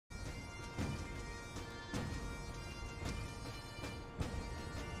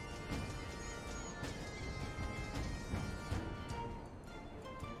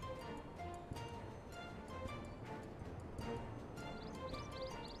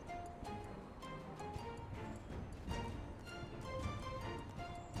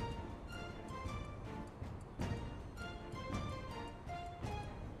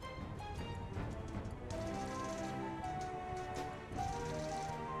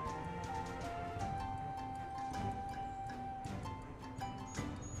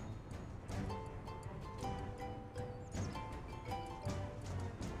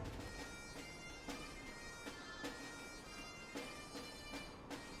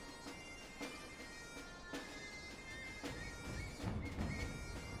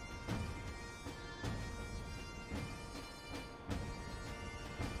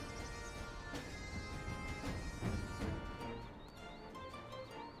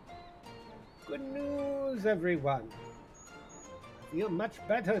Good news, everyone. I feel much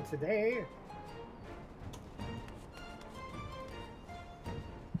better today.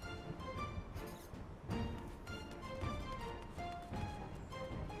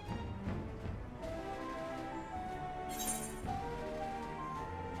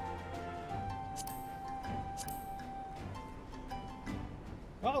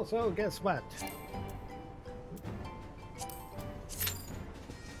 Also, guess what?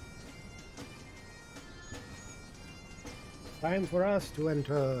 Time for us to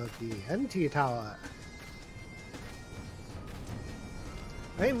enter the anti-tower.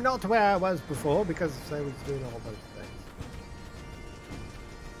 I'm not where I was before because I was doing all those things.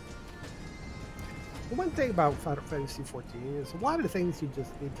 The one thing about Final Fantasy XIV is a lot of the things you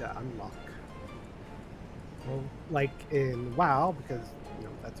just need to unlock. Well, like in WoW, because you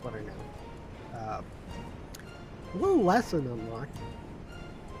know that's what I know. A little less than unlocked.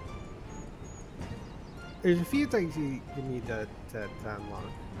 There's a few things you need to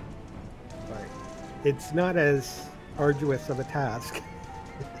unlock, but it's not as arduous of a task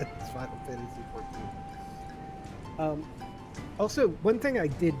as Final Fantasy XIV. Also, one thing I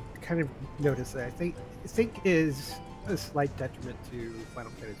did kind of notice that I think is a slight detriment to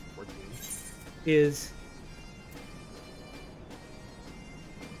Final Fantasy XIV is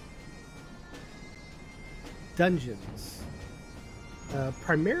dungeons.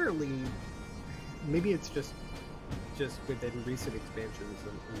 Primarily, maybe it's just within recent expansions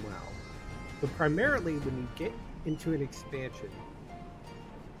in WoW, but primarily when you get into an expansion,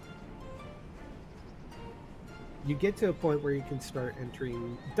 you get to a point where you can start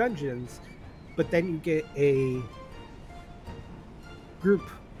entering dungeons, but then you get a group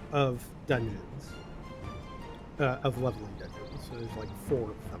of dungeons, of leveling dungeons. So there's like 4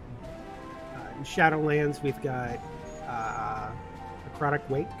 of them. In Shadowlands, we've got Necrotic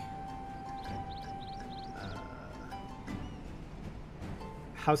Wake,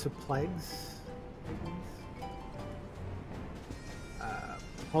 House of Plagues,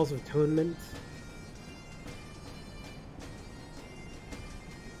 Halls of Atonement,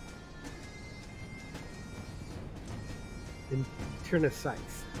 and Turn of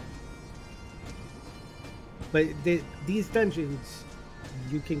Scythe. But these dungeons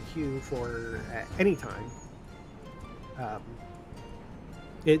you can queue for at any time.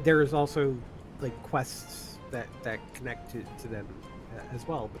 There is also like quests that connect to them as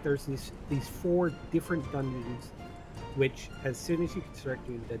well. But there's these 4 different dungeons, which as soon as you can start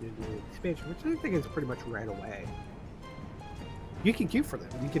doing dungeon expansion, which I think is pretty much right away, you can queue for them.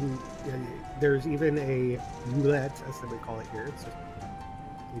 You can. There's even a roulette, as they would call it here. It's just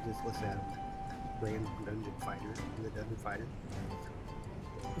you just list out random dungeon finder in the dungeon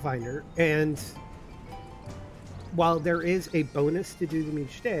finder, and while there is a bonus to do them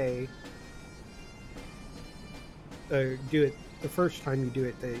each day, do it the first time you do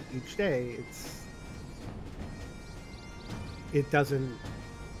it each day. It doesn't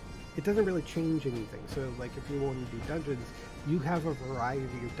really change anything. So, like, if you want to do dungeons, you have a variety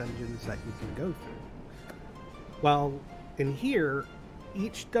of dungeons that you can go through. While in here,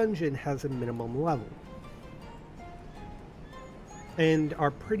 each dungeon has a minimum level and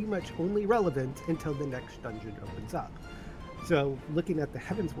are pretty much only relevant until the next dungeon opens up. So, looking at the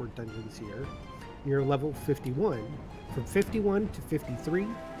Heavensward dungeons here, you're level 51. From 51 to 53,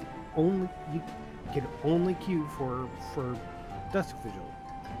 you can only queue for Dusk Vigil.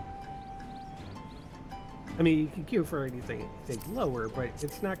 I mean, you can queue for anything lower, but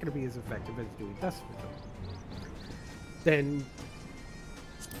it's not going to be as effective as doing Dusk Vigil. Then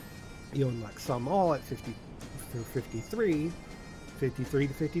you unlock some all at 50 through 53, 53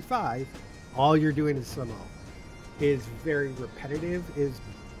 to 55. All you're doing is some all. Is very repetitive, is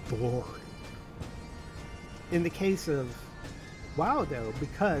boring. In the case of WoW, though,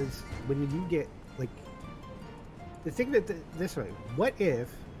 because when you get, like, the thing that this way, what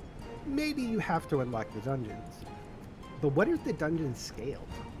if maybe you have to unlock the dungeons, but what if the dungeons scaled?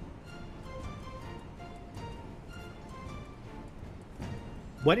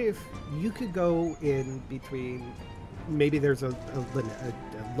 What if you could go in between, maybe there's a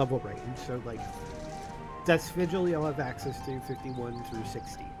level range, so like Dusk Vigil you'll have access to 51 through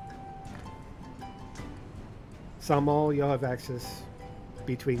 60. Sammal you'll have access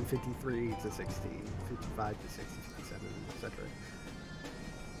between 53 to 60, 55 to 60, 57, etc.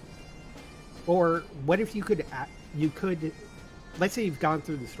 Or what if you could, let's say you've gone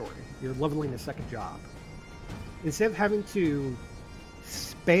through the story, you're leveling a second job. Instead of having to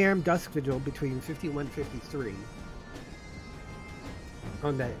spam Dusk Vigil between 51 and 53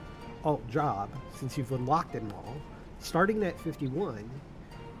 on that alt job, since you've unlocked them all, starting at 51,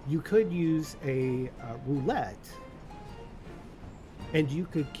 You could use a roulette, and you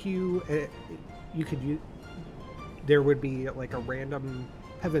could queue. You could use. There would be like a random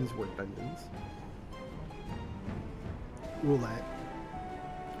Heavensward dungeons roulette,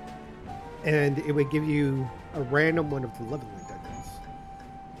 and it would give you a random one of the leveling dungeons,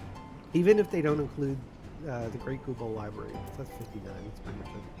 even if they don't include the Great Google Library. That's 59. It's pretty much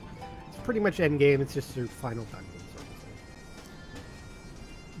it. It's pretty much end game. It's just your final dungeon sort of thing.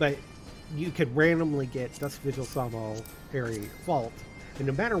 But you could randomly get Dusk Vigil, Sawmall, Harry, Vault, and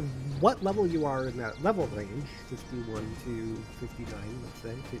no matter what level you are in that level range, 51 to 59, let's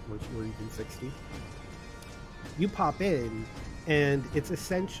say, or even 60, you pop in, and it's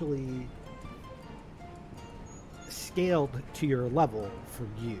essentially scaled to your level for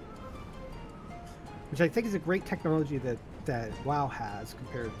you, which I think is a great technology that WoW has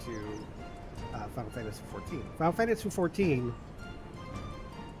compared to Final Fantasy XIV. Final Fantasy XIV,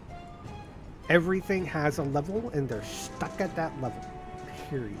 everything has a level, and they're stuck at that level,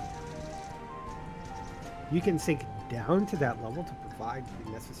 period. You can sink down to that level to provide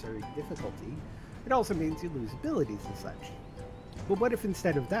the necessary difficulty. It also means you lose abilities and such. But what if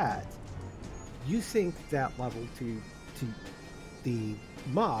instead of that, you sync that level to the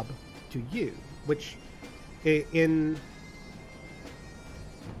mob, to you, which in...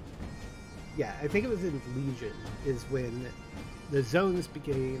 Yeah, I think it was in Legion, is when the zones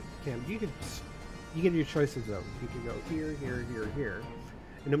became... You get your choice of zones. You can go here, here, here, here.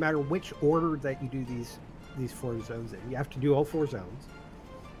 And no matter which order that you do these 4 zones in, you have to do all 4 zones.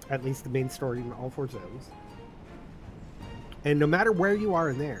 At least the main story in all 4 zones. And no matter where you are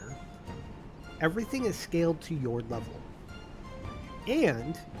in there, everything is scaled to your level.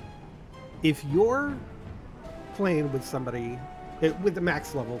 And if you're playing with somebody with the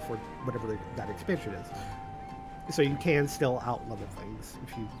max level for whatever that expansion is, so you can still out-level things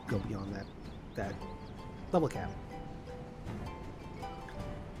if you go beyond that level cap.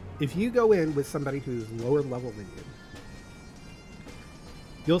 If you go in with somebody who's lower level than you,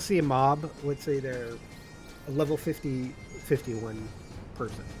 you'll see a mob, let's say they're a level 50, 51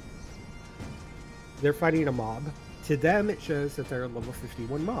 person. They're fighting a mob. To them, it shows that they're a level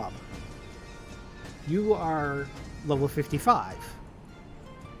 51 mob. You are level 55.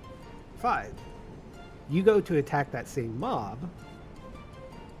 5. You go to attack that same mob,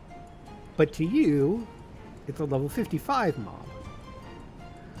 but to you, it's a level 55 mob.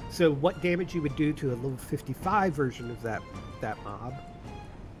 So what damage you would do to a level 55 version of that mob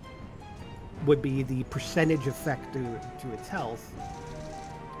would be the percentage effect to its health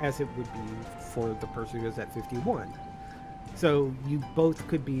as it would be for the person who's at 51. So you both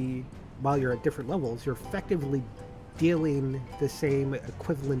could be, while you're at different levels, you're effectively dealing the same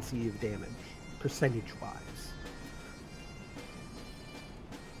equivalency of damage, percentage-wise.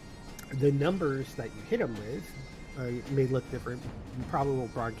 The numbers that you hit them with may look different. You probably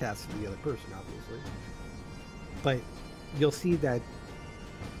won't broadcast to the other person, obviously. But you'll see that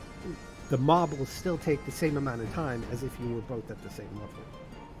the mob will still take the same amount of time as if you were both at the same level.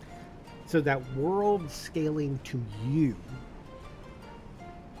 So that world scaling to you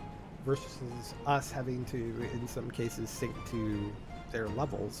versus us having to, in some cases, sync to their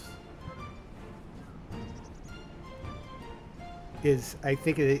levels is, I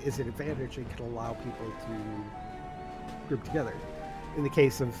think, it is an advantage and can allow people to group together. In the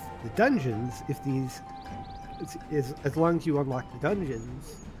case of the dungeons, if these, as long as you unlock the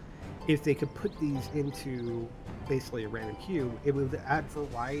dungeons, if they could put these into basically a random queue, it would add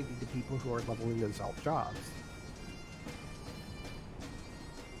variety to people who are leveling themselves jobs.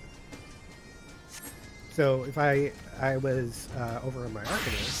 So if I was over on my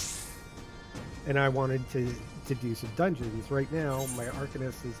Arcanist and I wanted to do some dungeons, right now my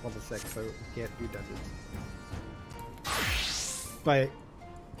Arcanist is level 6, so it can't do dungeons. But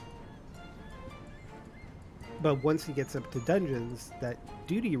once he gets up to dungeons, that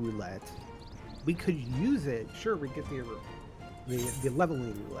duty roulette, we could use it. Sure, we get the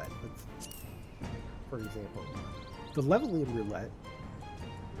leveling roulette, for example. The leveling roulette.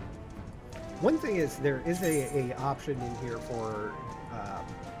 One thing is there is a option in here for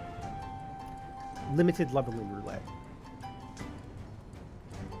limited leveling roulette.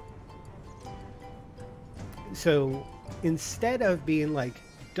 So instead of being like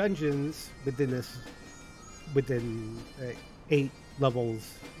dungeons within 8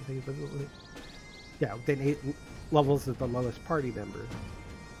 levels, I think it was, yeah, within 8 levels of the lowest party member.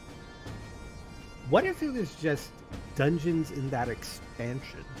 What if it was just dungeons in that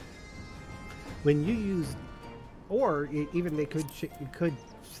expansion? When you use, or even they could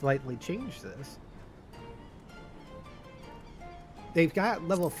slightly change this. they've got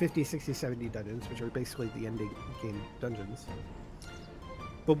level 50, 60, 70 dungeons, which are basically the ending game dungeons.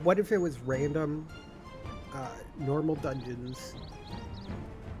 But what if it was random, normal dungeons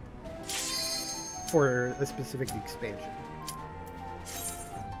for a specific expansion?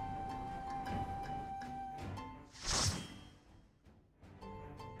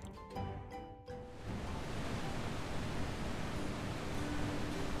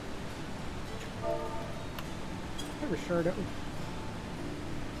 Sure don't.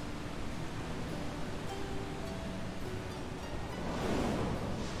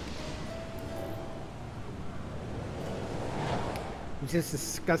 Just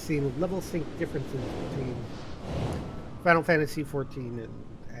discussing level sync differences between Final Fantasy XIV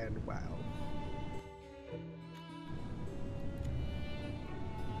and WoW.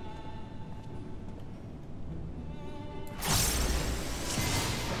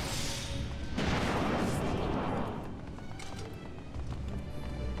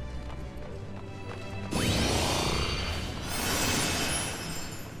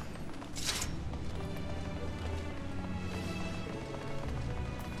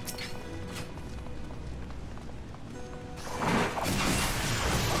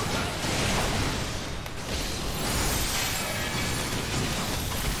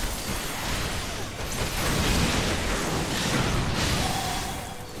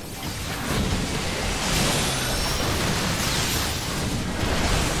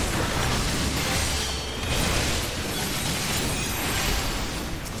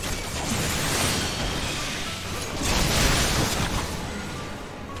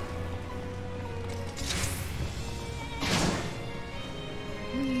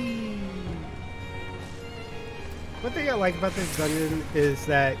 One thing I like about this dungeon is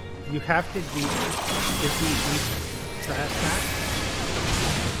that you have to defeat each trash pack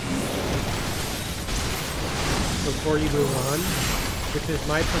before you move on, which is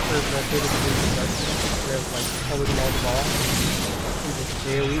my preferred method of doing the dungeon, instead of like pulling them all the ball. You just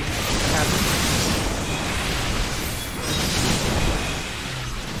daily have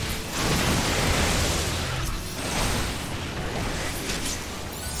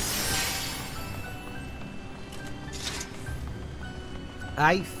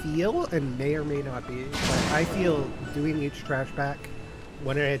I feel, and may or may not be, but I feel doing each trash pack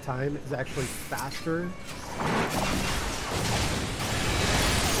one at a time is actually faster.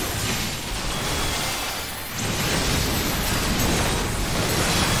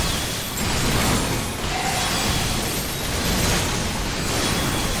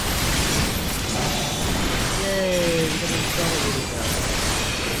 Yay! We're getting accelerated.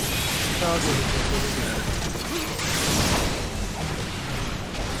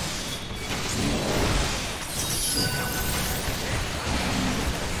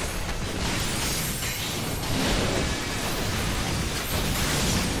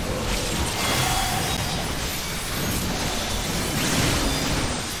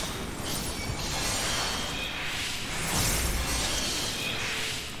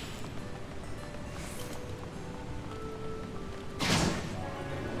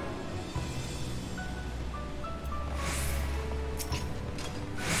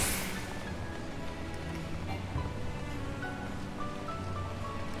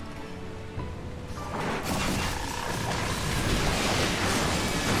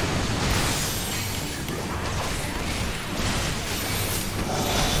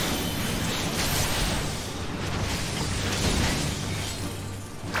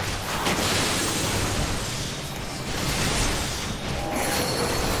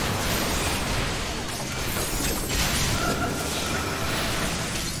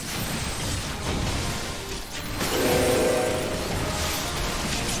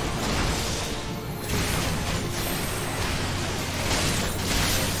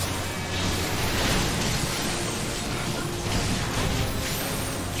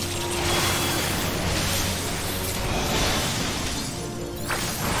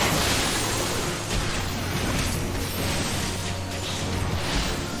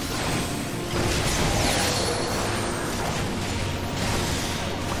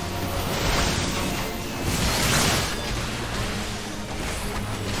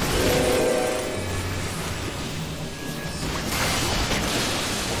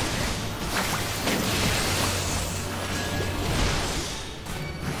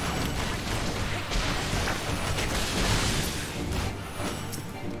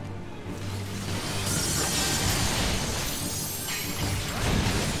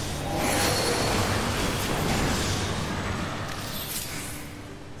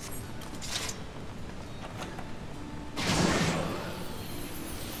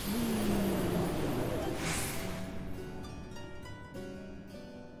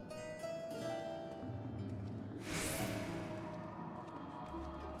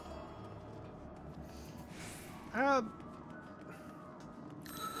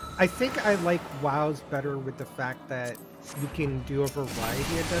 I think I like WoW's better with the fact that you can do a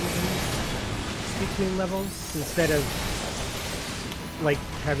variety of dungeons between levels instead of like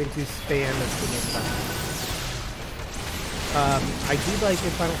having to spam a single class. I do like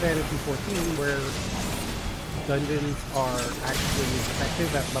in Final Fantasy XIV where dungeons are actually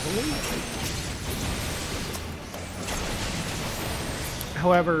effective at leveling.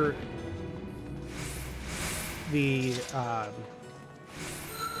 However,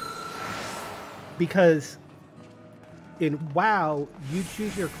 because in WoW you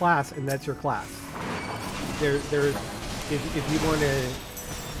choose your class and that's your class. If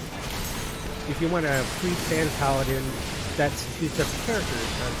you want a priest and paladin, that's two separate characters,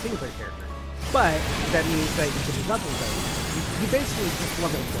 not a single player character. But that means that you can level them. You basically just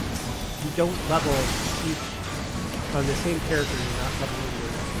level them. You don't level each on the same character. You're not leveling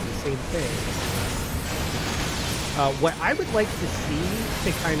the same thing. What I would like to see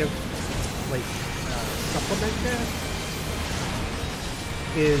to kind of like supplement that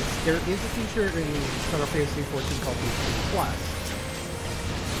is there is a feature in Final Fantasy XIV called HP Plus,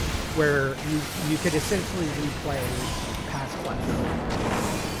 where you could essentially replay past classes.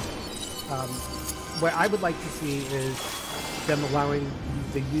 What I would like to see is them allowing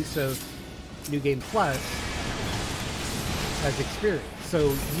the use of New Game Plus as experience. So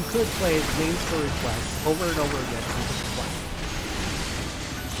you could play main story quests over and over again in different quests.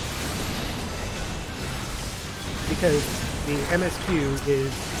 Because the MSQ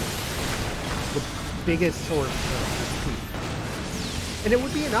is the biggest source of XP. And it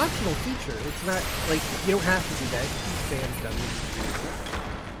would be an optional feature. It's not like you don't have to do that. You can spam them.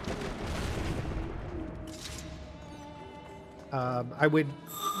 I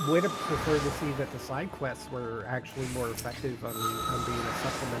would have preferred to see that the side quests were actually more effective on being a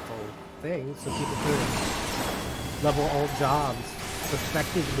supplemental thing, so people could level all jobs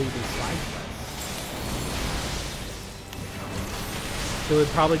effectively with side quests. So it would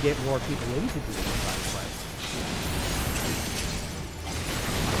probably get more people into doing the side quests.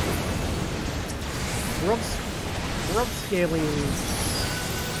 World scaling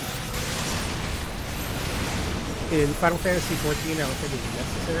in Final Fantasy XIV, I don't think it's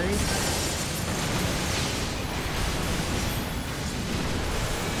necessary.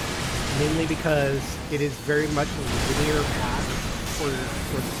 Mainly because it is very much a linear path for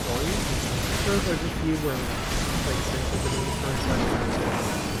the story. Sure, there's a few where, like, there's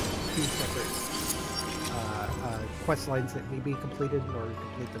two separate quest lines that may be completed in order to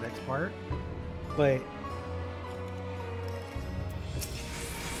complete the next part.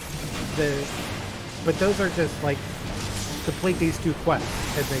 But those are just like complete these two quests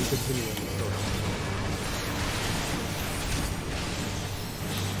and then continue in the story.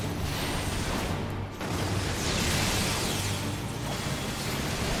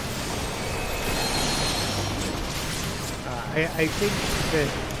 I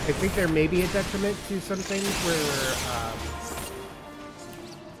think there may be a detriment to some things where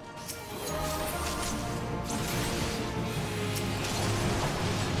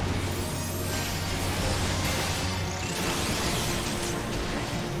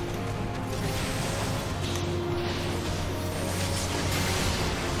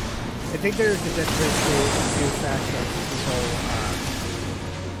I think there's a detriment to the fact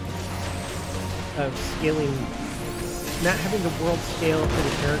of scaling, not having the world scale to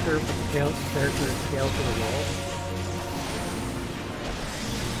the character, but the character scale to the world.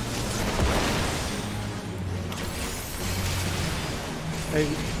 And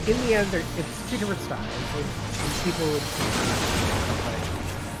in the end, it's two different styles. And people would,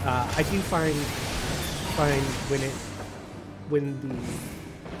 I do find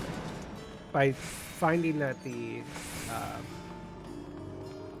by finding that the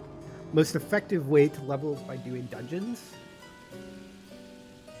most effective way to level is by doing dungeons,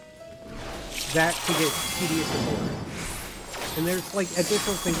 that can get tedious and boring. And there's like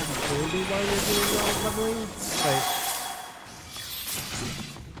additional things you can do while you're doing leveling, but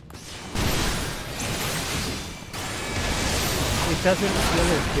it doesn't feel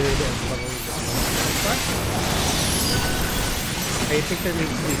as good as leveling the quest. I think there needs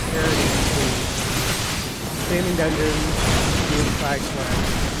to be parity between spamming dungeons, doing side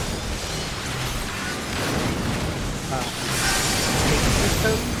quests,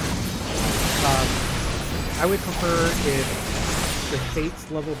 system. I would prefer if the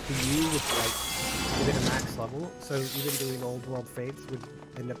fates leveled to you with like give it a max level, so even doing old world fates would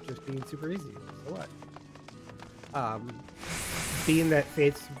end up just being super easy. So what? Being that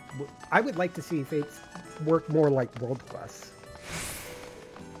fates, I would like to see fates work more like world quests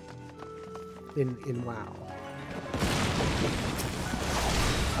in WoW.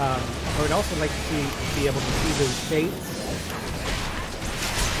 I would also like to be able to see those fates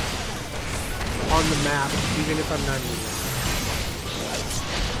on the map, even if I'm not in it.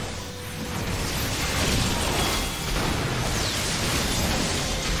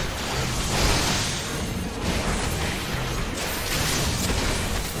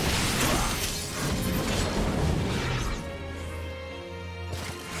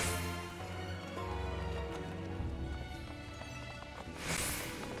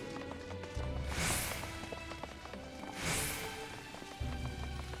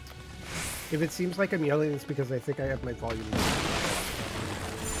 If it seems like I'm yelling, it's because I think I have my volume down.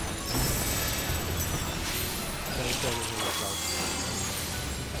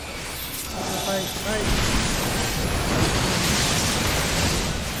 Bye.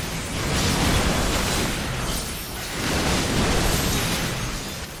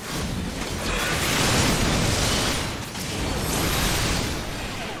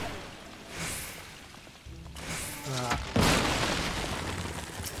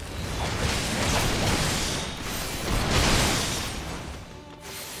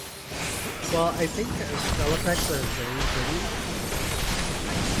 Well, I think spell effects are very pretty.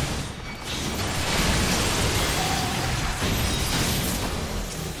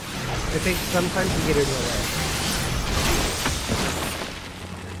 I think sometimes you get in the way.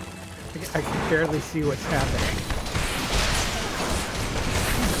 I can barely see what's happening.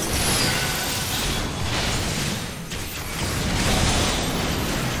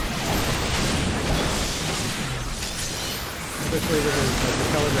 Especially when there's a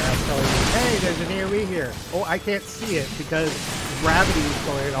telegraph telling me, hey, there's an AoE here. Oh, I can't see it because gravity is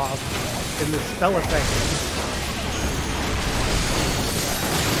going off in the spell effect.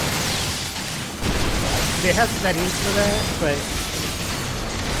 They have settings for that, but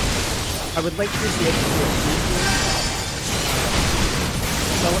I would like to be able to use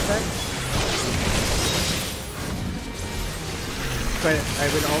spell effects. But I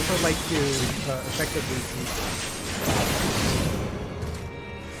would also like to effectively see.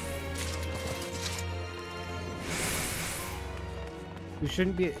 We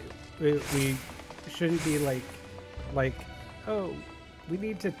shouldn't be like, oh, we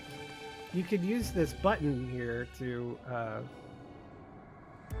need to, you could use this button here to,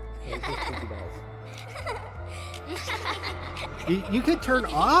 you could turn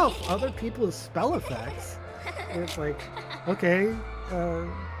off other people's spell effects. And it's like, okay,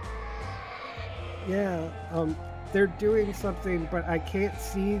 yeah, they're doing something, but I can't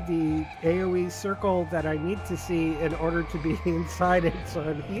see the AoE circle that I need to see in order to be inside it, so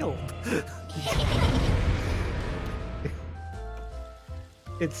I'm healed.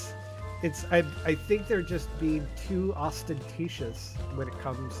 I think they're just being too ostentatious when it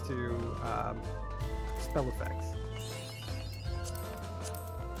comes to spell effects.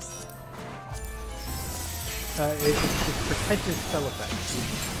 It's pretentious spell effects.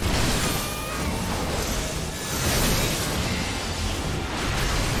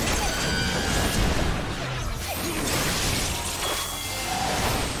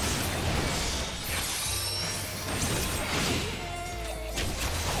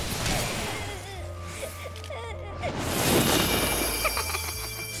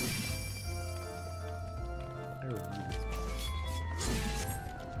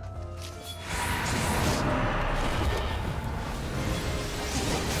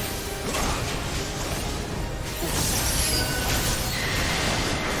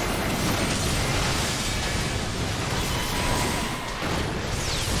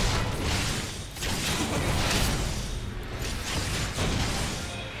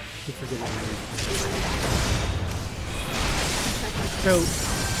 So,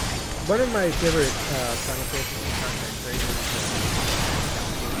 one of my favorite Final Fantasy content creators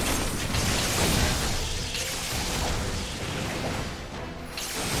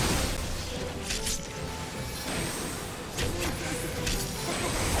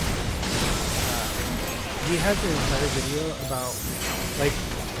he has an entire video about, like,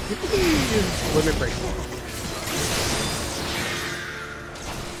 people use limit breaks.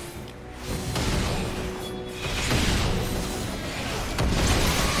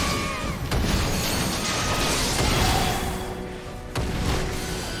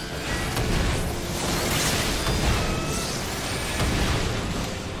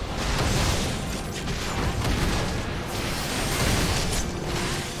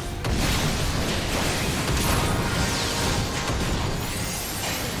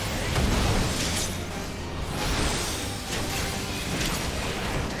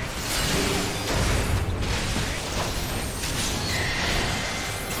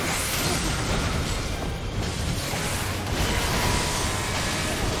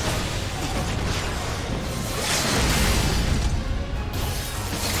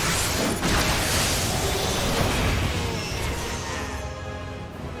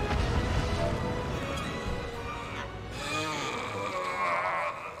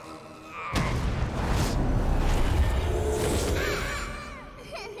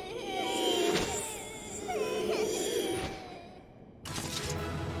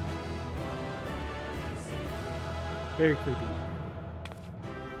 Very creepy.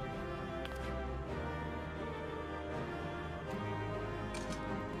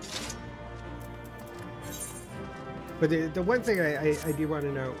 But the one thing I do want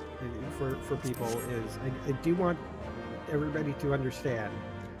to know for people is I do want everybody to understand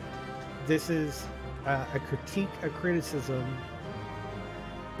this is a critique, a criticism,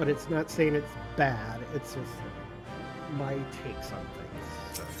 but it's not saying it's bad. It's just my takes on things.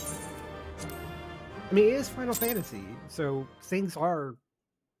 So, I mean, it is Final Fantasy, so things are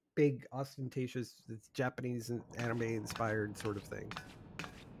big, ostentatious, it's Japanese and anime-inspired sort of thing.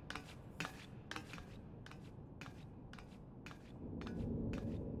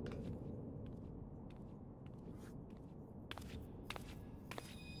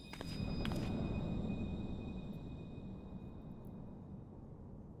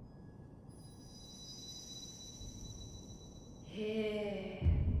 Hear,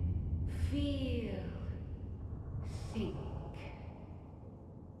 feel, think.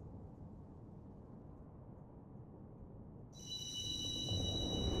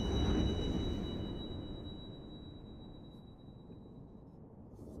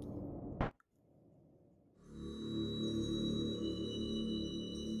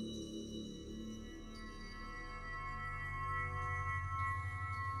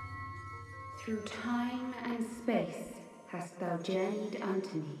 Through time and space hast thou journeyed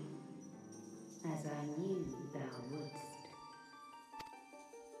unto me, as I knew thou wouldst.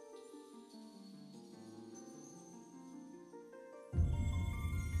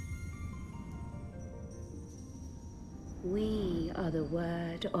 We are the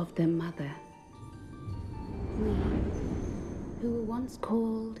word of the mother. We, who were once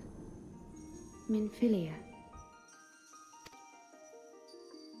called Minfilia.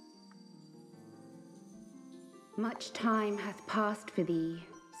 Much time hath passed for thee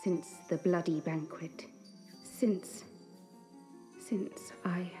since the bloody banquet, since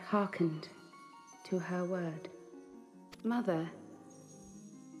I hearkened to her word. Mother,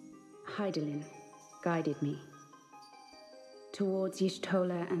 Hydaelyn, guided me towards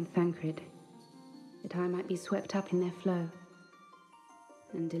Y'shtola and Thancred, that I might be swept up in their flow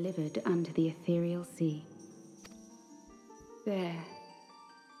and delivered unto the ethereal sea. There,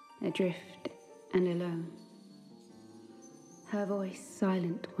 adrift and alone, her voice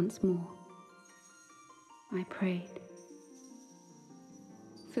silent once more, I prayed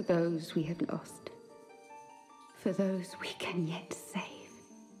for those we have lost, for those we can yet save.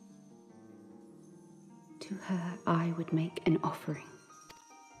 To her I would make an offering.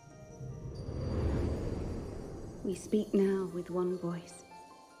 We speak now with one voice,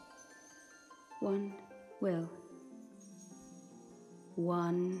 one will,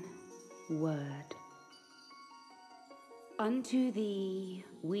 one word. Unto thee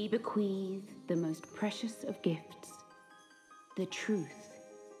we bequeath the most precious of gifts, the truth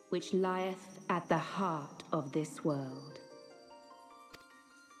which lieth at the heart of this world.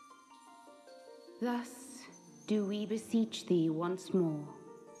 Thus do we beseech thee once more.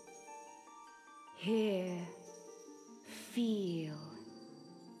 Hear, feel,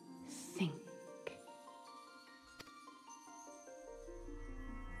 think.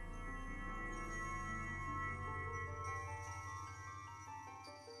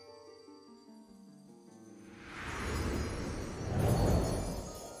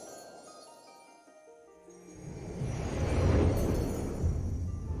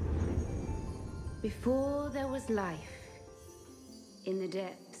 Before there was life, in the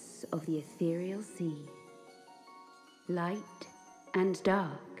depths of the ethereal sea, light and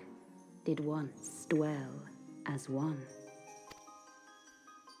dark did once dwell as one.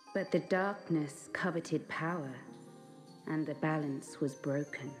 But the darkness coveted power, and the balance was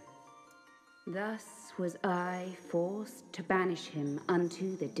broken. Thus was I forced to banish him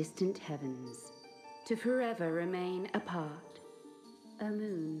unto the distant heavens, to forever remain apart, a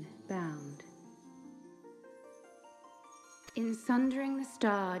moon bound. In sundering the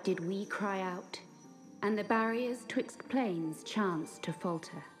star did we cry out, and the barriers twixt planes chanced to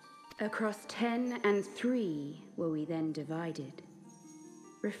falter. Across 10 and 3 were we then divided,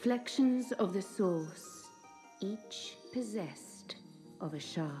 reflections of the source, each possessed of a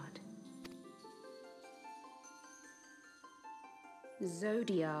shard.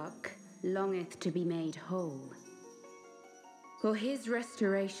 Zodiac longeth to be made whole. For his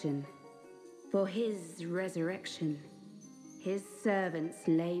restoration, for his resurrection, his servants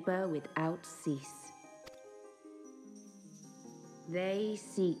labor without cease. They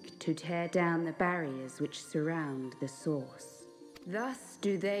seek to tear down the barriers which surround the source. Thus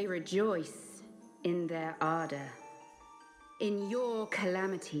do they rejoice in their ardor, in your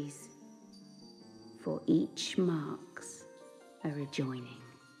calamities, for each mark a rejoining.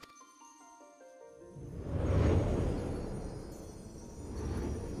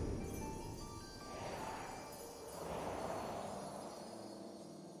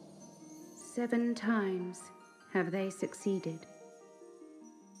 Seven times have they succeeded.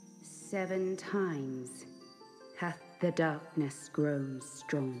 7 times hath the darkness grown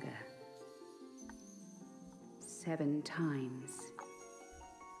stronger. 7 times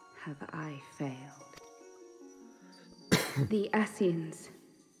have I failed. The Ascians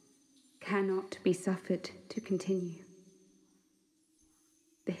cannot be suffered to continue.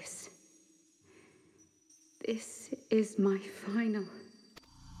 This is my final.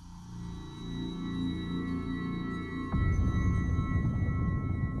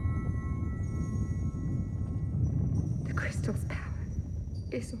 The crystal's power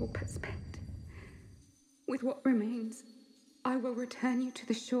is all but spent. With what remains, I will return you to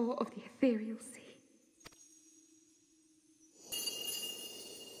the shore of the ethereal sea.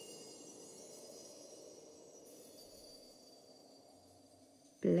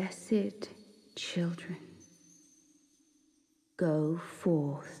 Blessed children, go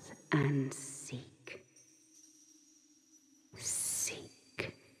forth and seek.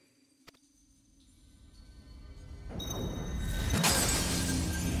 Seek.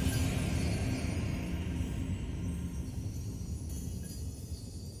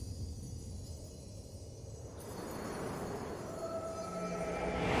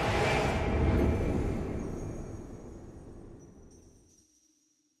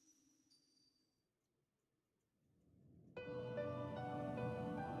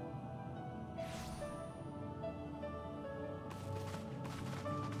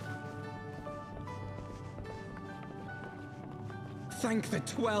 Thank the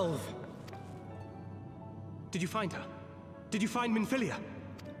 12! Did you find her? Did you find Minfilia?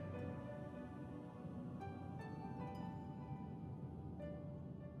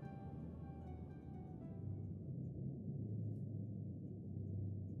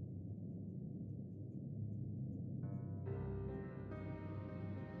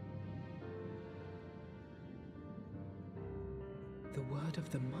 The word of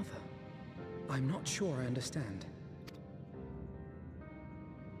the Mother? I'm not sure I understand.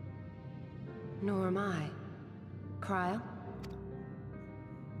 Nor am I. Cryo?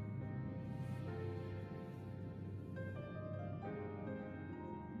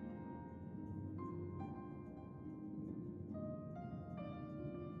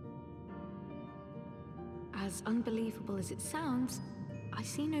 As unbelievable as it sounds, I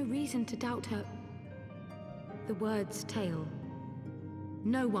see no reason to doubt her. The word's tale.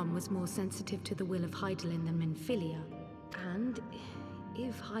 No one was more sensitive to the will of Hydaelyn than Minfilia, and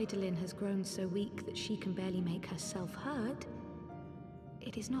if Hydaelyn has grown so weak that she can barely make herself heard,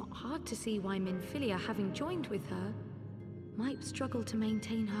 it is not hard to see why Minfilia, having joined with her, might struggle to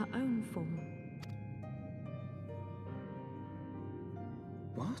maintain her own form.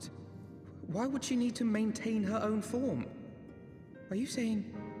 What? Why would she need to maintain her own form? Are you saying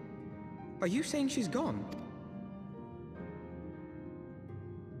she's gone?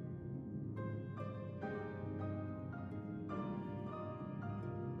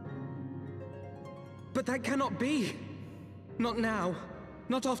 But that cannot be! Not now.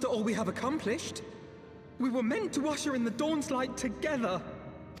 Not after all we have accomplished. We were meant to usher in the dawn's light together!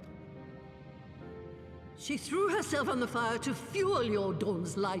 She threw herself on the fire to fuel your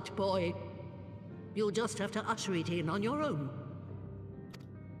dawn's light, boy. You'll just have to usher it in on your own.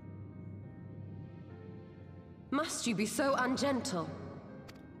 Must you be so ungentle?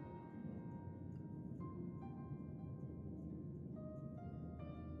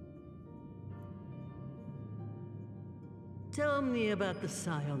 Tell me about the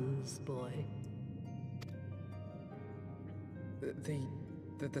Scions, boy.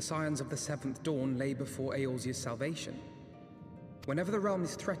 The scions of the Seventh Dawn lay before Eorzea's salvation. Whenever the realm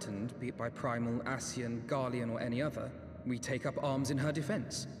is threatened, be it by Primal, Ascian, Garlean, or any other, we take up arms in her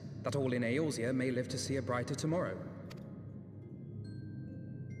defense, that all in Eorzea may live to see a brighter tomorrow.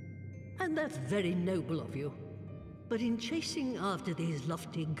 And that's very noble of you. But in chasing after these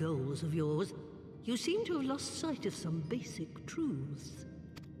lofty goals of yours, you seem to have lost sight of some basic truths.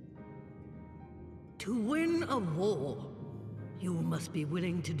 To win a war, you must be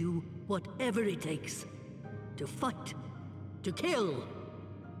willing to do whatever it takes. To fight, to kill,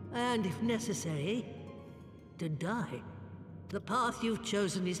 and if necessary, to die. The path you've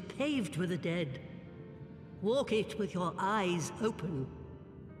chosen is paved with the dead. Walk it with your eyes open,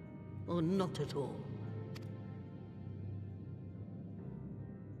 or not at all.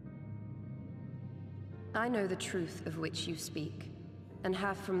 I know the truth of which you speak, and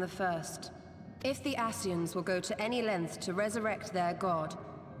have from the first. If the Ascians will go to any length to resurrect their god,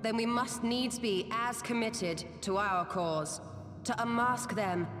 then we must needs be as committed to our cause, to unmask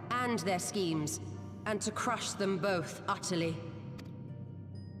them and their schemes, and to crush them both utterly.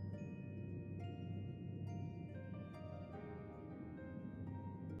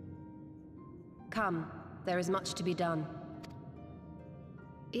 Come, there is much to be done.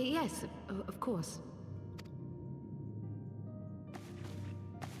 Yes, of course.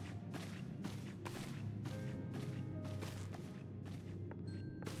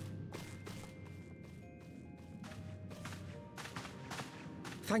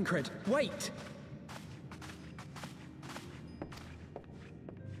 Thancred, wait!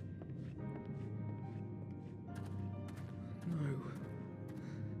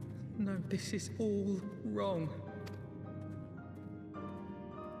 No, this is all wrong.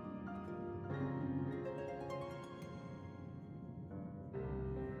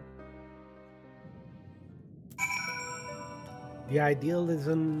 The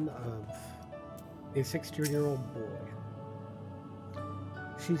idealism of a 16-year-old boy.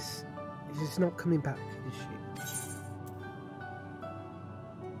 She's not coming back, is she?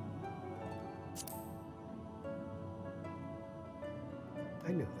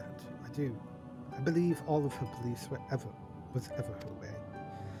 I know that. I do. I believe all of her beliefs was ever her way.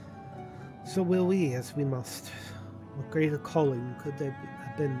 So will we, as we must. What greater calling could there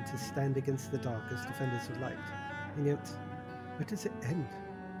have been to stand against the darkest defenders of light? And yet, where does it end?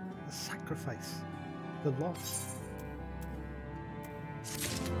 The sacrifice, the loss.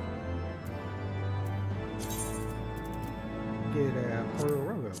 Get a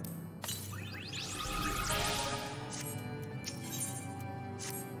Pororogo.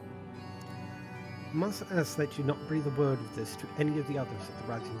 I must ask that you not breathe a word of this to any of the others at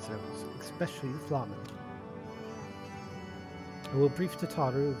the Rising Zones, especially the Flamen. I will brief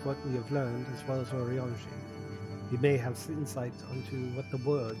Tataru of what we have learned, as well as Orionji. He may have insight onto what the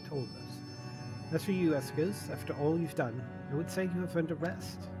word told us. As for you, Escos, after all you've done, I would say you have earned a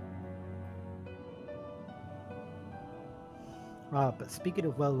rest. Ah, but speaking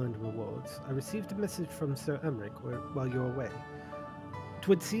of well-earned rewards, I received a message from Sir Emmerich while you were away. It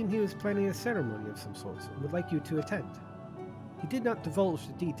would seem he was planning a ceremony of some sort and would like you to attend. He did not divulge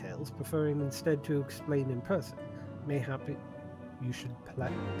the details, preferring instead to explain in person. Mayhap you should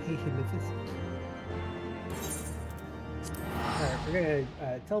pay him a visit. Alright, we're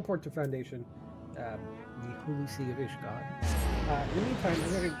gonna teleport to Foundation, the Holy See of Ishgard. In the meantime,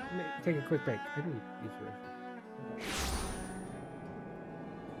 we're gonna take a quick break. I didn't use yours. Okay.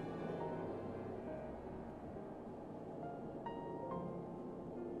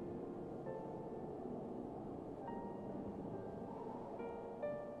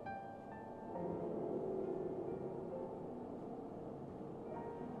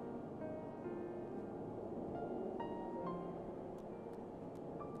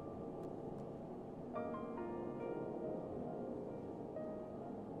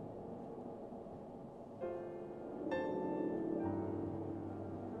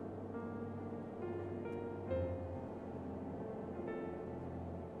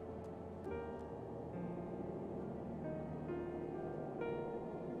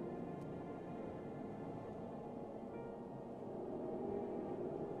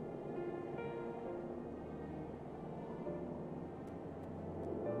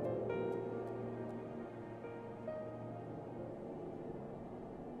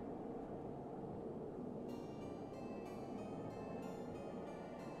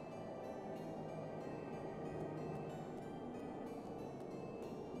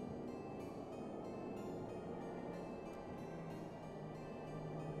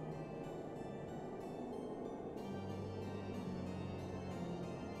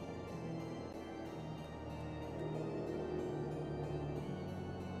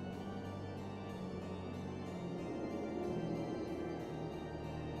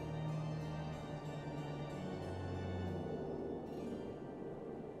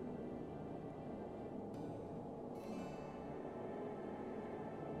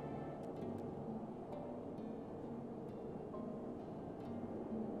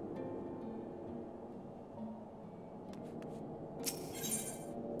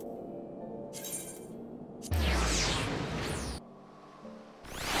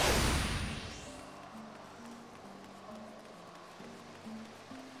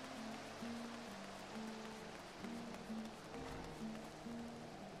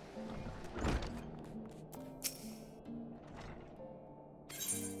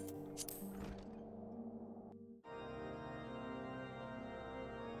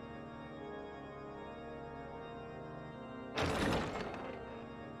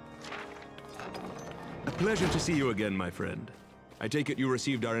 Pleasure to see you again, my friend. I take it you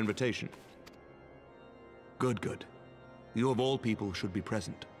received our invitation. Good, good. You of all people should be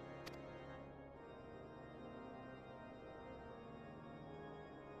present.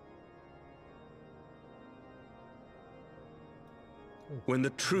 When the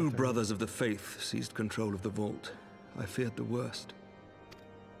true brothers of the faith seized control of the vault, I feared the worst.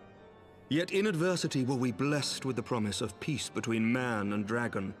 Yet in adversity were we blessed with the promise of peace between man and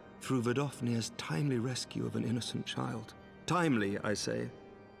dragon through Vidofnir's timely rescue of an innocent child. Timely, I say,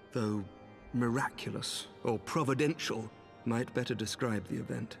 though miraculous or providential might better describe the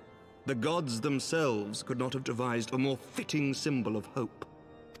event. The gods themselves could not have devised a more fitting symbol of hope.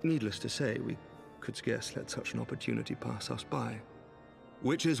 Needless to say, we could scarce let such an opportunity pass us by.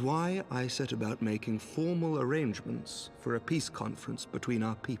 Which is why I set about making formal arrangements for a peace conference between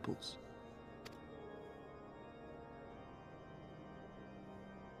our peoples.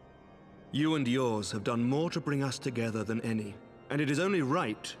 You and yours have done more to bring us together than any, and it is only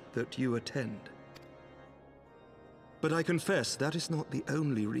right that you attend. But I confess that is not the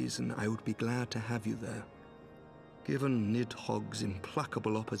only reason I would be glad to have you there. Given Nidhogg's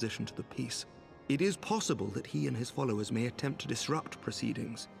implacable opposition to the peace, it is possible that he and his followers may attempt to disrupt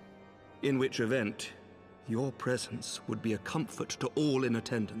proceedings, in which event your presence would be a comfort to all in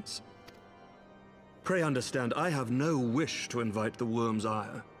attendance. Pray understand, I have no wish to invite the worm's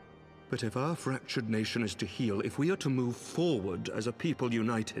ire. But if our fractured nation is to heal, if we are to move forward as a people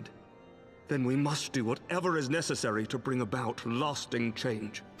united, then we must do whatever is necessary to bring about lasting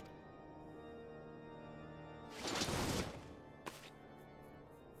change.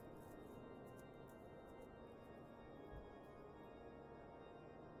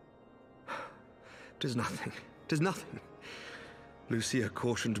 "'Tis nothing. 'Tis nothing. Lucia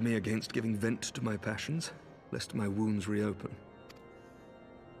cautioned me against giving vent to my passions, lest my wounds reopen.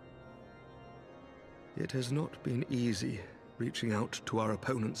 It has not been easy reaching out to our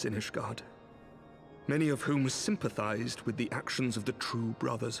opponents in Ishgard, many of whom sympathized with the actions of the true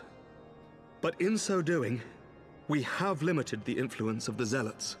brothers. But in so doing, we have limited the influence of the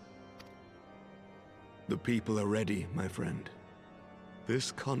zealots. The people are ready, my friend.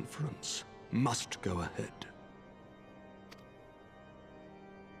 This conference must go ahead.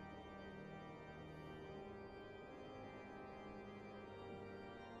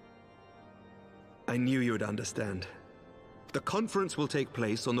 I knew you would understand. The conference will take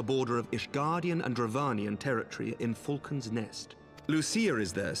place on the border of Ishgardian and Dravanian territory in Falcon's Nest. Lucia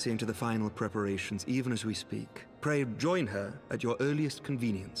is there seeing to the final preparations even as we speak. Pray join her at your earliest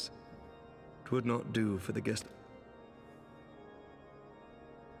convenience. It would not do for the guest...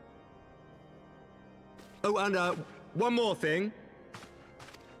 Oh, and one more thing.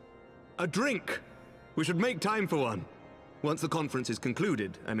 A drink. We should make time for one. Once the conference is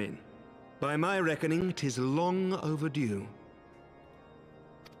concluded, I mean. By my reckoning, 'tis long overdue.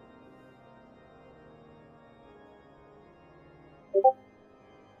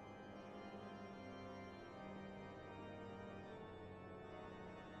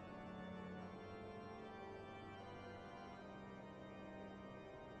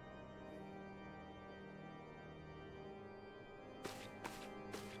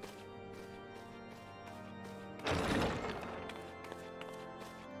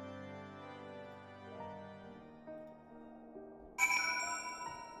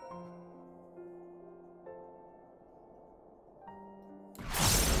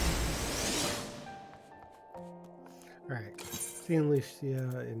 Alright, seeing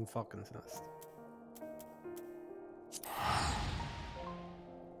Lucia in Falcon's Nest.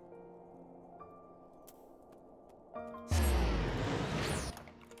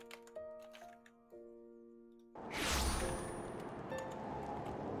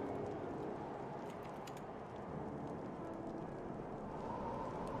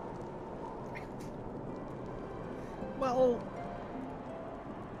 Well,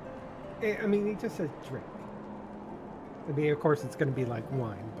 I mean, he just says drink. I mean, of course, it's going to be like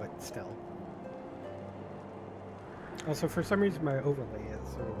wine, but still. Also, for some reason, my overlay is,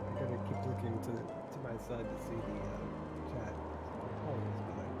 so I gotta keep looking to my side to see the chat. Always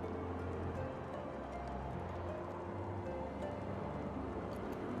be like.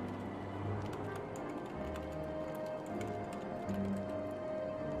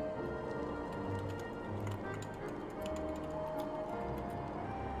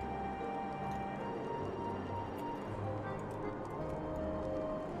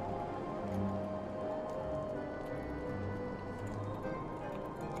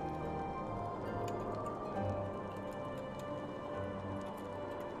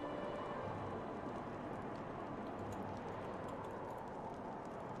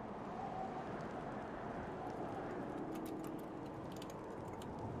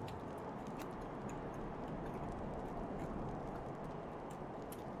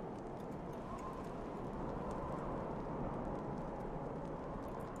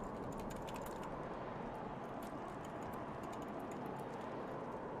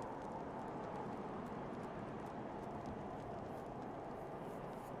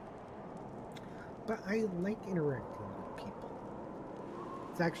 But I like interacting with people.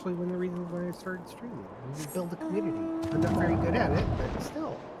 It's actually one of the reasons why I started streaming. We build a community. I'm not very good at it, but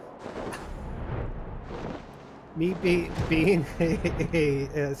still. Me being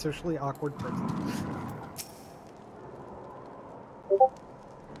a socially awkward person.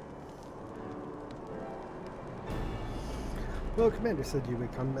 Well, Commander said you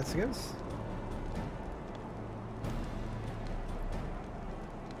would come, Messios.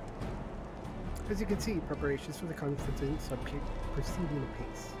 As you can see, preparations for the conference are proceeding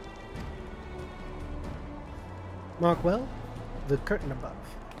apace. Mark well the curtain above.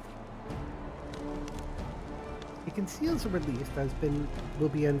 It conceals a relief that will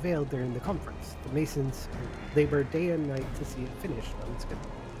be unveiled during the conference. The Masons labor day and night to see it finished on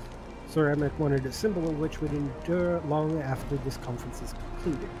schedule. Sir Emmerich wanted a symbol which would endure long after this conference is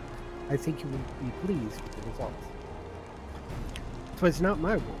concluded. I think you will be pleased with the result. 'Twas not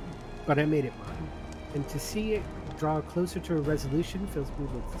my role, but I made it mine, and to see it draw closer to a resolution fills me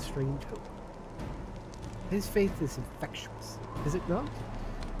with strange hope. His faith is infectious, is it not?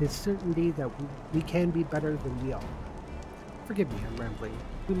 His certainty that we can be better than we are. Forgive me, I'm rambling.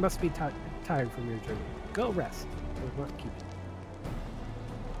 We must be tired from your journey. Go rest. I will not keep you.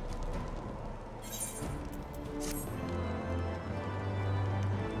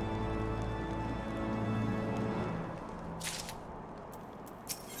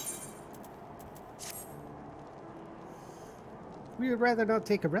 We would rather not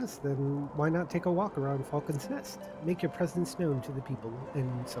take a rest, then why not take a walk around Falcon's Nest? Make your presence known to the people,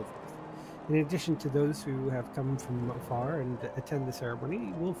 and so forth. In addition to those who have come from afar and attend the ceremony,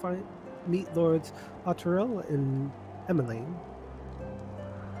 you will meet Lords Otteril and Emmeline,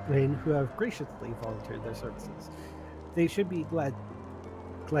 who have graciously volunteered their services. They should be glad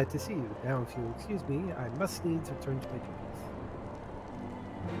to see you. Now, if you'll excuse me, I must needs return to my duties.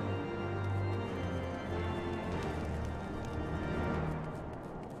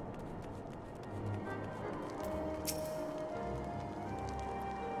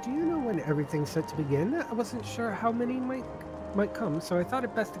 Everything's set to begin. I wasn't sure how many might come, so I thought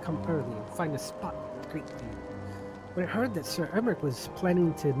it best to come early and find a spot with great view. When I heard that Sir Emmerich was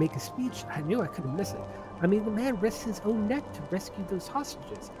planning to make a speech, I knew I couldn't miss it. I mean, the man risked his own neck to rescue those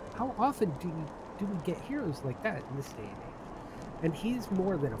hostages. How often do we get heroes like that in this day and age? And he's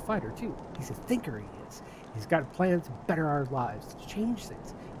more than a fighter, too. He's a thinker, he is. He's got a plan to better our lives, to change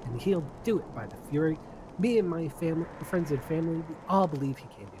things, and he'll do it by the fury. Me and my friends and family, we all believe he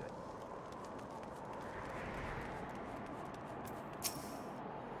can do it.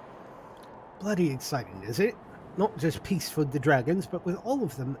 Bloody exciting, is it? Not just peace for the dragons, but with all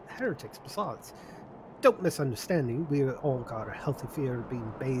of them heretics besides. Don't misunderstand me, we all got a healthy fear of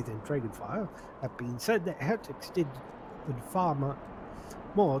being bathed in dragonfire. That being said, the heretics did far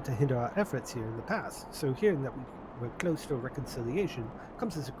more to hinder our efforts here in the past, so hearing that we were close to a reconciliation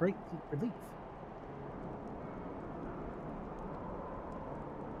comes as a great relief.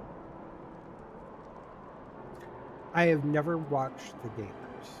 I have never watched The Gamers.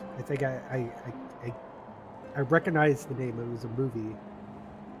 I think I recognize the name. It was a movie.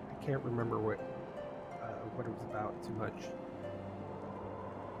 I can't remember what it was about too much.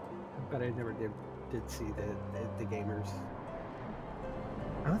 But I never did see the Gamers.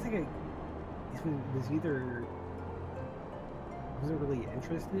 I don't think I wasn't really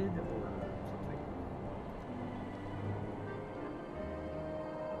interested or something.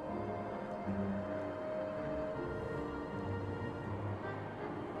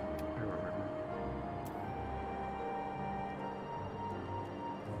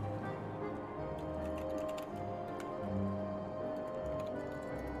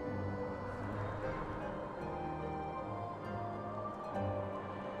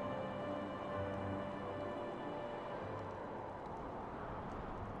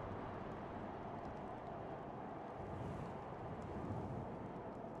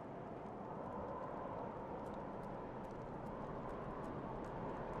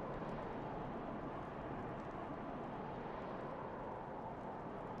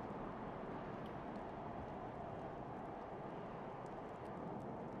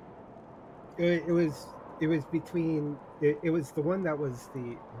 It was between it was the one that was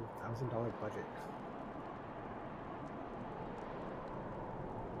the $1,000 budget.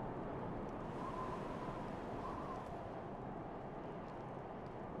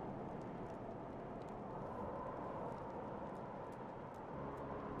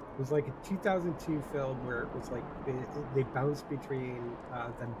 It was like a 2002 film where it was like they bounced between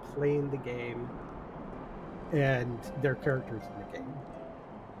them playing the game and their characters in the game.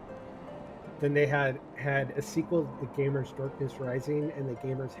 Then they had a sequel, The Gamer's Darkness Rising, and The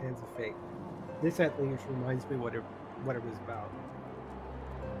Gamer's Hands of Fate. This at least reminds me what it was about.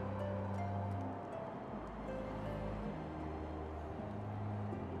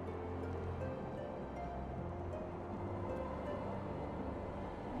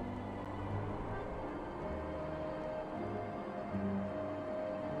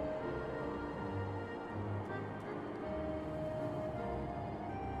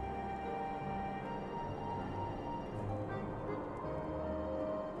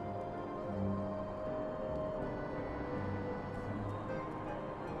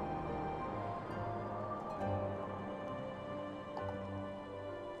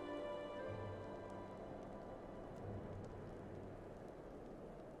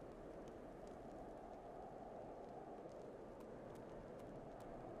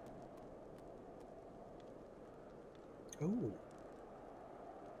 Oh.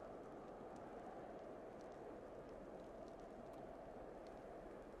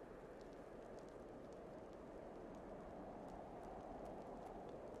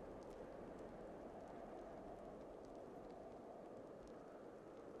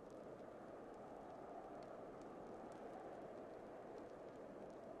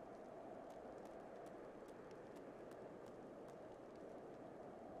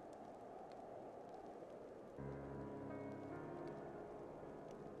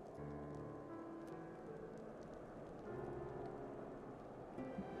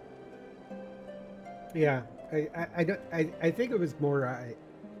 Yeah, I think it was more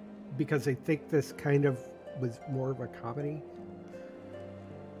because I think this kind of was more of a comedy.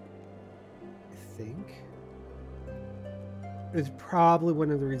 I think it's probably one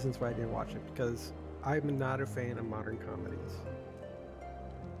of the reasons why I didn't watch it, because I'm not a fan of modern comedies,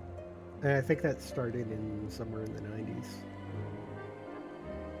 and I think that started in somewhere in the 90s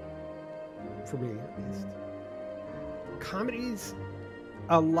for me, at least. Comedies.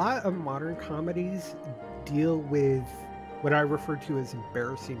 A lot of modern comedies deal with what I refer to as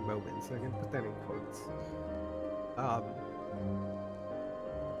embarrassing moments. I'm going to put that in quotes.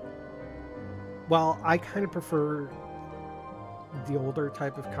 Well, I kind of prefer the older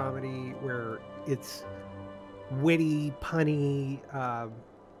type of comedy where it's witty, punny,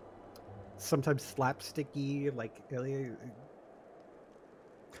 sometimes slapsticky, like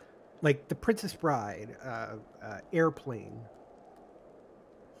The Princess Bride, Airplane.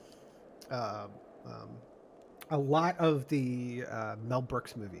 A lot of the Mel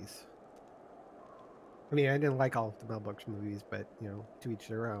Brooks movies. I mean, I didn't like all of the Mel Brooks movies, but to each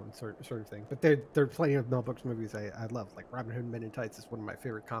their own, sort of thing. But there are plenty of Mel Brooks movies I love. Like Robin Hood Men in Tights is one of my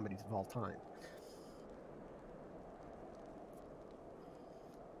favorite comedies of all time.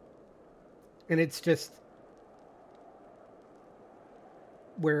 And it's just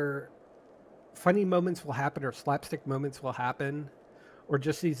where funny moments will happen, or slapstick moments will happen, or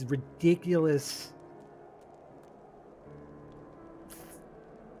just these ridiculous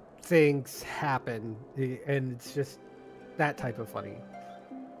things happen, and it's just that type of funny.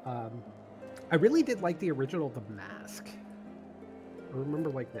 I really did like the original The Mask. I remember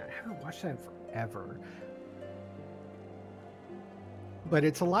liking that. I haven't watched that in forever. But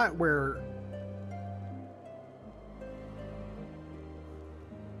it's a lot where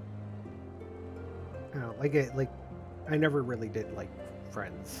I never really did like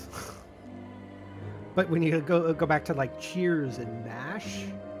Friends. But when you go back to like Cheers and MASH,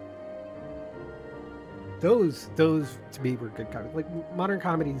 those to me were good comedies. Like modern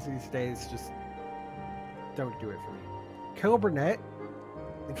comedies these days just don't do it for me. Carol Burnett,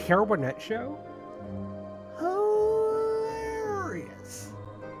 the Carol Burnett Show, hilarious.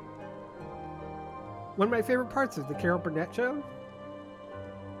 One of my favorite parts of the Carol Burnett Show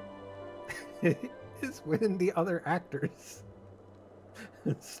is when the other actors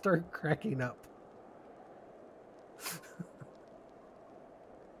start cracking up.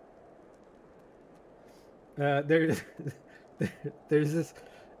 There's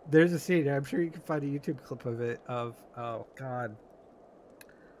a scene, I'm sure you can find a YouTube clip of it, of, oh god,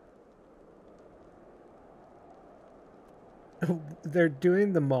 they're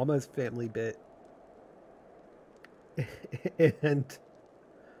doing the Mama's Family bit, and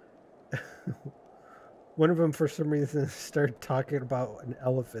one of them for some reason started talking about an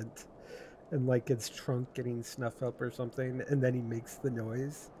elephant and like its trunk getting snuffed up or something, and then he makes the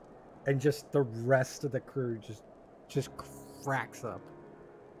noise, and just the rest of the crew just cracks up.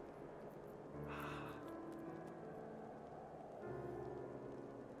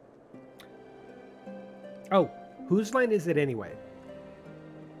 Oh, Whose Line Is It Anyway?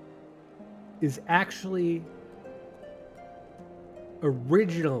 Is actually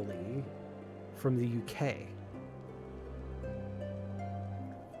originally from the UK.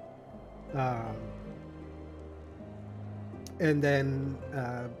 And then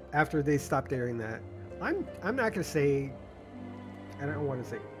after they stopped airing that, I'm not gonna say, I don't want to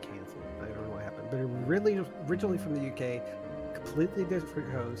say canceled. I don't know what happened, but it really originally from the UK, completely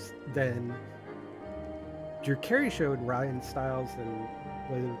different host. Then Drew Carey showed Ryan Stiles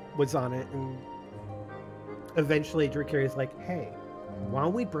and was on it, and eventually Drew Carey's like, "Hey, why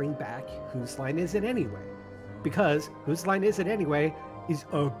don't we bring back Whose Line Is It Anyway?" Because Whose Line Is It Anyway is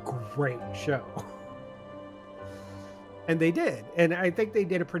a great show. And they did. And I think they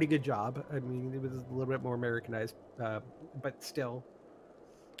did a pretty good job. I mean, it was a little bit more Americanized, but still,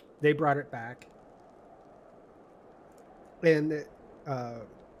 they brought it back. And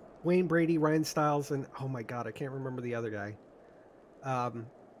Wayne Brady, Ryan Stiles, and oh my God, I can't remember the other guy,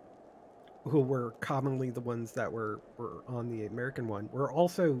 who were commonly the ones that were on the American one, were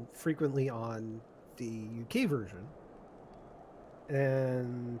also frequently on the UK version.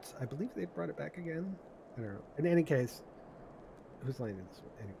 And I believe they brought it back again. I don't know. In any case, Whose Line Is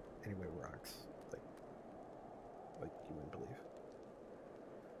Anyway rocks. Like you wouldn't believe.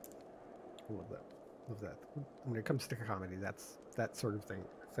 I love that. Love that. When it comes to comedy, that's that sort of thing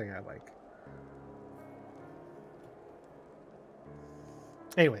I like.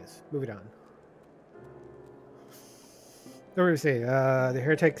 Anyways, moving on. What were we saying? The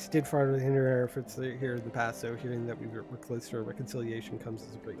heretics did far with hinder our efforts here in the past, so hearing that we were close to a reconciliation comes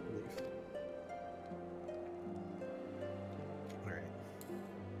as a great relief.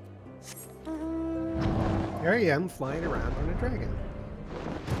 There I am, flying around on a dragon.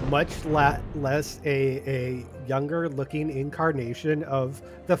 Much less a younger looking incarnation of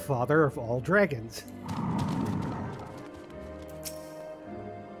the father of all dragons.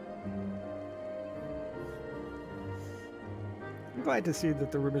 I'm glad to see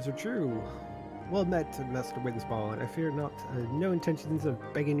that the rumors are true. Well met, Master Windspawn. I fear not. No intentions of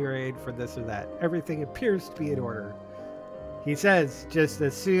begging your aid for this or that. Everything appears to be in order. He says just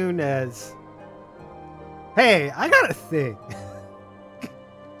as soon as... Hey, I got a thing.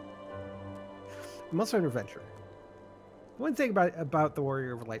 I'm also an adventurer. One thing about the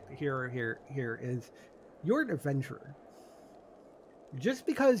Warrior of Light here is you're an adventurer. Just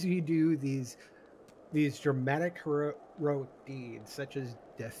because you do these dramatic heroic deeds, such as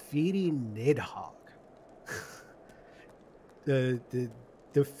defeating Nidhogg,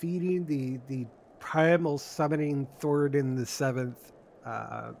 defeating the primal summoning Thoradin the Seventh,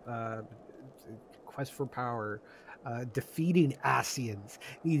 quest for power, defeating Asians,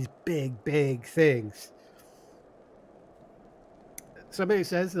 these big things. Somebody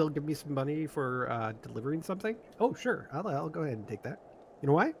says they'll give me some money for delivering something. Oh, sure, I'll go ahead and take that. You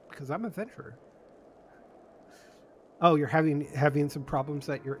know why? Because I'm an adventurer. Oh, you're having some problems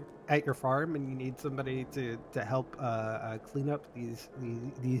at your farm, and you need somebody to help clean up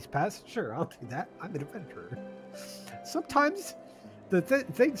these pests. Sure, I'll do that. I'm an adventurer. Sometimes the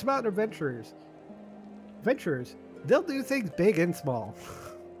things about adventurers, they'll do things big and small.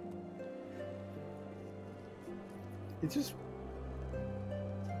 It's just,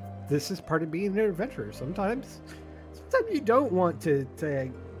 this is part of being an adventurer. Sometimes you don't want to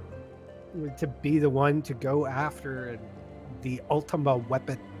be the one to go after the ultima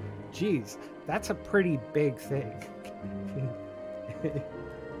weapon. Jeez, that's a pretty big thing.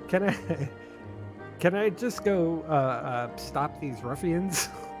 Can I just go stop these ruffians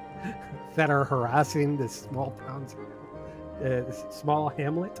that are harassing this small town, this small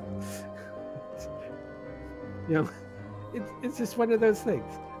hamlet? You know, it's just one of those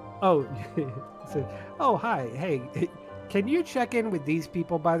things. Oh, so, oh hi, hey, can you check in with these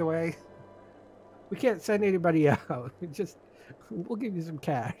people, by the way? We can't send anybody out. We'll give you some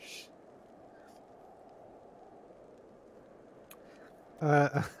cash.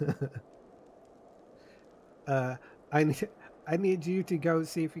 I need you to go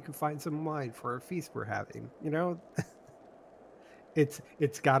see if you can find some wine for a feast we're having. You know, it's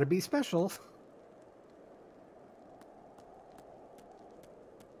got to be special.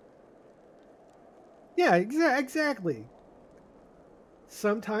 Yeah, exactly.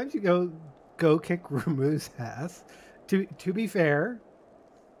 Sometimes you go kick Rumu's ass. To be fair,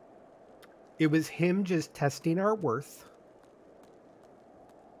 it was him just testing our worth.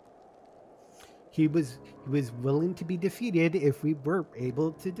 He was willing to be defeated if we were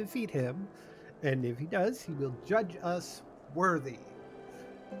able to defeat him, and if he does, he will judge us worthy,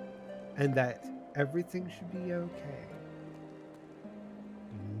 and that everything should be okay.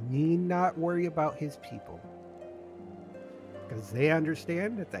 You need not worry about his people, because they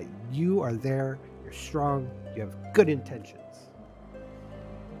understand that you are there, you're strong, you have good intentions.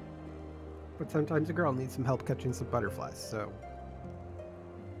 But sometimes a girl needs some help catching some butterflies, so...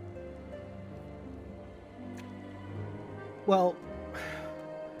 Well,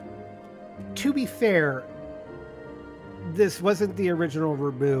 to be fair, this wasn't the original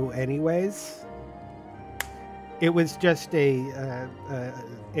Ramu anyways. It was just an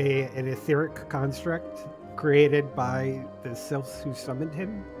etheric construct created by the sylphs who summoned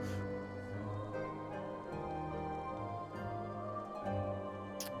him.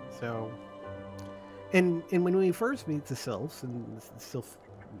 So, and when we first meet the sylphs in the sylph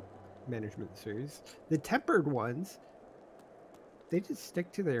management series, the tempered ones, they just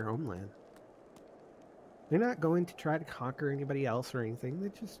stick to their homeland. They're not going to try to conquer anybody else or anything. They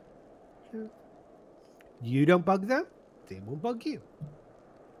just, you don't bug them, they won't bug you.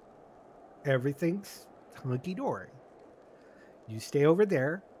 Everything's hunky-dory. You stay over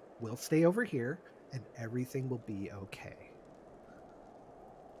there, we'll stay over here, and everything will be okay.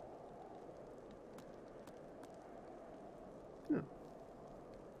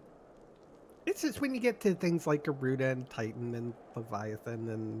 It's just when you get to things like Garuda and Titan and Leviathan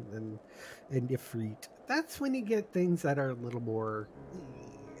and Ifrit, that's when you get things that are a little more...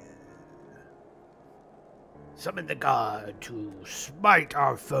 Summon the god to smite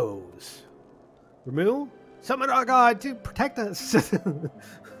our foes. Ramu, summon our god to protect us.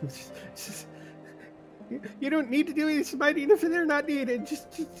 You don't need to do any smiting if they're not needed. Just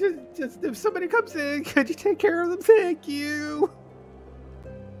if somebody comes in, could you take care of them? Thank you.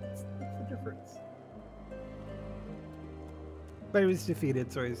 But he was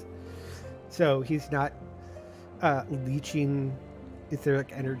defeated, so he's not leeching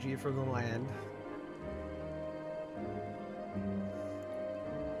etheric energy from the land.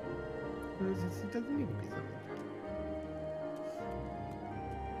 It doesn't need to be something.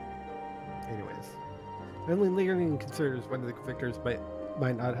 Anyways, only Leonin considers one of the victors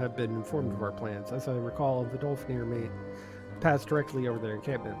might not have been informed of our plans. As I recall, the Dolphineer may pass directly over their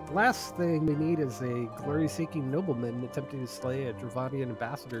encampment. The last thing we need is a glory-seeking nobleman attempting to slay a Dravanian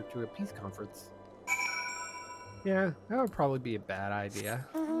ambassador to a peace conference. Yeah, that would probably be a bad idea.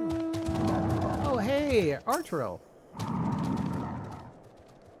 Oh, hey, Arturel.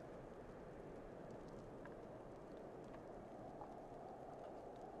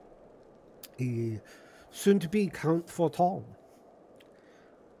 Soon-to-be Count Fortal.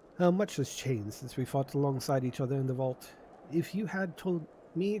 How much has changed since we fought alongside each other in the vault. If you had told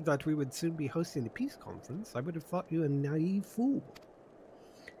me that we would soon be hosting a peace conference, I would have thought you a naive fool.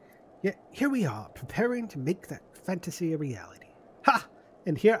 Yet here we are, preparing to make that fantasy a reality. Ha!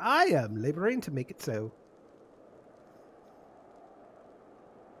 And here I am, laboring to make it so.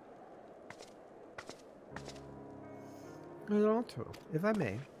 Alonto, if I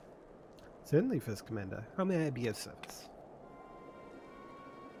may. Certainly, First Commander. How may I be of service?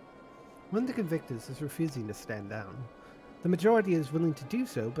 One of the convictors is refusing to stand down. The majority is willing to do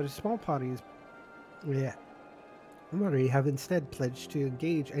so, but a small party is... Murray have instead pledged to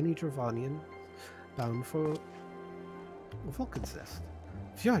engage any Dravanian bound for Vulcan's Nest.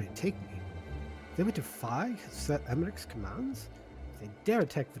 If you already take me, they would defy Sir Emmerich's commands? If they dare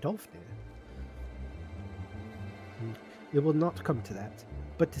attack Vidolfnir. It will not come to that,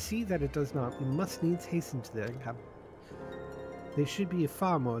 but to see that it does not, we must needs hasten to their encampment. They should be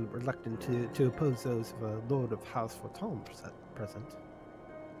far more reluctant to oppose those of a Lord of House Forton present.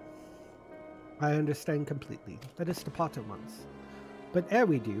 I understand completely. Let us depart at once. But ere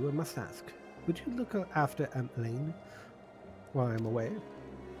we do, I must ask, would you look after Aunt Lane while I am away?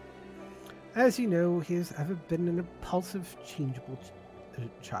 As you know, he has ever been an impulsive, changeable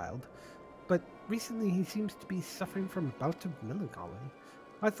child, but recently he seems to be suffering from a bout of melancholy.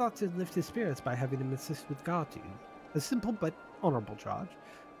 I thought to lift his spirits by having him assist with guard duty. A simple but honorable charge,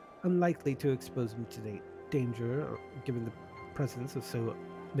 unlikely to expose him to danger given the presence of so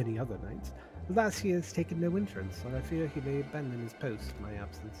many other knights. Alas, he has taken no insurance, and I fear he may abandon his post in my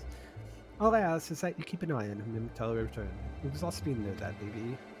absence. All I ask is that you keep an eye on him until I return. Exhausting though that may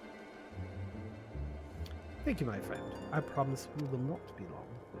be. Thank you, my friend. I promise we will not be long.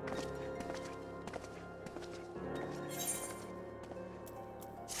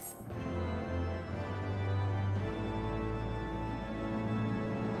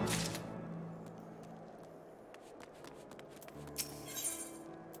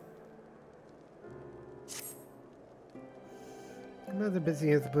 Another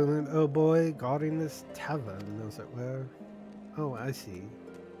busy as the moment, oh boy, guarding this tavern, as it were. Oh, I see.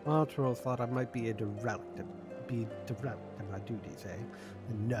 Arturel thought I might be derelict in my duties, eh?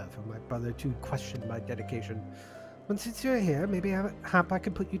 The nerve of my brother to question my dedication. But since you're here, maybe I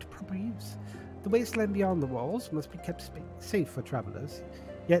can put you to proper use. The wasteland beyond the walls must be kept safe for travelers,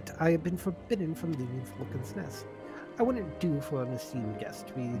 yet I have been forbidden from leaving Vulcan's Nest. I wouldn't do for an esteemed guest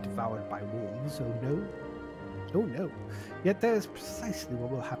to be devoured by wolves, oh no. Oh no. Yet that is precisely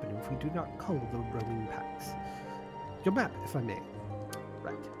what will happen if we do not cull the roaming packs. Your map, if I may.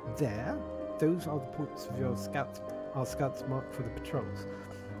 Right. There. Those are the points of your scouts. Our scouts marked for the patrols.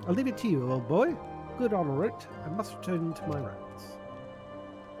 I'll leave it to you, old boy. Good on route. I must return to my rounds.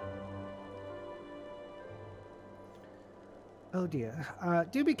 Oh dear.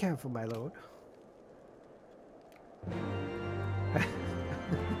 Do be careful, my lord. I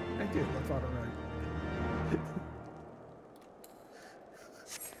did. I thought it right.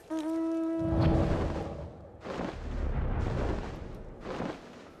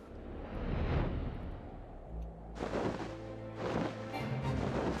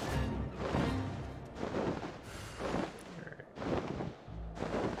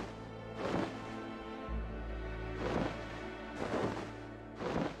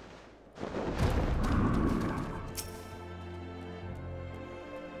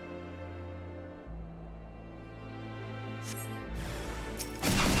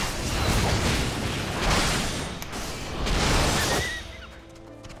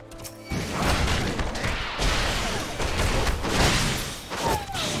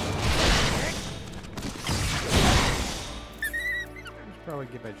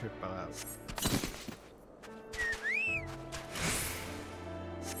 Get my trip out.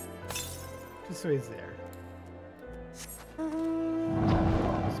 Just so he's there.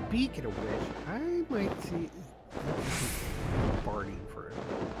 Speaking of which, I might see Barney for him.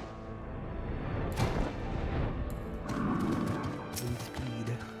 In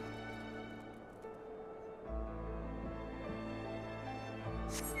speed.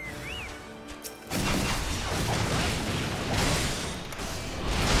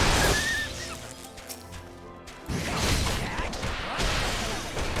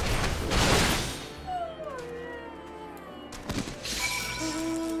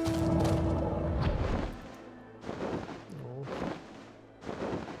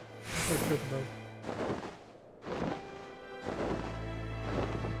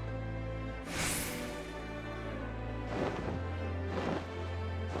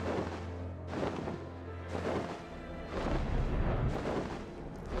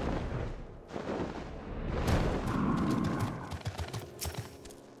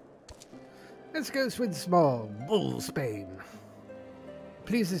 Let's go swim small, bull Spain.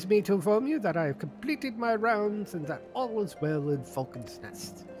 Pleases me to inform you that I have completed my rounds and that all is well in Falcon's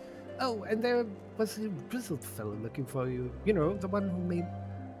Nest. Oh, and there was a grizzled fellow looking for you. You know, the one who made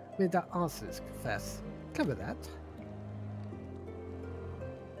that arses confess. Clever that.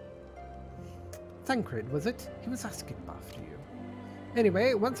 Thancred, was it? He was asking after you.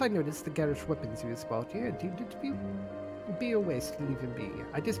 Anyway, once I noticed the garish weapons he was sporting, I deemed it to be a waste to leave him be.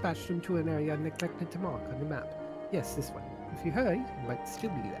 I dispatched him to an area neglected to mark on the map. Yes, this one. If you hurry, he might still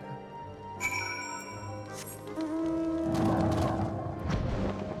be there.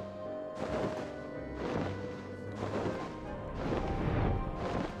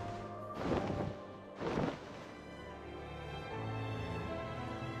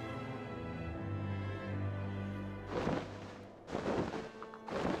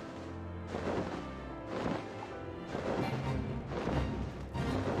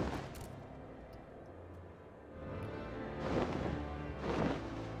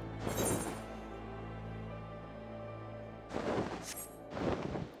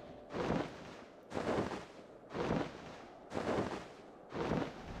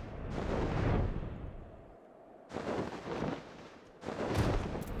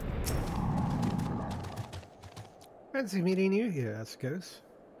 Fancy meeting you here, Ascos.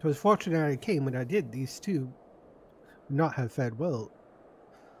 'Twas fortunate I came when I did. These two would not have fared well.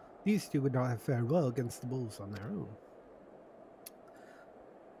 These two would not have fared well against the bulls on their own.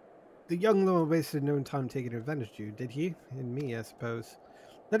 The young lord wasted no time taking advantage of you, did he? And me, I suppose.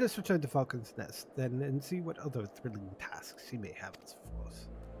 Let us return to Falcon's Nest, then, and see what other thrilling tasks he may have us for us.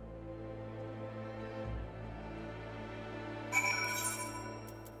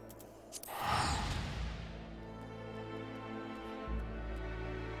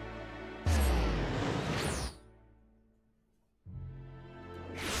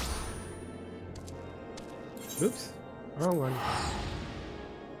 Oops, wrong one.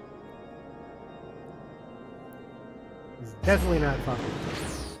 It's definitely not fucking.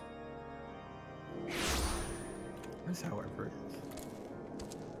 That's however it is.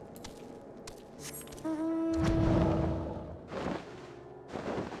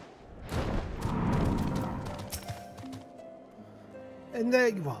 And there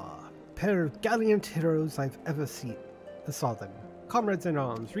you are, pair of gallant heroes I've ever saw them. Comrades in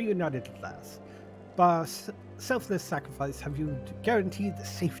arms, reunited at last. By selfless sacrifice have you guaranteed the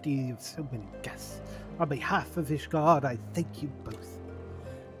safety of so many guests. On behalf of Ishgard, I thank you both.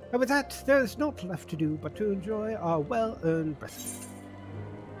 And with that, there is naught left to do but to enjoy our well-earned rest.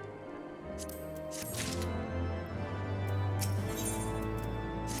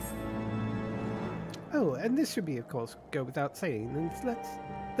 Oh, and this should be, of course, go without saying. And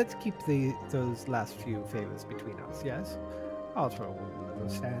let's keep those last few favors between us. Yes, I'll throw one in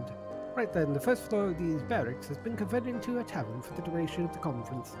the stand. Right then, the first floor of these barracks has been converted into a tavern for the duration of the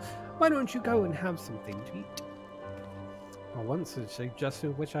conference. Why don't you go and have something to eat? Well, once a suggestion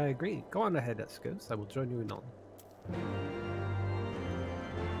of which I agree. Go on ahead, Escos. I will join you in on.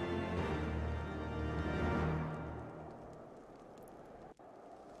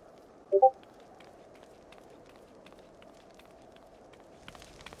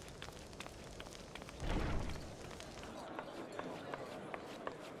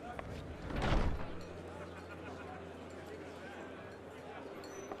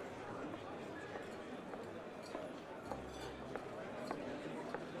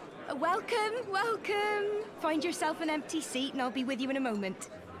 Welcome, welcome. Find yourself an empty seat and I'll be with you in a moment.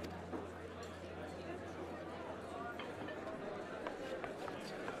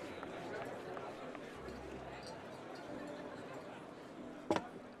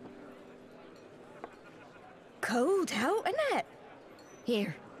 Cold out, isn't it?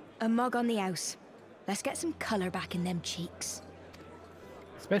 Here, a mug on the house. Let's get some colour back in them cheeks.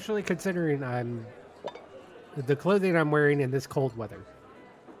 Especially considering the clothing I'm wearing in this cold weather.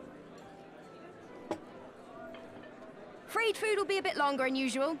 Freed food will be a bit longer than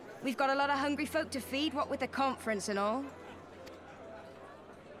usual. We've got a lot of hungry folk to feed, what with the conference and all.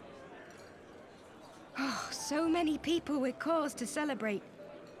 Oh, so many people with cause to celebrate.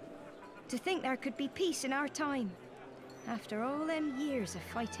 To think there could be peace in our time, after all them years of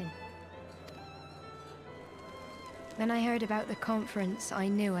fighting. When I heard about the conference, I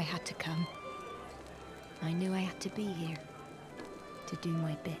knew I had to come. I knew I had to be here, to do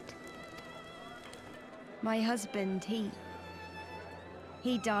my bit. My husband, he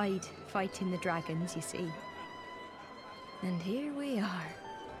died fighting the dragons, you see. And here we are,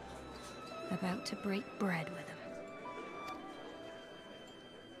 about to break bread with him.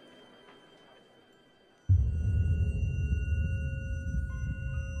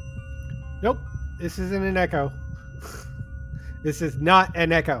 Nope, this isn't an echo. This is not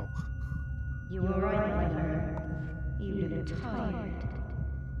an echo. You were right, my lord. You look tired.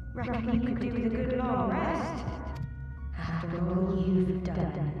 Reckon you could do with a good long rest? After all you've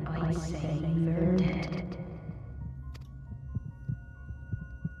done, I say you're dead.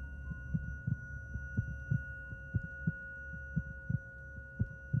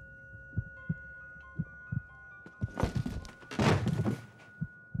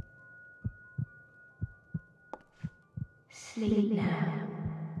 Sleep now.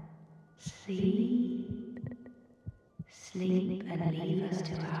 Sleep. Sleep and leave us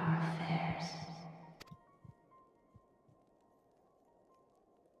to our affairs.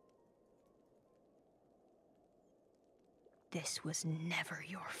 This was never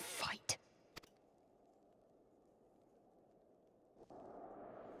your fight.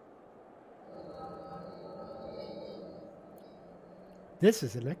 This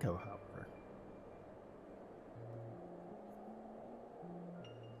is an echo, however.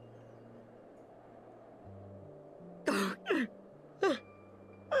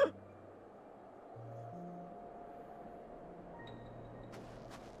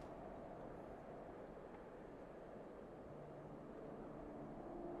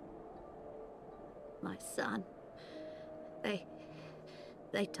 My son.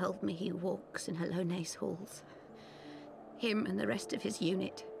 They told me he walks in Alone's halls. Him and the rest of his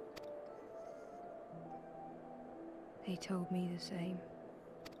unit. They told me the same.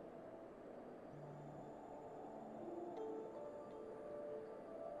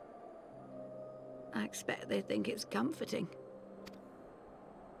 I expect they think it's comforting.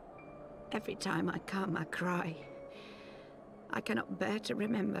 Every time I come, I cry. I cannot bear to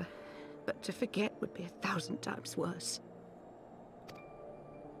remember, but to forget would be 1,000 times worse.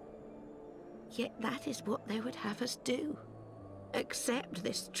 Yet that is what they would have us do. Accept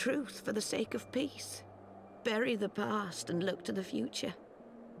this truth for the sake of peace. Bury the past and look to the future.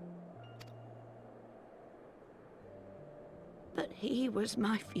 But he was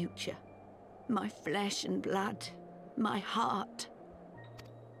my future. My flesh and blood. My heart.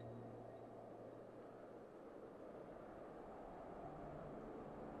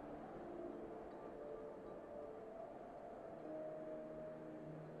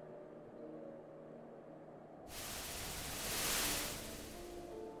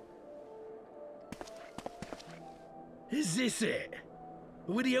 Is this it?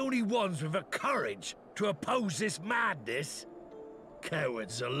 We're the only ones with the courage to oppose this madness.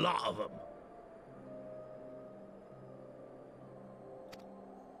 Cowards, a lot of them.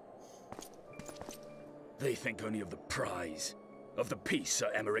 They think only of the prize, of the peace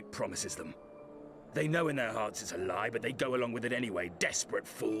Sir Emmerich promises them. They know in their hearts it's a lie, but they go along with it anyway, desperate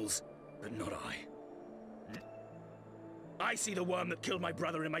fools. But not I. I see the worm that killed my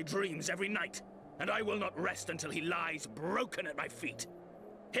brother in my dreams every night, and I will not rest until he lies broken at my feet.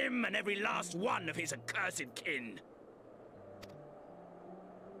 Him and every last one of his accursed kin.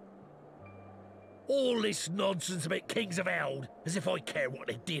 All this nonsense about Kings of Eld, as if I care what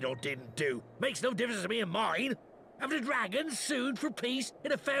they did or didn't do. Makes no difference to me and mine. Have the dragons sued for peace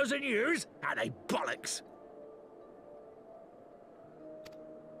in 1,000 years? Are they bollocks?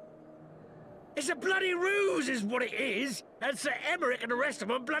 It's a bloody ruse is what it is, and Sir Emmerich and the rest of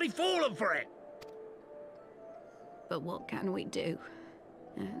them bloody fallen for it. But what can we do?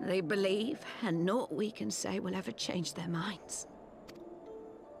 They believe, and naught we can say will ever change their minds.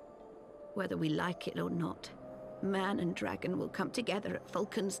 Whether we like it or not, man and dragon will come together at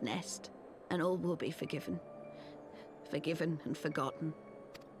Vulcan's Nest, and all will be forgiven. Forgiven and forgotten.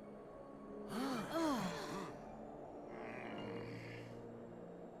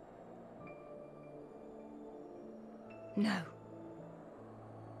 No.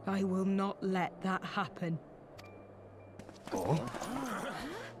 I will not let that happen.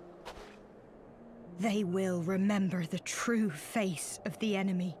 They will remember the true face of the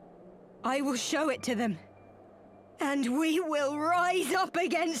enemy. I will show it to them. And we will rise up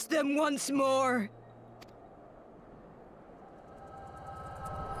against them once more.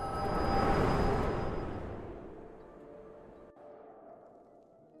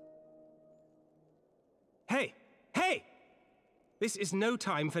 Hey! Hey! This is no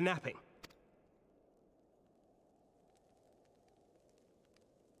time for napping.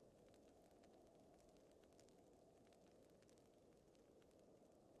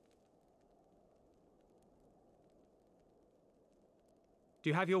 Do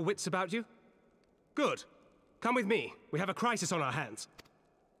you have your wits about you? Good. Come with me. We have a crisis on our hands.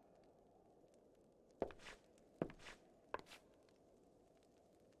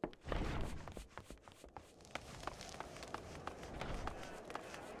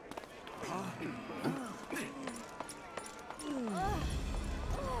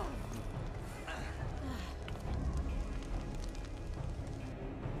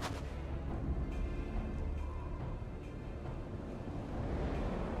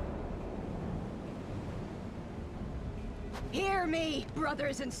 Hear me,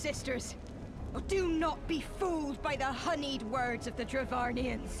 brothers and sisters. Do not be fooled by the honeyed words of the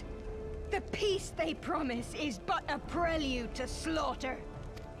Dravarnians. The peace they promise is but a prelude to slaughter.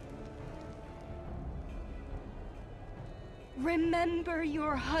 Remember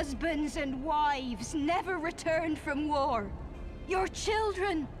your husbands and wives never returned from war. Your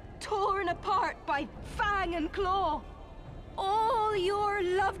children torn apart by fang and claw. All your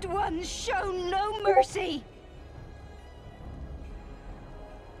loved ones shown no mercy.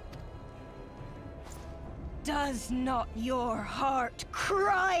 Does not your heart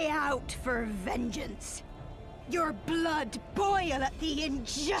cry out for vengeance? Your blood boil at the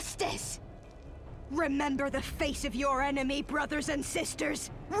injustice? Remember the face of your enemy, brothers and sisters.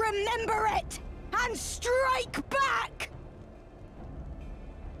 Remember it, and strike back!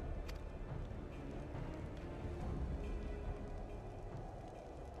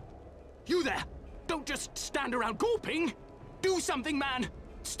 You there! Don't just stand around gawping! Do something, man!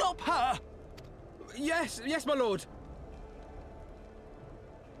 Stop her! Yes, my lord.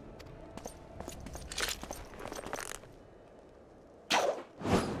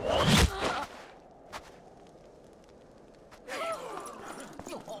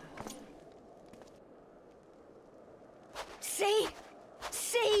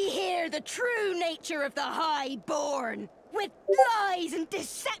 See here the true nature of the Highborn. With lies and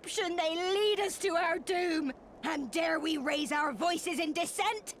deception they lead us to our doom. And dare we raise our voices in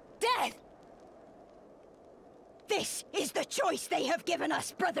dissent? Death! This is the choice they have given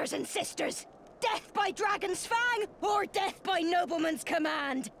us, brothers and sisters. Death by Dragon's Fang, or death by Nobleman's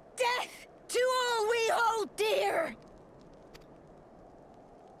command. Death to all we hold dear!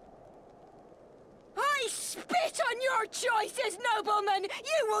 I spit on your choices, noblemen!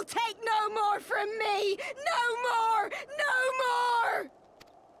 You will take no more from me! No more! No more!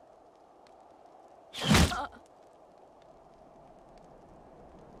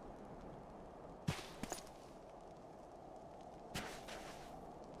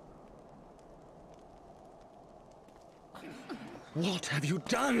 What have you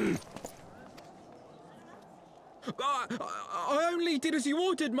done? I only did as you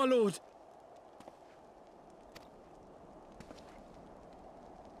ordered, my lord.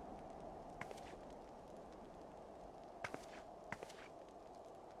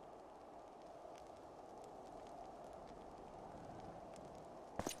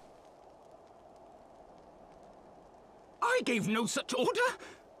 I gave no such order.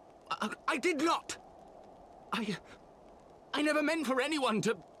 I did not. I never meant for anyone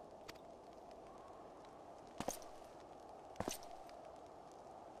to...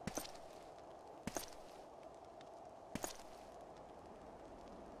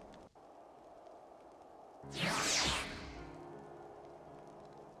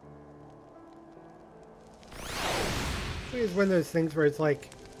 It's one of those things where it's like,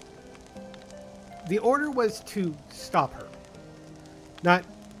 the order was to stop her, not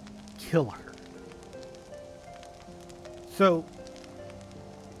kill her. So,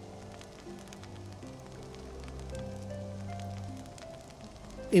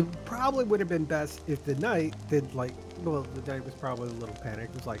 it probably would have been best if the knight did, like, well, the knight was probably a little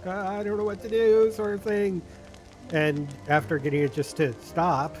panicked. It was like, I don't know what to do, sort of thing. And after getting it just to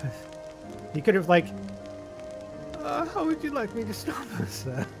stop, he could have, like, how would you like me to stop this?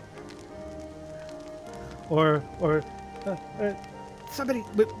 Or somebody,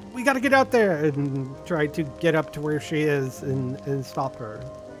 we got to get out there, and try to get up to where she is and stop her.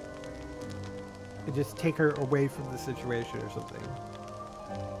 And just take her away from the situation or something.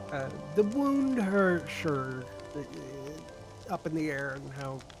 The wound hurt, sure, up in the air, and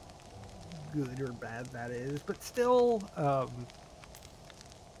how good or bad that is, but still,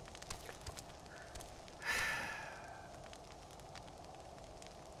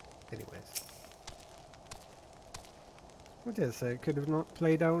 anyways. What is it? It could have not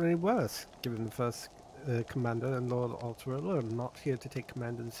played out any worse, given the first commander and Lord Alterella are not here to take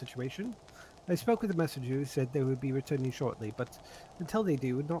command of the situation. I spoke with the messenger who said they would be returning shortly, but until they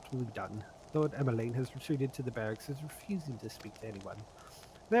do, not will be done. Lord Emmeline has retreated to the barracks and is refusing to speak to anyone.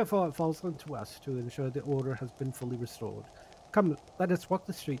 Therefore, it falls on to us to ensure the order has been fully restored. Come, let us walk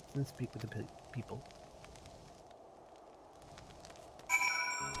the streets and speak with the people.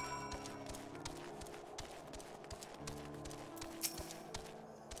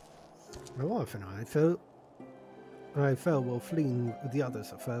 My wife and I fell while fleeing with the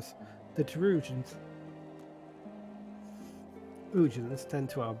others at first. The Dragonsong tend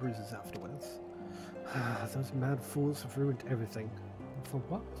to our bruises afterwards. Those mad fools have ruined everything. For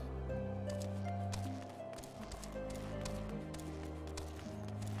what?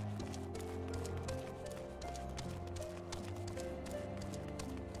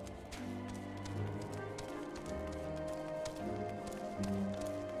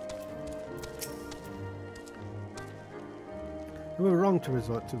 We were wrong to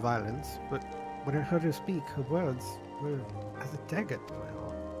resort to violence, but when I heard her speak, her words were as a dagger to my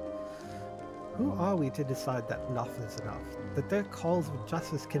heart. Who are we to decide that enough is enough? That their calls of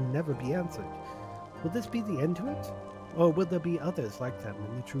justice can never be answered? Will this be the end to it? Or will there be others like them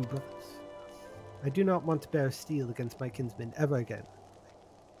in the True Brothers? I do not want to bear steel against my kinsmen ever again.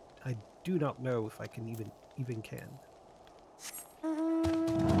 I do not know if I can even can.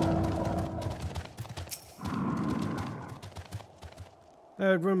 I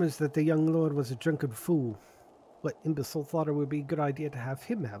heard rumors that the young lord was a drunken fool. What imbecile thought it would be a good idea to have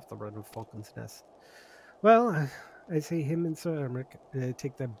him have the run of Falcon's Nest? Well, I say him and Sir Emmerich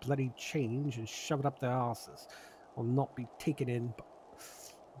take their bloody change and shove it up their asses. I'll not be taken in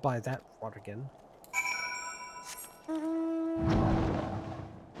by that rot again.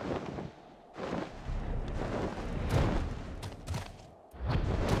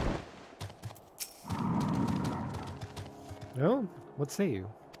 Well, what say you?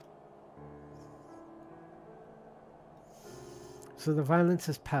 So the violence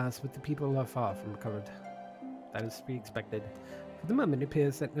has passed, but the people are far from recovered. That is to be expected. For the moment, it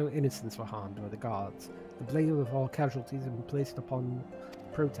appears that no innocents were harmed by the guards. The blame of all casualties has been placed upon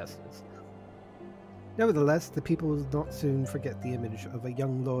protesters. Nevertheless, the people will not soon forget the image of a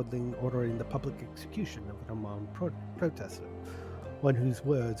young lordling ordering the public execution of an unarmed protester, one whose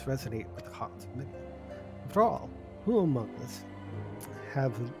words resonate with the hearts of many. After all, who among us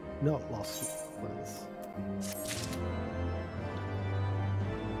have not lost ones?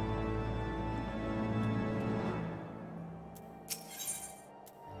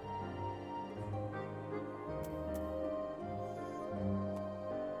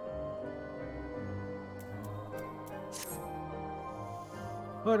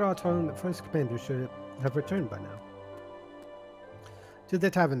 Lord Arton, the first commander, should have returned by now. To the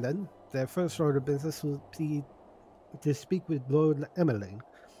tavern, then. Their first order of business will be to speak with Lord Emmeline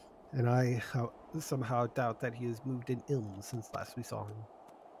And I somehow doubt that he has moved in Ilm since last we saw him.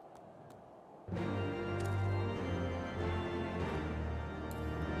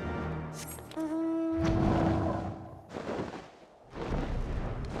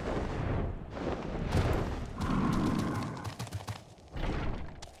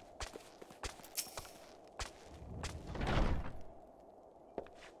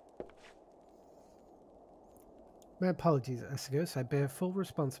 My apologies, Esgos. I bear full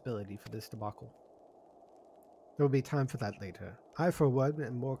responsibility for this debacle. There will be time for that later. I, for one,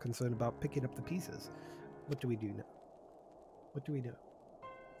 am more concerned about picking up the pieces. What do we do now? What do we do?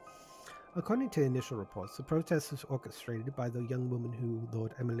 According to initial reports, the protest was orchestrated by the young woman who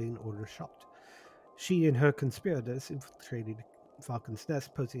Lord Emmeline ordered shot. She and her conspirators infiltrated Falcon's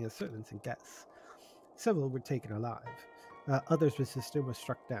Nest, posing as servants and guests. Several were taken alive. Others resisted or were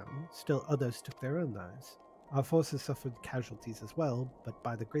struck down. Still others took their own lives. Our forces suffered casualties as well, but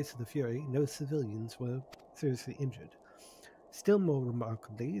by the grace of the Fury, no civilians were seriously injured. Still more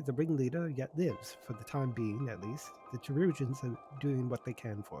remarkably, the ringleader yet lives, for the time being at least. The Terugians are doing what they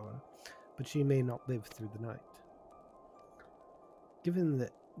can for her, but she may not live through the night. Given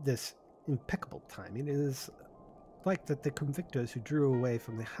this impeccable timing, it is like that the convictors who drew away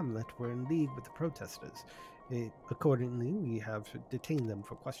from the hamlet were in league with the protesters. Accordingly, we have detained them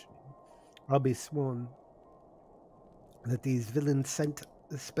for questioning. I'll be sworn that these villains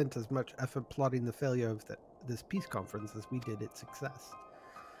spent as much effort plotting the failure of this peace conference as we did its success.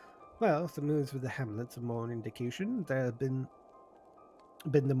 Well, if the moves with the hamlets are more an indication, there have been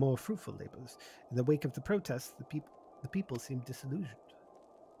the more fruitful labors. In the wake of the protests, the people seem disillusioned.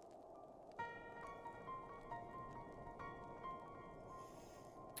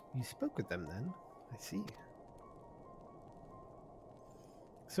 You spoke with them then? I see.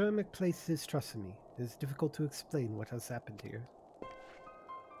 Sir Emmerich placed his trust in me. It is difficult to explain what has happened here.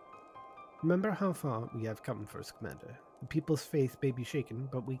 Remember how far we have come, First Commander. The people's faith may be shaken,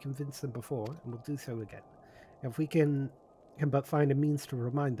 but we convinced them before, and will do so again. If we can but find a means to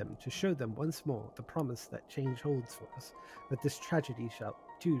remind them, to show them once more the promise that change holds for us, that this tragedy shall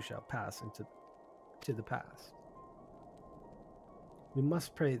pass into the past. We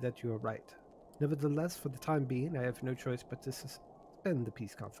must pray that you are right. Nevertheless, for the time being, I have no choice but to suspend the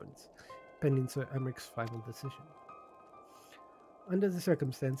peace conference, pending Sir Emmerich's final decision. Under the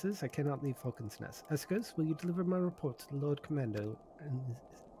circumstances, I cannot leave Falcon's Nest. Esgos, will you deliver my report to the Lord Commander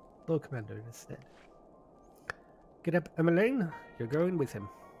instead? Get up, Emmeline. You're going with him.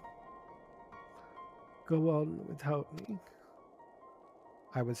 Go on without me.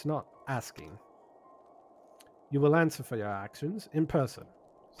 I was not asking. You will answer for your actions in person.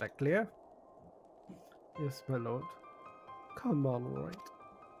 Is that clear? Yes, my lord. Come on, all right.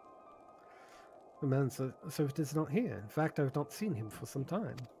 The man's servant is not here. In fact, I've not seen him for some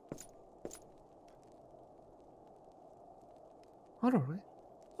time. All right.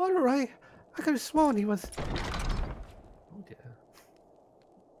 All right. I could have sworn he was... Oh, dear.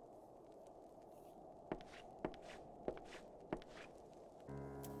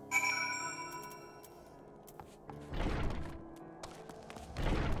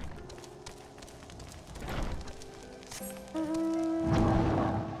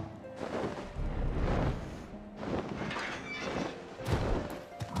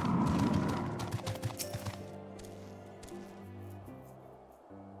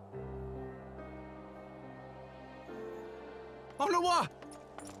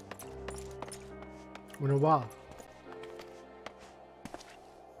 Onawa.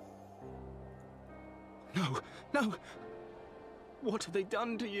 No, no! What have they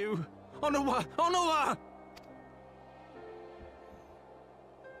done to you? Onawa! Onawa!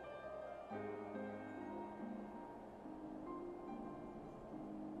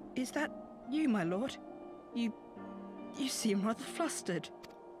 Is that you, my lord? You seem rather flustered.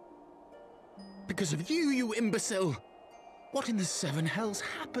 Because of you, you imbecile! What in the seven hells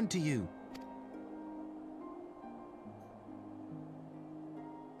happened to you?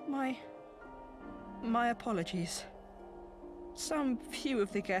 My apologies. Some few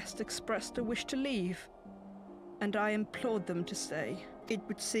of the guests expressed a wish to leave, and I implored them to stay. It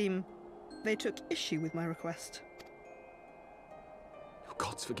would seem they took issue with my request. Oh,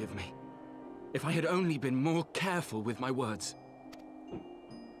 gods forgive me. If I had only been more careful with my words.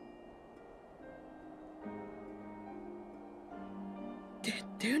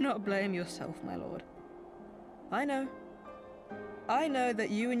 Do not blame yourself, my lord. I know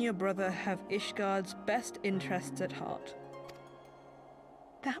that you and your brother have Ishgard's best interests at heart.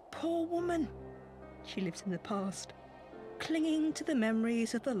 That poor woman. She lives in the past, clinging to the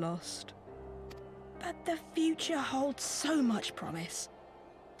memories of the lost. But the future holds so much promise.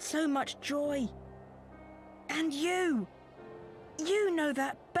 so much joy. And you! You know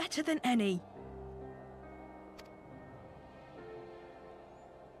that better than any.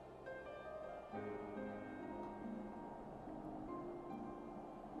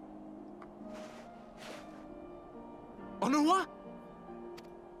 Onua?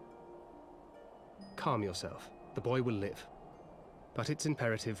 Calm yourself. The boy will live. But it's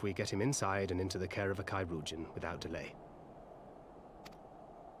imperative we get him inside and into the care of a Chirurgeon without delay.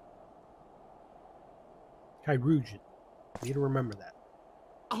 Chirurgeon. Need to remember that.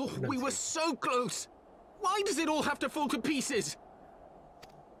 Oh, we were so close! Why does it all have to fall to pieces?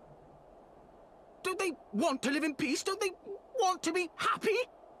 Don't they want to live in peace? Don't they want to be happy?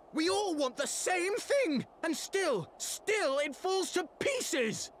 We all want the same thing! And still it falls to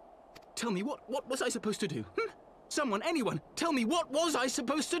pieces! Tell me, what was I supposed to do? Someone, anyone, tell me, what was I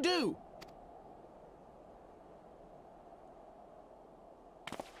supposed to do?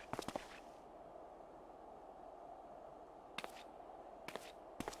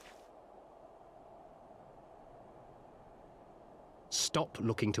 Stop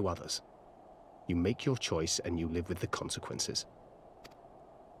looking to others. You make your choice and you live with the consequences.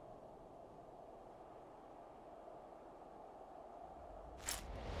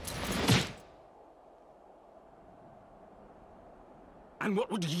 And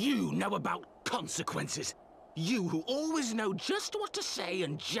what would you know about consequences? You who always know just what to say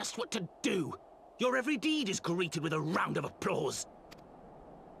and just what to do. Your every deed is greeted with a round of applause.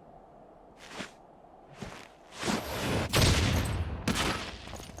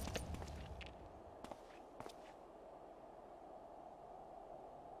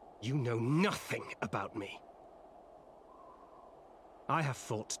 You know nothing about me. I have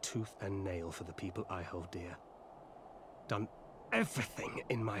fought tooth and nail for the people I hold dear. Done everything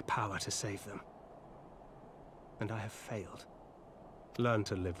in my power to save them. And I have failed. Learn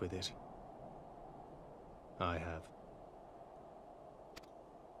to live with it. I have.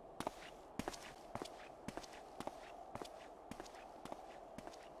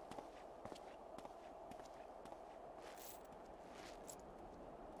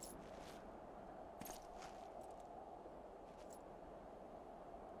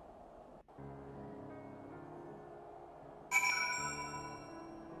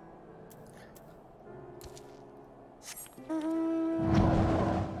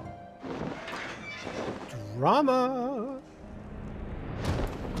 Drama!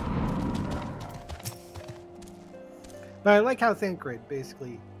 But I like how Thancred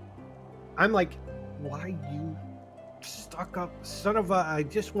basically... I'm like, why you stuck up son of a... I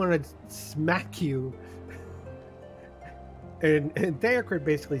just want to smack you. And Thancred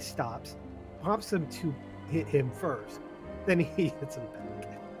basically stops, prompts him to hit him first. Then he hits him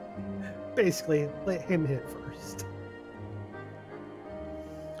back. Basically, let him hit first.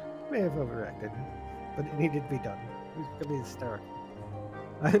 May have overreacted, but it needed to be done. It was going to be hysterical.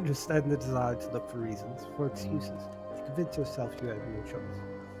 I understand the desire to look for reasons, for excuses, to convince yourself you have no choice.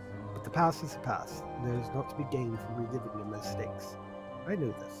 But the past is the past, and there is not to be gained from reliving your mistakes. I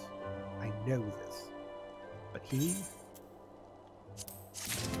know this. I know this. But he...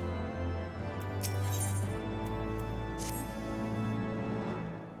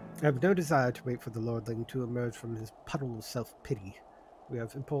 I have no desire to wait for the lordling to emerge from his puddle of self-pity. We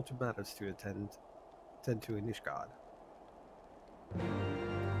have important matters to attend to in Ishgard.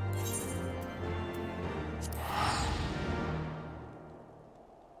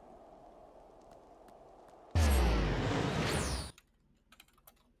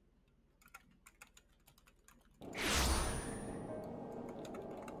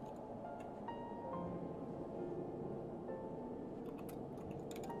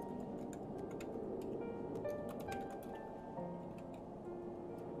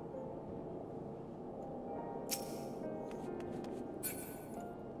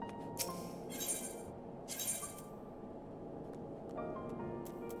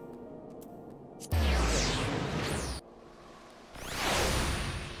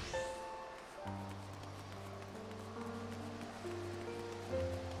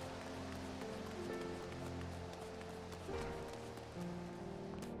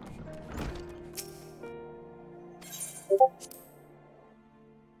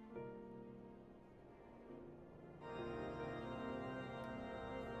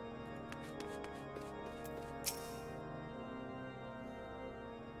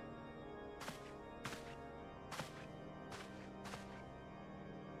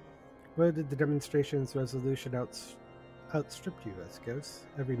 Where did the demonstration's resolution outstrip you, Escos?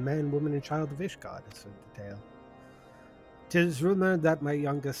 Every man, woman, and child of Ishgard has heard the tale. 'Tis rumored that my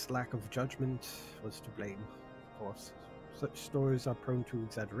youngest lack of judgment was to blame, of course. Such stories are prone to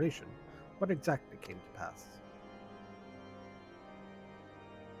exaggeration. What exactly came to pass?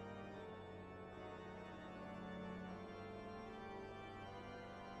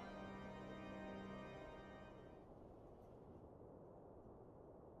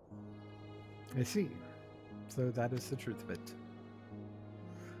 I see. So that is the truth of it.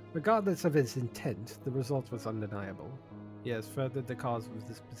 Regardless of his intent, the result was undeniable. He has furthered the cause of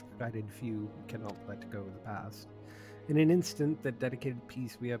this misguided few who cannot let go of the past. In an instant, the dedicated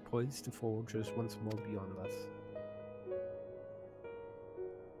peace we are poised to forge is once more beyond us.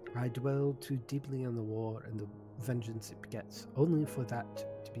 I dwell too deeply on the war and the vengeance it begets, only for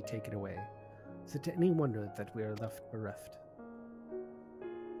that to be taken away. Is it any wonder that we are left bereft?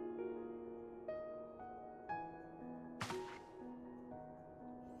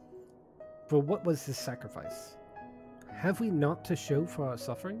 For what was this sacrifice? Have we not to show for our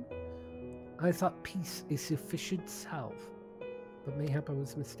suffering? I thought peace a sufficient salve, but mayhap I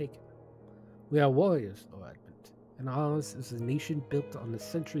was mistaken. We are warriors, Lord Edmund, and ours is a nation built on the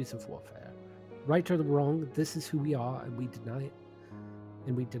centuries of warfare. Right or wrong, this is who we are, and we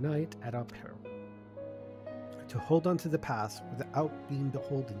deny it, at our peril. To hold on to the past without being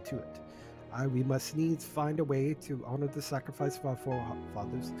beholden to it, we must needs find a way to honor the sacrifice of our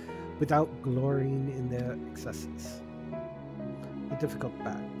forefathers without glorying in their excesses. A difficult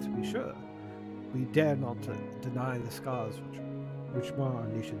fact, to be sure. We dare not deny the scars which mar our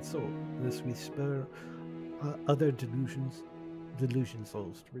nation's soul, unless we spur other delusion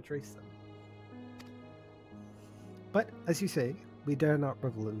souls to retrace them. But, as you say, we dare not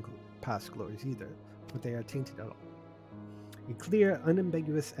revel in past glories either, for they are tainted at all. A clear,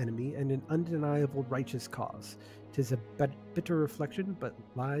 unambiguous enemy and an undeniable righteous cause. 'Tis a bitter reflection, but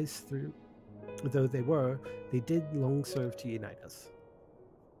lies through, though they did long serve to unite us.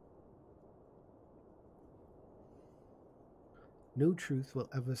 No truth will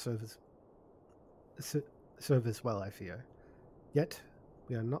ever serve as well, I fear. Yet,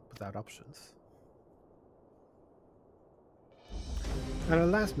 we are not without options. At our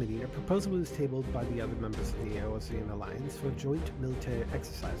last meeting, a proposal was tabled by the other members of the Aeolsian Alliance for joint military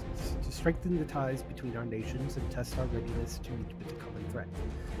exercises to strengthen the ties between our nations and test our readiness to meet with the common threat.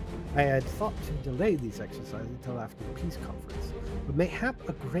 I had thought to delay these exercises until after the peace conference, but mayhap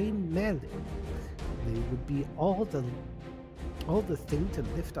a grand melee would be all the thing to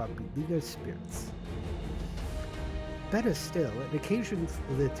lift our beleaguered spirits. Better still, an occasion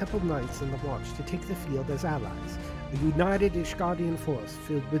for the Temple Knights and the Watch to take the field as allies, a united Ishgardian force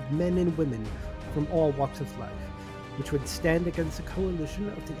filled with men and women from all walks of life, which would stand against a coalition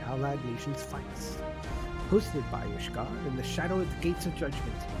of the allied nations' finest. Hosted by Ishgard in the shadow of the Gates of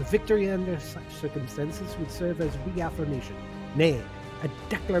Judgment, the victory under such circumstances would serve as reaffirmation, nay, a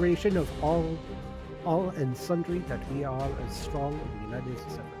declaration of all and sundry that we are as strong and united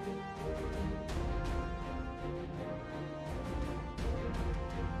as ever.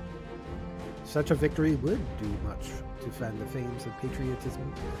 Such a victory would do much to fan the flames of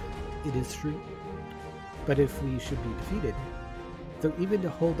patriotism, it is true. But if we should be defeated, though even to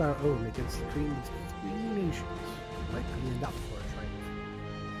hold our own against the cream of 3 nations might be enough for a triumph.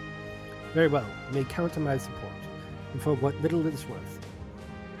 Very well, you may count on my support, and for what little it is worth.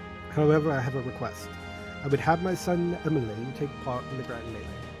 However, I have a request. I would have my son Emmeline take part in the grand melee.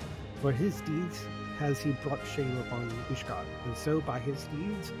 For his deeds has he brought shame upon Ishgard, and so by his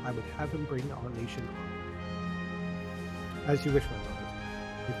deeds I would have him bring our nation home. As you wish, my lord.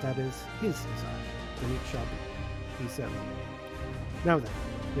 If that is his desire, then it shall be so. Now then,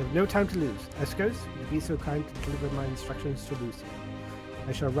 we have no time to lose. Eskos, will you be so kind to deliver my instructions to Lucy?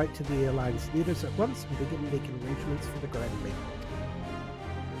 I shall write to the Alliance leaders at once and begin making arrangements for the grand melee.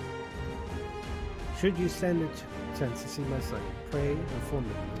 Should you stand a chance to see my son, pray inform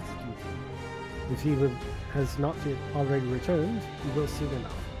him of his duty. If he has not yet already returned, he will soon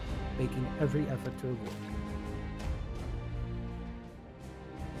enough, making every effort to avoid.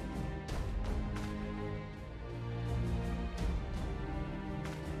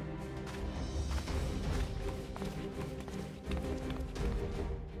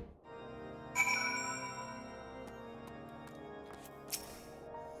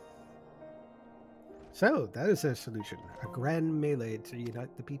 So, that is their solution, a grand melee to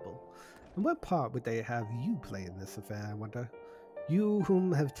unite the people. And what part would they have you play in this affair, I wonder? You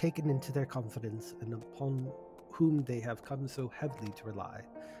whom have taken into their confidence and upon whom they have come so heavily to rely.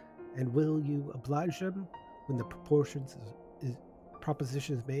 And will you oblige them when the proposition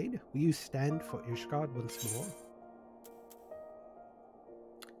is made? Will you stand for Ishgard once more?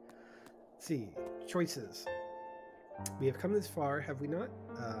 Let's see, choices. We have come this far, have we not?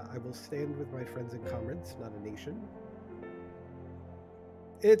 I will stand with my friends and comrades, not a nation.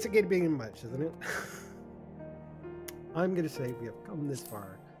 It's a getting much, isn't it? I'm going to say we have come this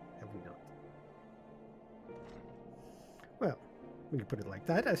far, have we not? Well, when you put it like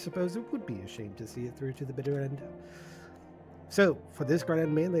that, I suppose it would be a shame to see it through to the bitter end. So, for this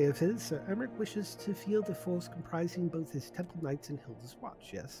grand melee of his, Sir Emmerich wishes to field a force comprising both his Temple Knights and Hilda's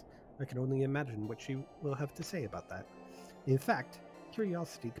Watch, yes? I can only imagine what she will have to say about that. In fact,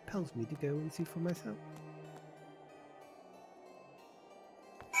 curiosity compels me to go and see for myself.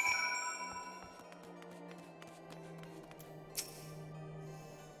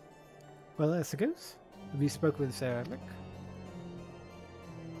 Well, as it goes, have you spoken with Sir Emmerich?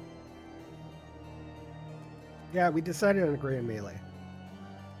 Yeah, we decided on a grand melee.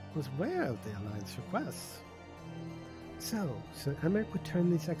 I was aware of the Alliance requests. So, Sir Emmerich would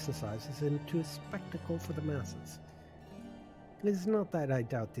turn these exercises into a spectacle for the masses. It is not that I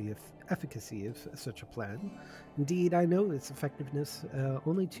doubt the efficacy of such a plan. Indeed, I know its effectiveness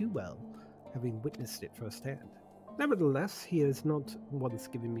only too well, having witnessed it firsthand. Nevertheless, he has not once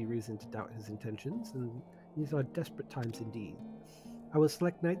given me reason to doubt his intentions, and these are desperate times indeed. I will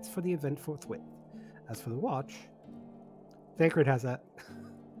select knights for the event forthwith. As for the watch, Thancred has that.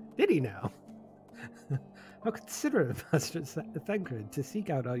 Did he now? How considerate of Master Thancred to seek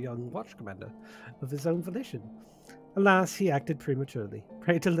out our young watch commander of his own volition. Alas, he acted prematurely.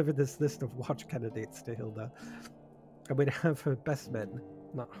 Pray deliver this list of watch candidates to Hilda. I would have her best men,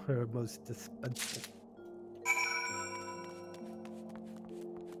 not her most dispensable.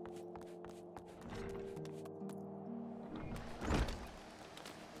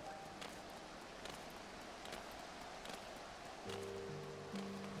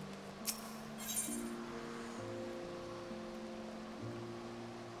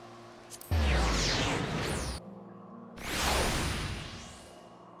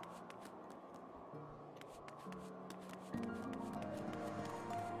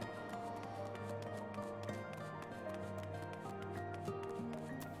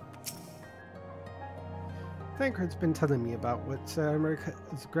 Thancred's been telling me about what's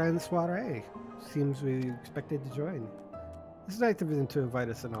America's grand soiree. Seems we expected to join. It's nice of him to invite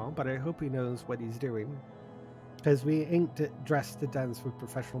us and all, but I hope he knows what he's doing. Because we ain't dressed to dance with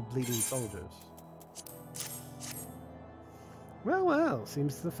professional bleeding soldiers. Well, well,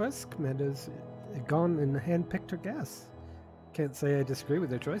 seems the first commander's gone and handpicked her guess. Can't say I disagree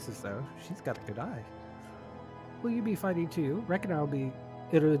with her choices, though. She's got a good eye. Will you be fighting too? Reckon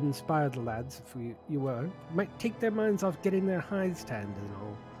it would inspire the lads if you were. Might take their minds off getting their hides tanned and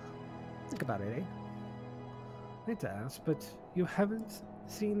all. Think about it, eh? I hate to ask, but you haven't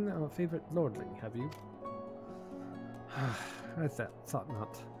seen our favorite lordling, have you? I thought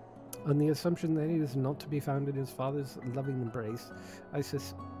not. On the assumption that he is not to be found in his father's loving embrace, I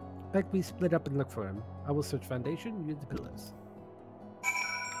suspect we split up and look for him. I will search foundation, you the pillars.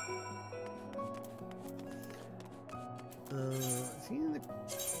 Is he in the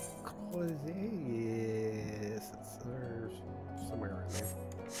closet? Yes, it's somewhere around there.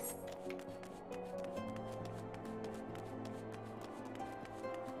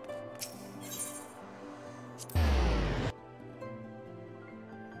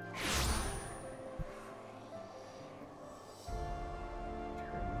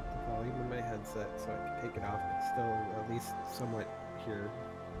 Turn up the volume of my headset so I can take it off, but still at least somewhat hear.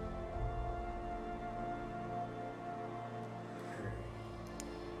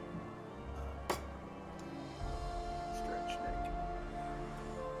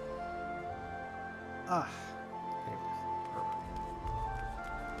 Ah,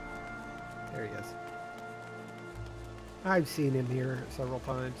 there he is. I've seen him here several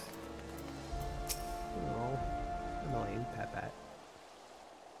times. Oh, annoying Pat.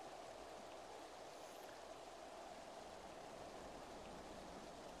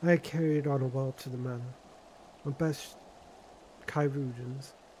 I carried on a while to the manor. My best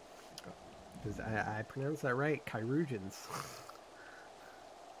Chirurgeons. I pronounced that right, Chirurgeons.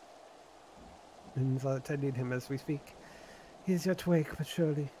 And attending him as we speak. He is yet to wake, but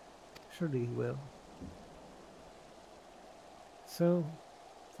surely he will. So,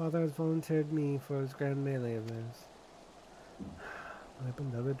 Father has volunteered me for his grand melee of theirs. My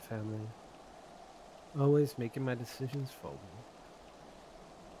beloved family. Always making my decisions for me.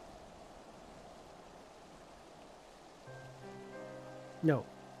 No,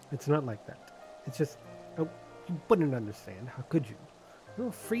 it's not like that. It's just, oh, you wouldn't understand. How could you? You're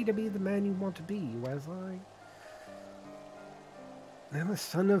free to be the man you want to be, whereas I'm a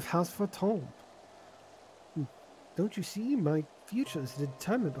son of House Forton. Don't you see? My future is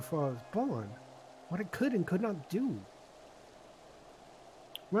determined before I was born. What I could and could not do.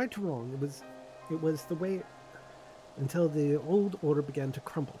 Right or wrong, it was the way until the old order began to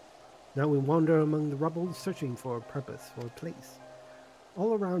crumble. Now we wander among the rubble, searching for a purpose, for a place.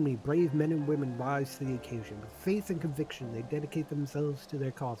 All around me, brave men and women rise to the occasion. With faith and conviction, they dedicate themselves to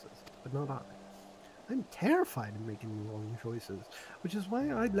their causes, but not I. I'm terrified of making wrong choices, which is why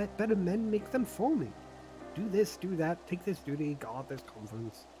I let better men make them for me. Do this, do that, take this duty, guard this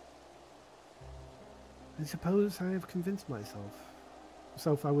conference. I suppose I have convinced myself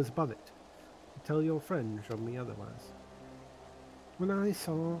I was above it. Tell your friend, show me otherwise. When I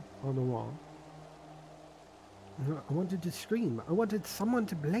saw on the wall, I wanted to scream. I wanted someone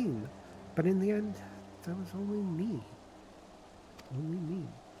to blame. But in the end, that was only me. Only me.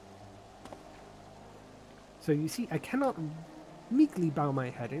 So you see, I cannot meekly bow my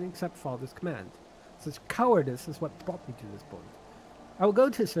head and accept Father's command. Such cowardice is what brought me to this point. I will go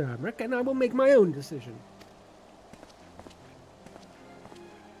to Sir Emmerich and I will make my own decision.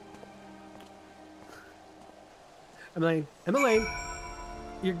 Emmeline,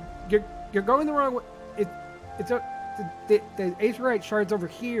 you're going the wrong way. The Aetheryte shard's over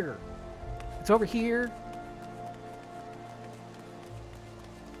here. It's over here.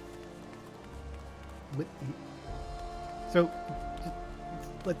 So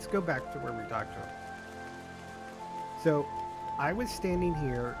let's go back to where we talked to him. So I was standing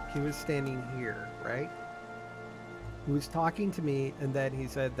here, he was standing here, right? He was talking to me, and then he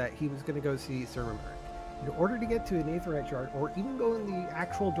said that he was going to go see Sir Emmerich. In order to get to an Aetheryte shard, or even go in the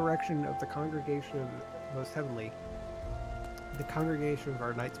actual direction of the Congregation of Most Heavenly, the Congregation of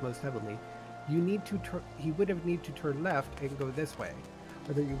our Knights Most Heavenly, you need to he would have need to turn left and go this way.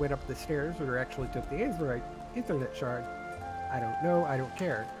 Whether you went up the stairs or actually took the Aetheryte shard, I don't know, I don't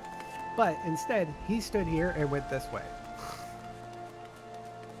care. But instead, he stood here and went this way.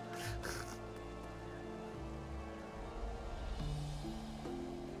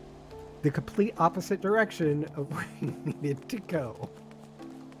 The complete opposite direction of where he needed to go.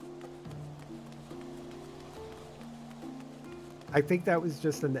 I think that was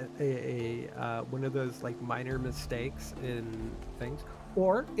just one of those like minor mistakes in things.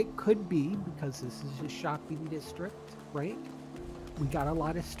 Or it could be because this is a shopping district, right? We got a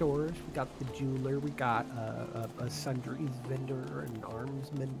lot of stores. We got the jeweler. We got a sundries vendor, an arms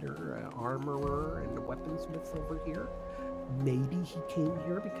vendor, an armorer, and a weaponsmith over here. Maybe he came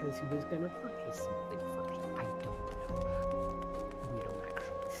here because he was going to purchase something first. I don't know. We don't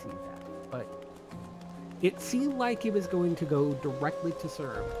actually see that. But it seemed like he was going to go directly to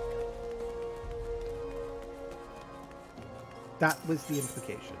serve. That was the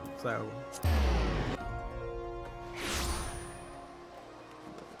implication. So...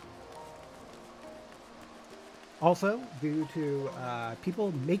 Also, due to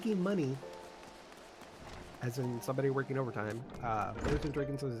people making money, as in somebody working overtime, Force and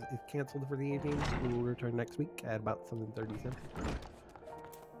Dragons is canceled for the evening. We will return next week at about 7:30 Central.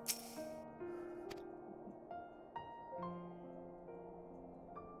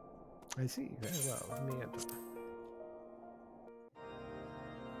 I see. Very well. Let me enter.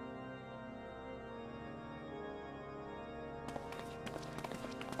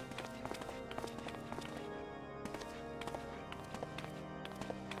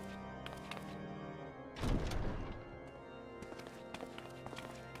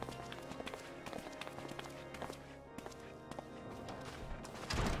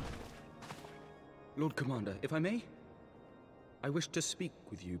 Lord Commander, if I may, I wish to speak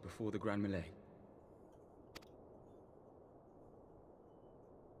with you before the Grand Melee.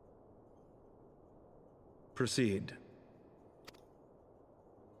 Proceed.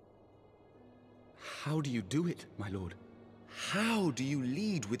 How do you do it, my lord? How do you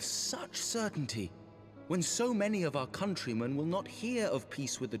lead with such certainty, when so many of our countrymen will not hear of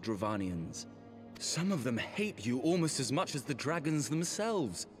peace with the Dravanians? Some of them hate you almost as much as the dragons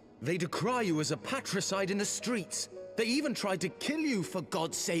themselves. They decry you as a patricide in the streets. They even tried to kill you, for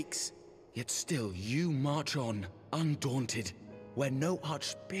God's sakes. Yet still you march on, undaunted, where no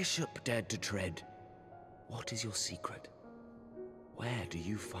archbishop dared to tread. What is your secret? Where do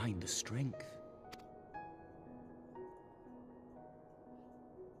you find the strength?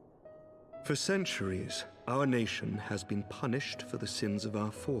 For centuries, our nation has been punished for the sins of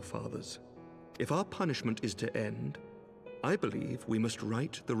our forefathers. If our punishment is to end, I believe we must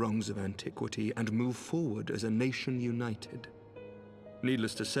right the wrongs of antiquity and move forward as a nation united.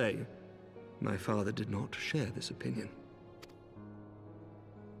 Needless to say, my father did not share this opinion.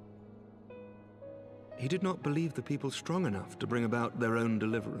 He did not believe the people strong enough to bring about their own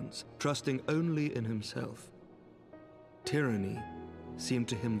deliverance, trusting only in himself. Tyranny seemed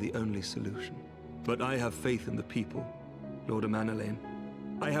to him the only solution. But I have faith in the people, Lord Amanalaine.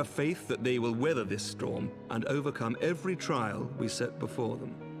 I have faith that they will weather this storm and overcome every trial we set before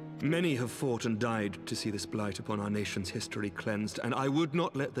them. Many have fought and died to see this blight upon our nation's history cleansed, and I would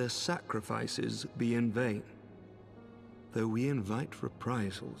not let their sacrifices be in vain. Though we invite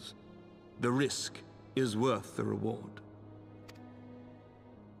reprisals, the risk is worth the reward.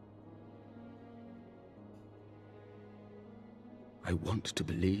 I want to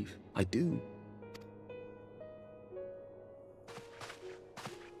believe. I do.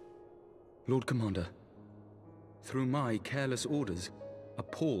 Lord Commander, through my careless orders, a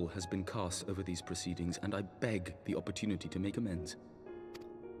pall has been cast over these proceedings, and I beg the opportunity to make amends.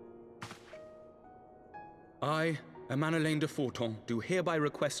 I, Emanelaine de Forton, do hereby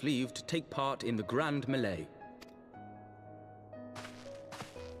request leave to take part in the Grand Melee.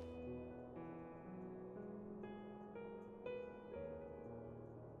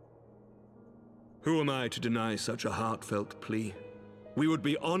 Who am I to deny such a heartfelt plea? We would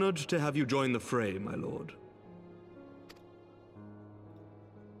be honored to have you join the fray, my lord.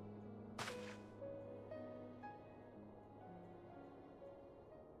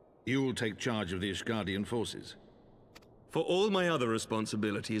 You'll take charge of the Ishgardian forces? For all my other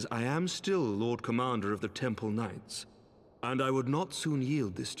responsibilities, I am still Lord Commander of the Temple Knights, and I would not soon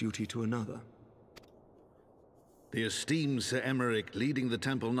yield this duty to another. The esteemed Sir Emeric leading the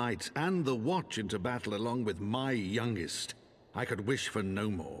Temple Knights and the Watch into battle along with my youngest. I could wish for no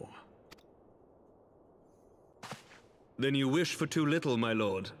more. Then you wish for too little, my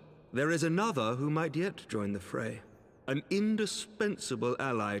lord. There is another who might yet join the fray. An indispensable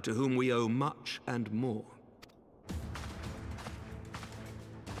ally to whom we owe much and more.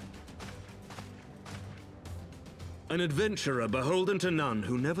 An adventurer beholden to none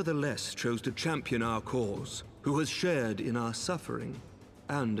who nevertheless chose to champion our cause, who has shared in our suffering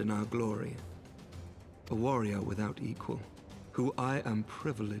and in our glory. A warrior without equal, who I am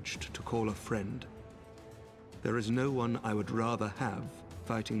privileged to call a friend. There is no one I would rather have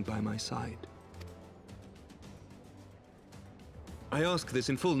fighting by my side. I ask this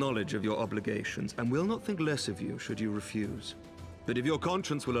in full knowledge of your obligations, and will not think less of you should you refuse. But if your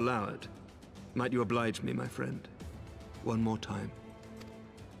conscience will allow it, might you oblige me, my friend, one more time?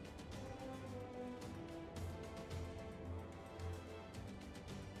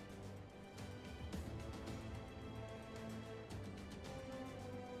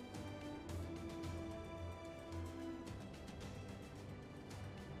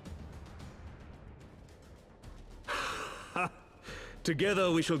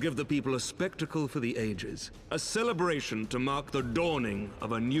 Together we shall give the people a spectacle for the ages, a celebration to mark the dawning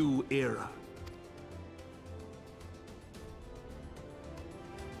of a new era.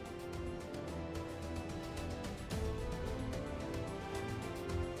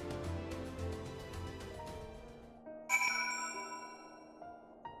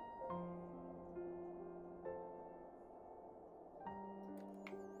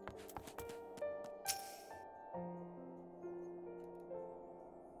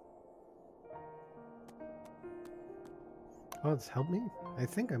 Oh, it's helped me. I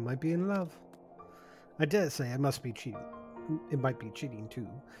think I might be in love. I dare say I must be cheating. It might be cheating too.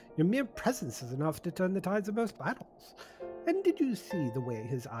 Your mere presence is enough to turn the tides of most battles. And did you see the way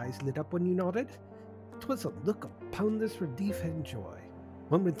his eyes lit up when you nodded? 'Twas a look of boundless relief and joy.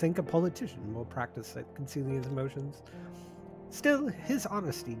 One would think a politician more practiced at concealing his emotions. Still, his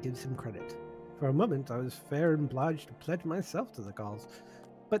honesty gives him credit. For a moment I was fair and obliged to pledge myself to the cause.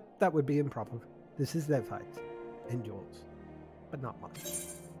 But that would be improper. This is their fight. And yours. But not mine.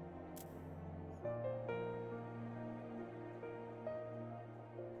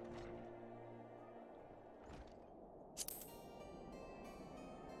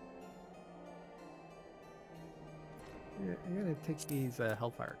 Yeah, I'm gonna take these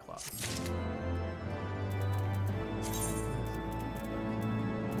Hellfire Claws.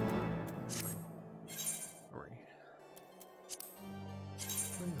 Alright.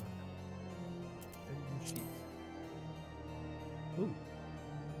 Ooh.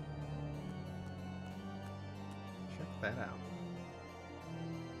 Check that out.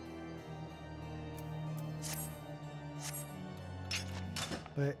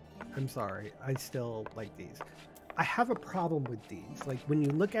 But I'm sorry, I still like these. I have a problem with these. Like when you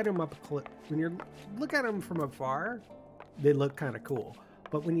look at them look at them from afar, they look kind of cool.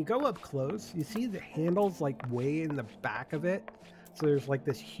 But when you go up close, you see the handles like way in the back of it. So there's like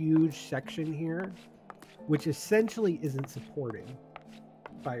this huge section here, which essentially isn't supported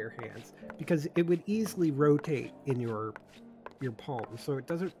by your hands because it would easily rotate in your palm. So it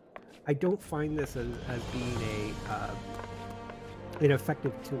doesn't. I don't find this as being an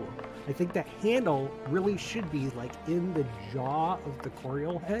effective tool. I think that handle really should be like in the jaw of the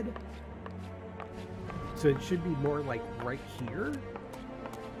Coriol head. So it should be more like right here.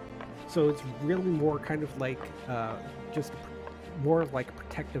 So it's really more kind of like just more of like a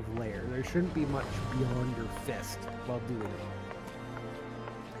protective layer. There shouldn't be much beyond your fist while doing it.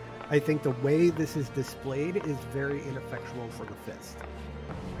 I think the way this is displayed is very ineffectual for the fist.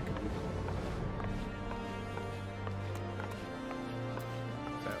 I could be wrong.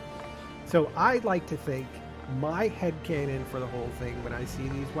 So I like to think my headcanon for the whole thing when I see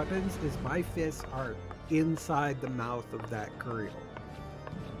these weapons is my fists are inside the mouth of that Coriol.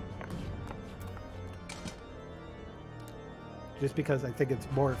 Just because I think it's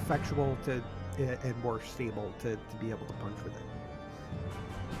more effectual to and more stable to be able to punch with it.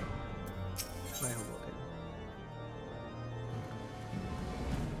 My humble opinion.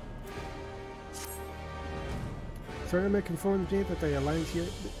 Cernamek informs me that the Alliance here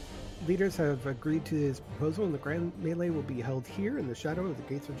leaders have agreed to his proposal, and the grand melee will be held here in the shadow of the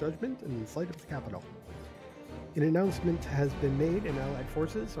Gates of Judgment and in sight of the capital. An announcement has been made, and Allied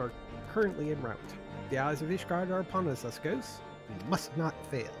forces are currently en route. The eyes of Ishgard are upon us, Escos. We must not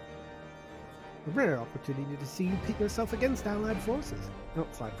fail. A rare opportunity to see you pit yourself against Allied forces,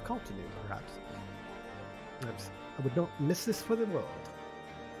 outside of Continue, perhaps. I would not miss this for the world.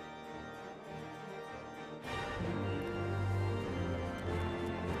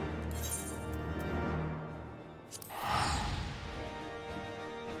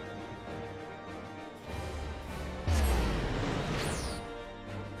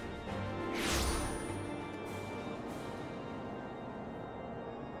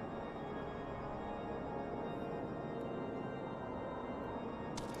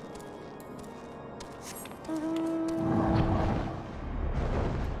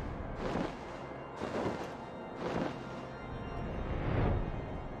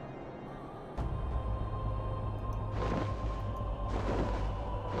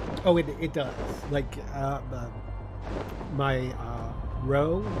 Oh, it does. Like, my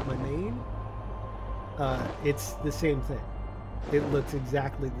row, my main, it's the same thing. It looks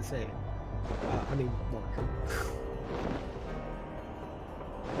exactly the same. I mean, larger.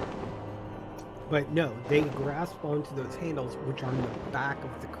 But no, they grasp onto those handles, which are on the back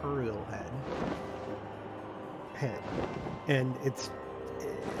of the Coriol head. And it's...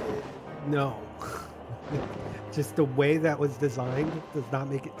 no. Just the way that was designed does not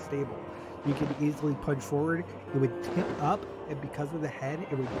make it stable. You can easily punch forward, it would tip up, and because of the head,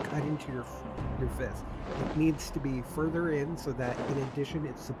 it would cut into your fist. It needs to be further in so that in addition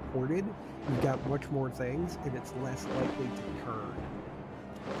it's supported, you've got much more things, and it's less likely to turn.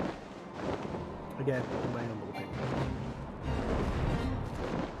 Again, in my humble opinion.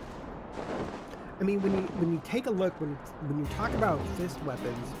 I mean, when you take a look, when you talk about fist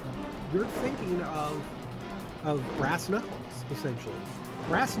weapons, you're thinking of brass knuckles, essentially.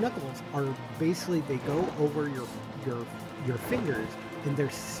 Brass knuckles are basically, they go over your fingers, and they're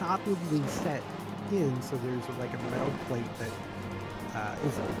solidly set in, so there's like a metal plate that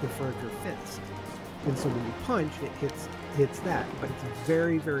is in front of your fist. And so when you punch, it hits that, but it's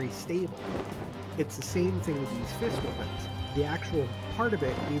very, very stable. It's the same thing with these fist weapons. The actual part of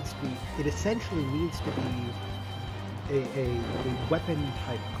it needs to be, it essentially needs to be a weapon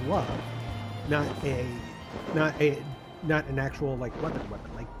type glove, not an actual like weapon.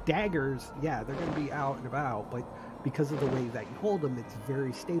 Like daggers, yeah, they're going to be out and about, but because of the way that you hold them, it's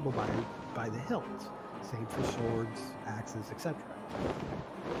very stable by the hilts. Same for swords, axes, etc.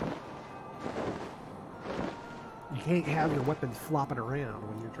 You can't have your weapons flopping around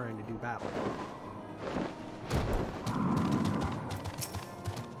when you're trying to do battle.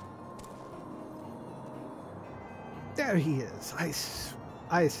 There he is.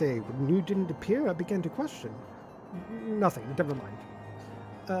 I say, when you didn't appear, I began to question. Nothing, never mind.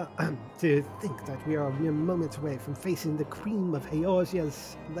 To think that we are mere moments away from facing the cream of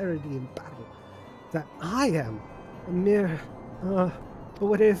Eorzea's celerity in battle. That I am a mere...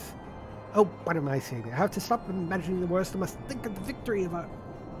 what if... Oh, what am I saying? I have to stop imagining the worst. I must think of the victory of our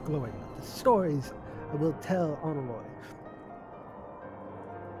glory. The stories I will tell Honoroi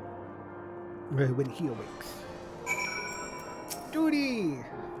when he awakes. Duty!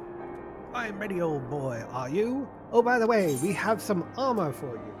 I am ready, old boy. Are you? Oh, by the way, we have some armor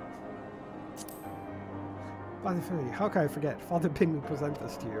for you. Father Fury, how can I forget? Father bid me present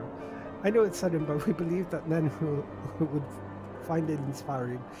this to you. I know it's sudden, but we believe that none who would find it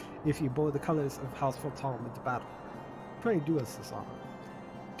inspiring if you bore the colors of House Fulton into battle. Pray do us this honor.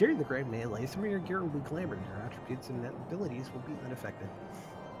 During the grand melee, some of your gear will be glamored. Your attributes and abilities will be unaffected.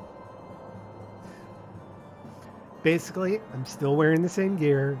 Basically, I'm still wearing the same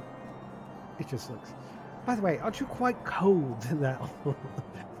gear. It just looks... By the way, aren't you quite cold in that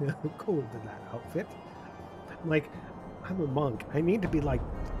cold in that outfit? Like, I'm a monk. I need to be like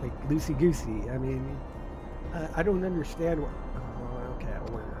loosey-goosey. I mean, I don't understand what... Oh, okay,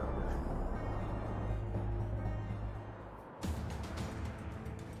 I'll wear it.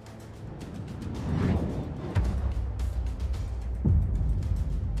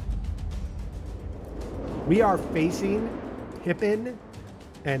 We are facing Pippin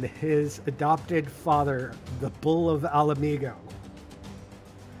and his adopted father, the Bull of Alamigo.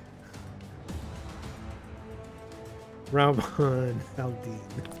 Ramon Aldine.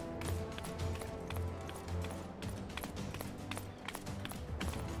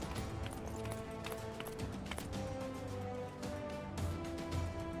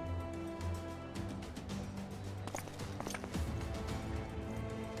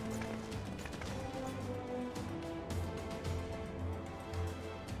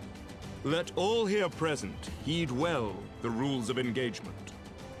 Let all here present heed well the rules of engagement.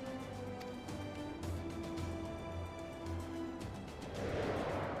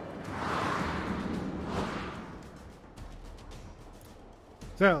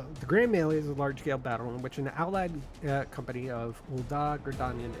 So, the Grand Melee is a large-scale battle in which an allied company of Ul'dah,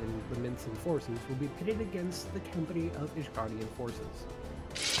 Gridanian, and Leminson forces will be pitted against the company of Ishgardian forces.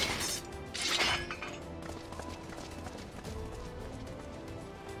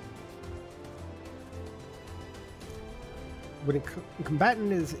 When a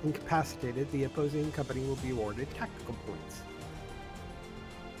combatant is incapacitated, the opposing company will be awarded tactical points.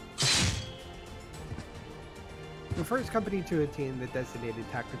 The first company to attain the designated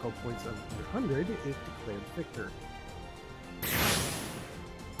tactical points of 100 is declared victor.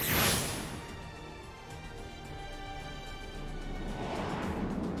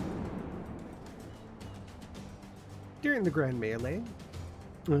 During the Grand Melee,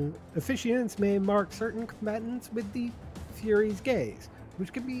 officiants may mark certain combatants with the Fury's Gaze,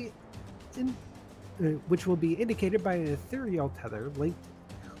 which will be indicated by an ethereal tether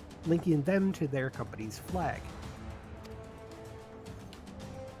linking them to their company's flag.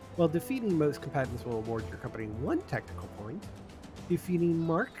 While defeating most combatants will award your company 1 tactical point, defeating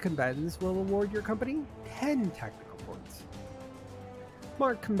marked combatants will award your company 10 tactical points.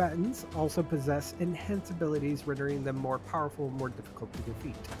 Marked combatants also possess enhanced abilities, rendering them more powerful and more difficult to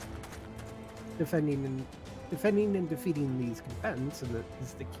defeat. Defending and defeating these combatants is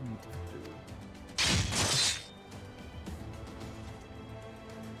the key to victory.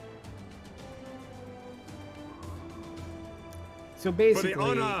 So basically, for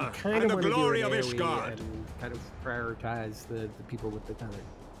the honor you kind and of the want to glory do of an Ishgard, and kind of prioritize the people with the talent.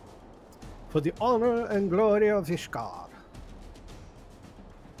 For the honor and glory of Ishgard.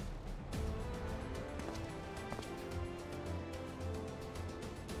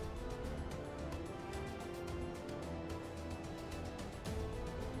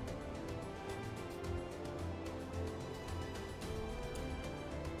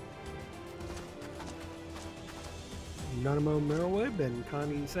 Nanamo Merwib and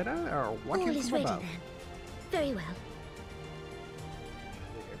Connie Seta are watching All is from ready above. then. Very well.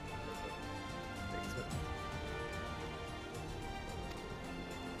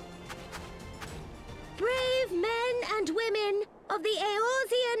 Brave men and women of the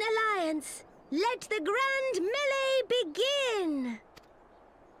Eorzean Alliance, let the grand melee begin!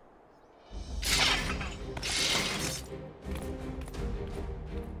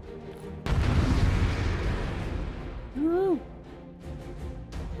 Woo!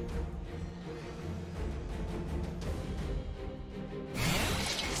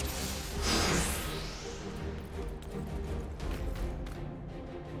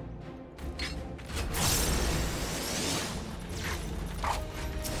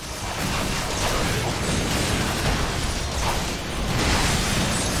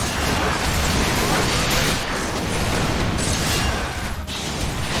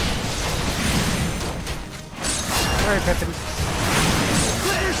 Alright, Pippin.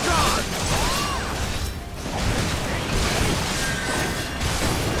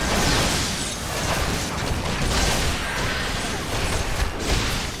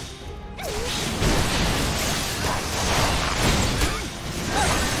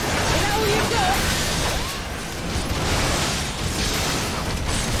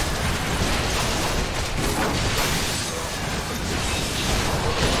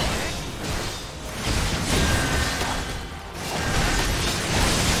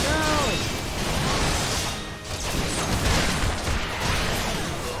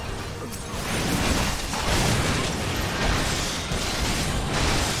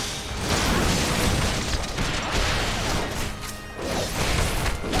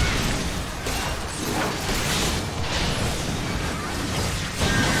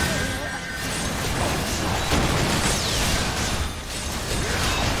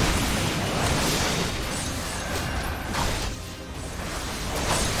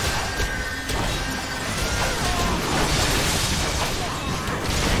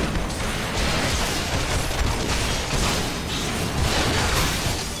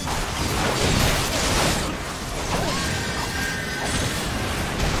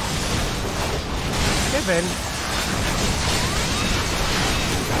 living.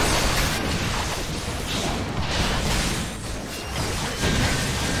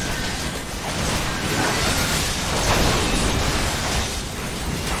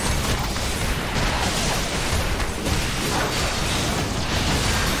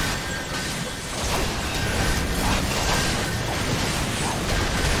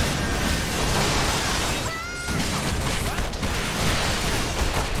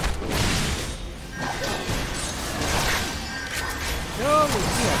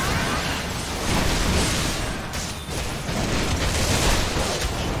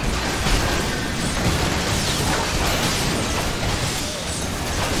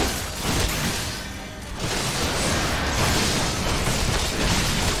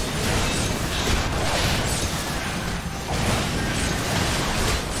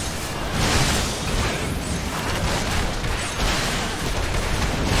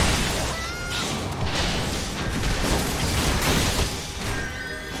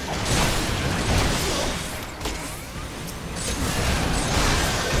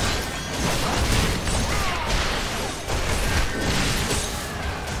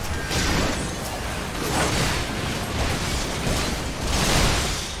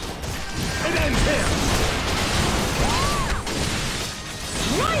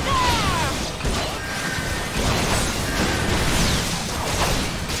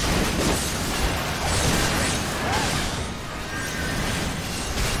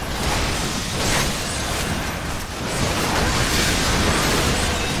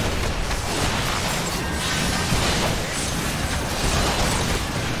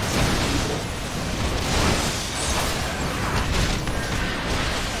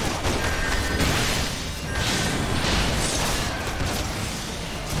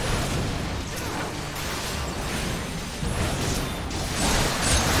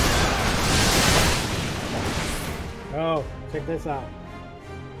 Oh, check this out.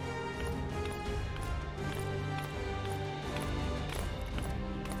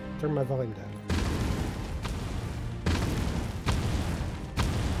 Turn my volume down.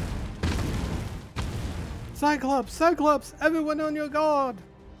 Cyclops! Cyclops! Everyone on your guard!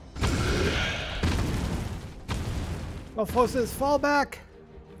 All forces, fall back!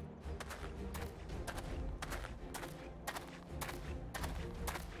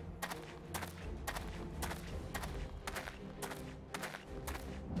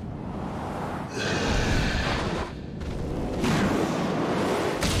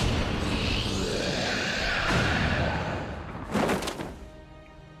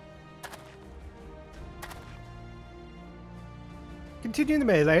 Continue the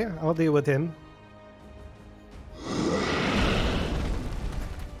melee. I'll deal with him.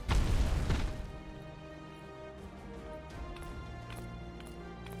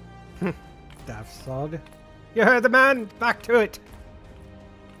 Daft sod. You heard the man! Back to it!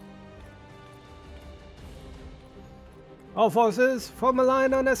 All forces, form a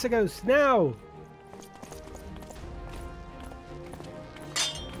line on Essigos, now!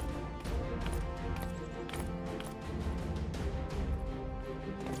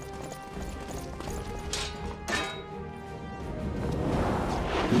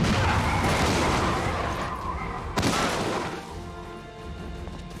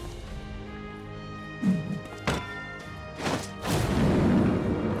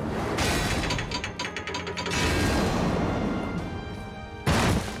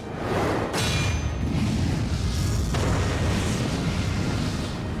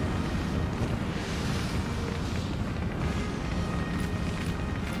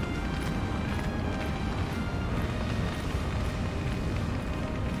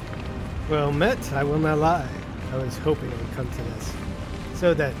 Well met, I will not lie. I was hoping it would come to this.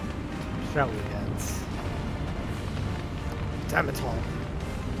 So then, shall we dance? Damn it all.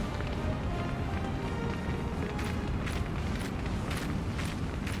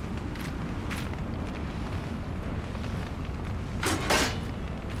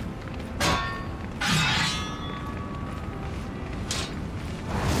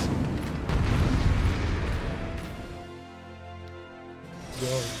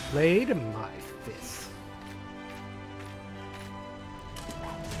 Your blade and my fist.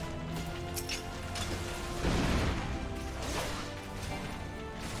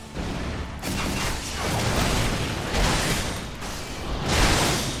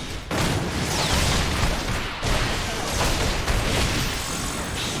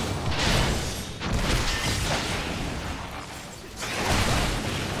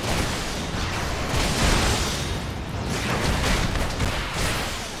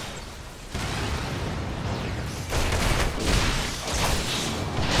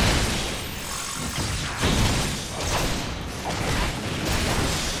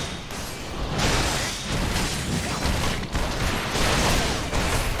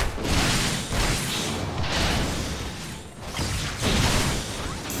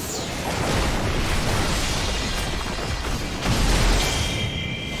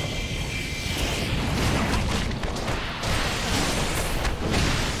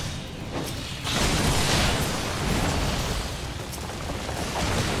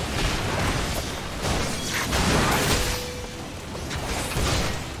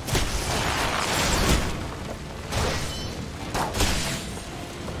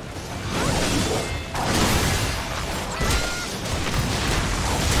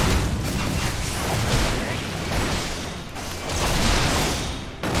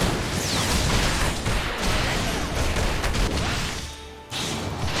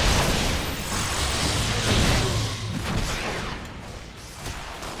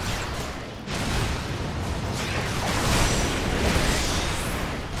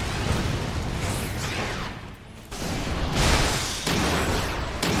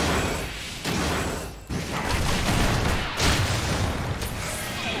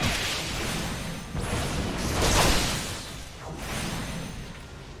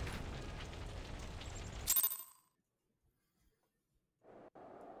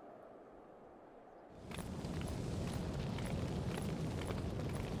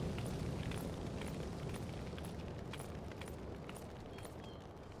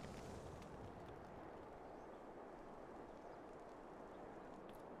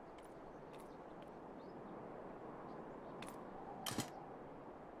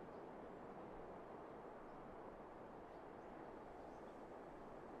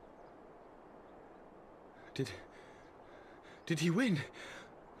 Did he win?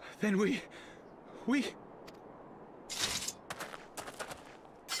 Then we...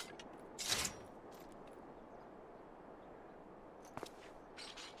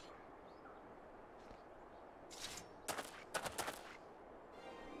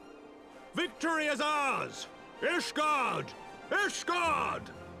 Victory is ours! Ishgard! Ishgard!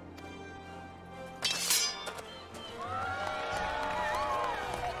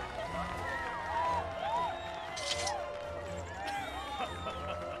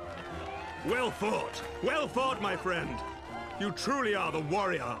 Well fought! Well fought, my friend! You truly are the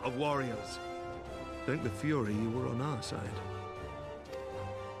warrior of warriors. Thank the Fury you were on our side.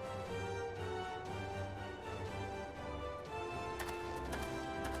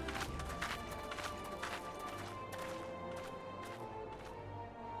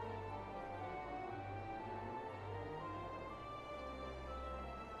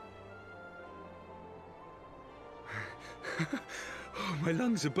 Oh, my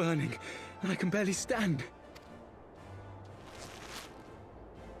lungs are burning, and I can barely stand.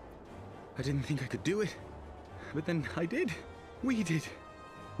 I didn't think I could do it, but then I did. We did.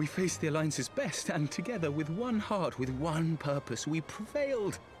 We faced the Alliance's best, and together, with one heart, with one purpose, we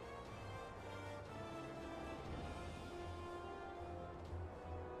prevailed.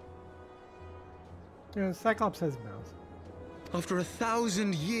 Yeah, Cyclops has mouth. After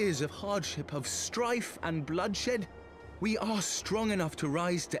 1,000 years of hardship, of strife and bloodshed, we are strong enough to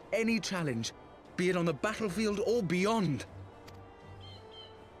rise to any challenge, be it on the battlefield or beyond.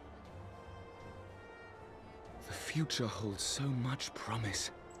 The future holds so much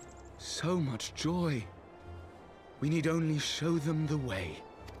promise, so much joy. We need only show them the way.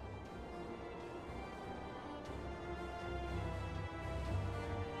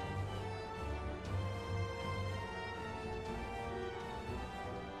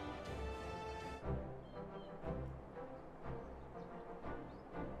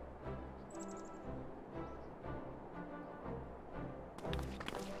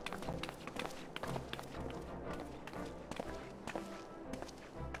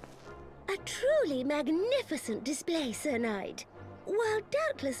 A truly magnificent display, Sir Knight. While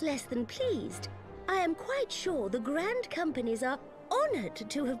doubtless less than pleased, I am quite sure the Grand Companies are honored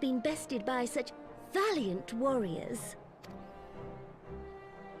to have been bested by such valiant warriors.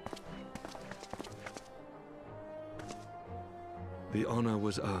 The honor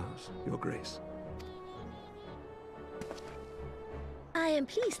was ours, Your Grace. I am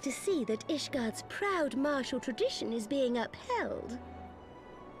pleased to see that Ishgard's proud martial tradition is being upheld.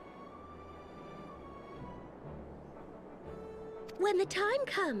 When the time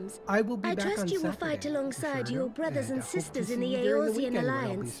comes, I trust you will fight alongside your brothers and sisters in the Eorzean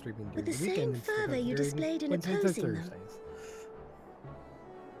Alliance with the same fervor you displayed in opposing them.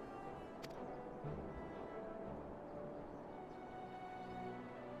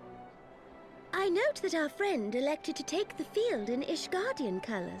 I note that our friend elected to take the field in Ishgardian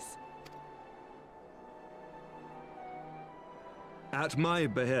colors. At my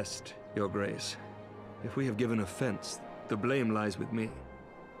behest, Your Grace. If we have given offense, the blame lies with me.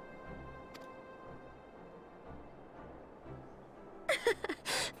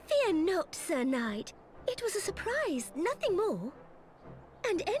 Fear not, Sir Knight. It was a surprise, nothing more.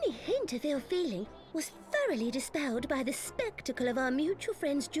 And any hint of ill feeling was thoroughly dispelled by the spectacle of our mutual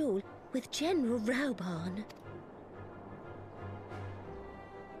friend's duel with General Raubarn.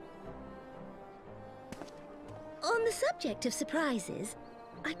 On the subject of surprises,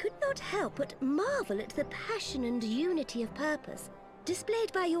 I could not help but marvel at the passion and unity of purpose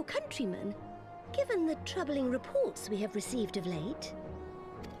displayed by your countrymen, given the troubling reports we have received of late.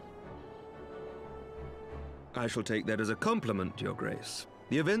 I shall take that as a compliment, Your Grace.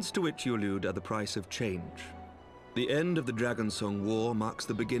 The events to which you allude are the price of change. The end of the Dragonsong War marks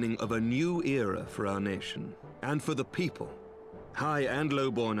the beginning of a new era for our nation, and for the people, high and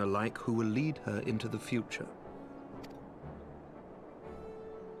lowborn alike, who will lead her into the future.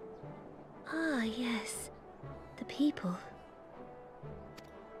 Ah, yes. The people.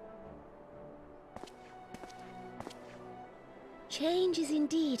 Change is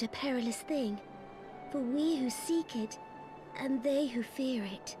indeed a perilous thing, for we who seek it, and they who fear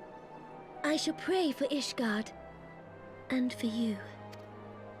it. I shall pray for Ishgard, and for you.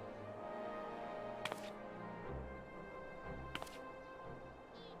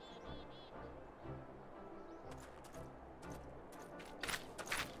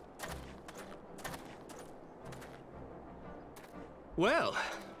 Well,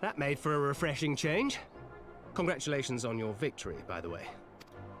 that made for a refreshing change. Congratulations on your victory, by the way.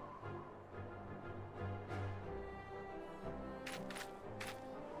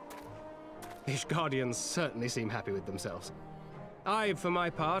 Ishgardians certainly seem happy with themselves. I, for my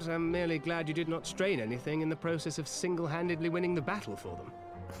part, am merely glad you did not strain anything in the process of single-handedly winning the battle for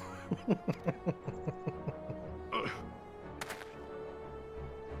them.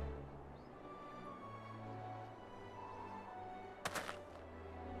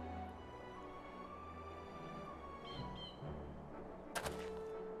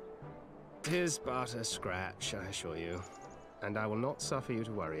 Tis but a scratch, I assure you, and I will not suffer you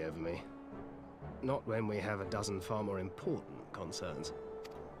to worry over me. Not when we have a dozen far more important concerns.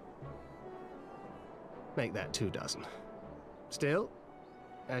 Make that 2 dozen. Still,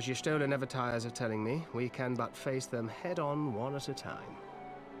 as Y'shtola never tires of telling me, we can but face them head-on, one at a time.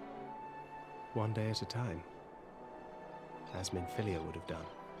 One day at a time. As Minfilia would have done.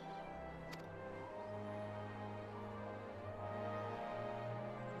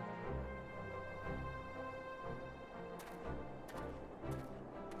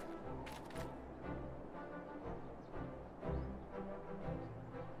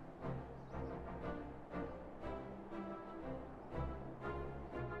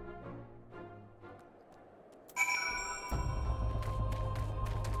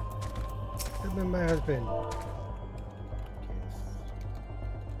 My husband.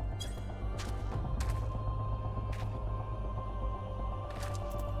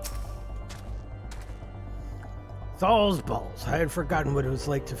 Thal's balls. I had forgotten what it was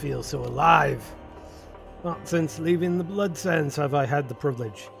like to feel so alive. Not since leaving the Blood Sands have I had the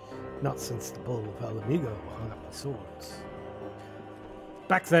privilege. Not since the Bull of Alamigo hung up the swords.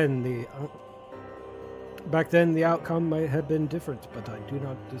 Back then, the outcome might have been different, but I do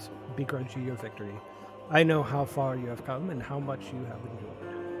not begrudge you your victory. I know how far you have come and how much you have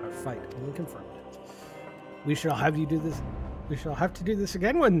endured. Our fight only confirmed it. We shall have to do this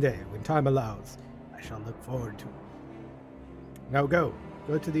again one day, when time allows. I shall look forward to it. Now go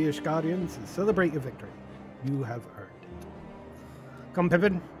to the Ishgardians and celebrate your victory. You have earned it. Come,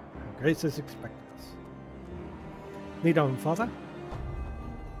 Pippin. Grace is expecting us. Lead on, father.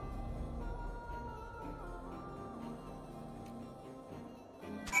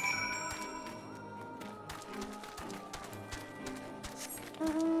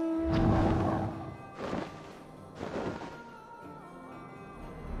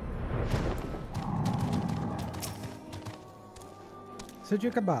 Said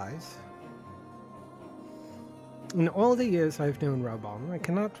your goodbyes. In all the years I've known Raubon, I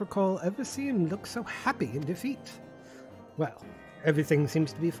cannot recall ever seeing him look so happy in defeat. Well, everything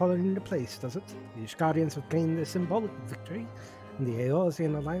seems to be falling into place, does it? The Ishgardians have gained their symbolic victory, and the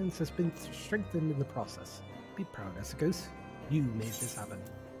Eorzean alliance has been strengthened in the process. Be proud, Esicos. You made this happen.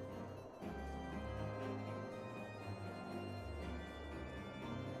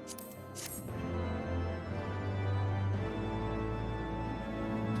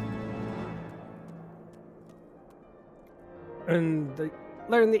 And they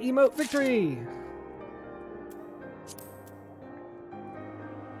learn the emote victory!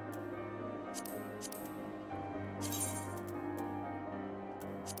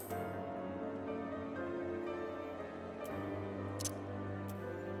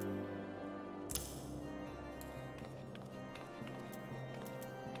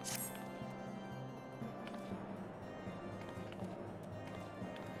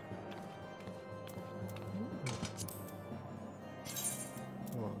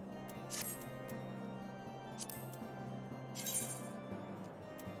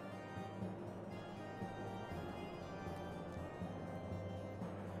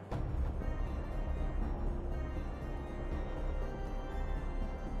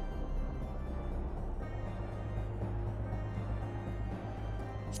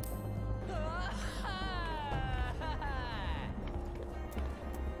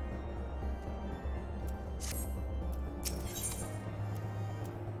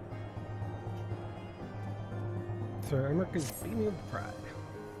 Sir Emmerich is beaming with pride.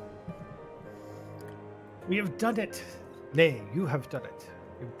 We have done it! Nay, you have done it.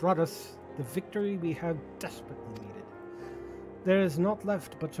 You've brought us the victory we have desperately needed. There is naught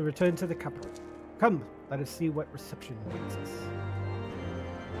left but to return to the capital. Come, let us see what reception awaits us.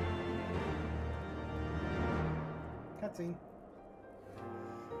 Cutscene.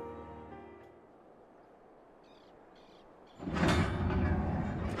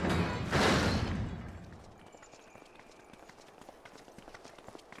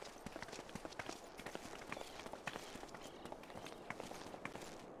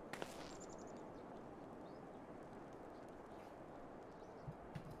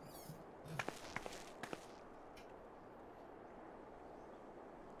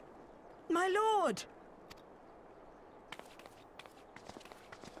 My lord!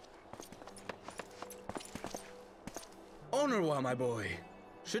 Onarwa, my boy.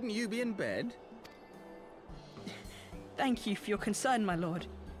 Shouldn't you be in bed? Thank you for your concern, my lord.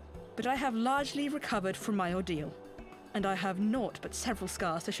 But I have largely recovered from my ordeal, and I have naught but several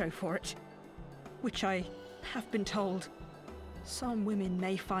scars to show for it, which I have been told some women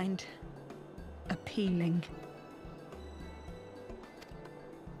may find appealing.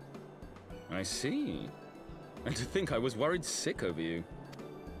 I see. And to think I was worried sick over you.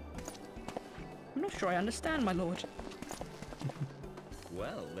 I'm not sure I understand, my lord.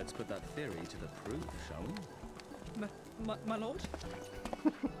 Well, let's put that theory to the proof, shall we? My lord?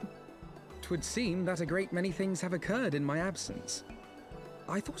 'Twould seem that a great many things have occurred in my absence.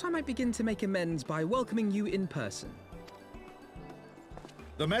 I thought I might begin to make amends by welcoming you in person.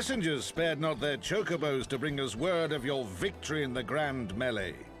 The messengers spared not their chocobos to bring us word of your victory in the grand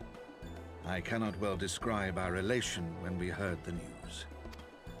melee. I cannot well describe our elation when we heard the news.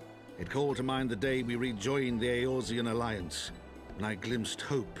 It called to mind the day we rejoined the Eorzean alliance, and I glimpsed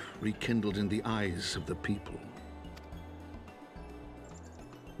hope rekindled in the eyes of the people.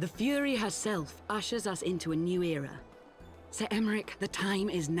 The Fury herself ushers us into a new era. Sir Emmerich, the time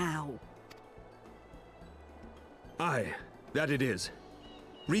is now. Aye, that it is.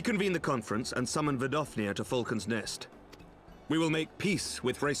 Reconvene the conference and summon Vidofnir to Falcon's Nest. We will make peace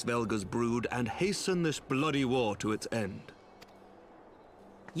with Hraesvelga's brood and hasten this bloody war to its end.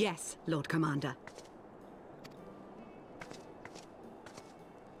 Yes, Lord Commander.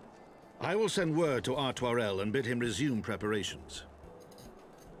 I will send word to Artoirel and bid him resume preparations.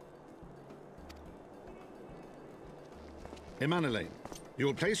 Emmanuel, you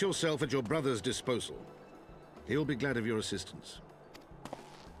will place yourself at your brother's disposal. He will be glad of your assistance.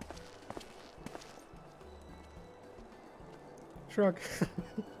 Shrug.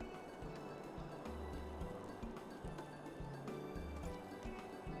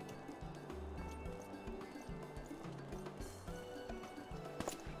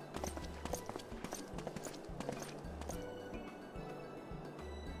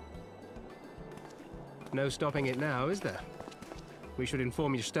 No stopping it now, is there? We should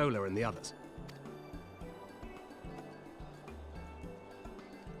inform Y'shtola and the others.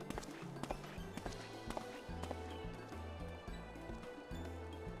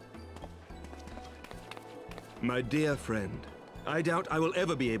 My dear friend, I doubt I will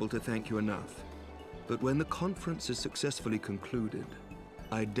ever be able to thank you enough. But when the conference is successfully concluded,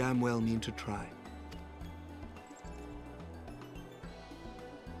 I damn well mean to try.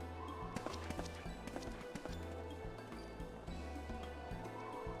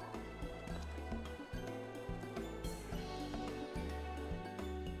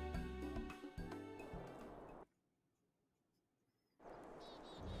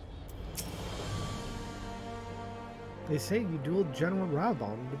 They say you dueled General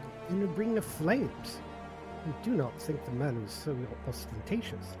Raubon in a ring of flames. I do not think the man was so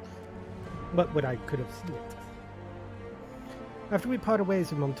ostentatious, but what I could have seen it. After we parted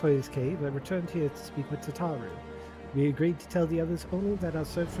ways in Montoya's cave, I returned here to speak with Tataru. We agreed to tell the others only that our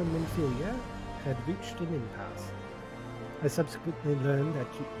search for Minfilia had reached an impasse. I subsequently learned that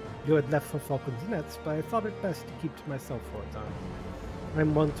you had left for Falcon's Nest, but I thought it best to keep to myself for a time.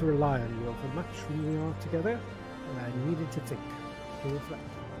 I'm one to rely on you over much when we are together, and I needed to think, to reflect.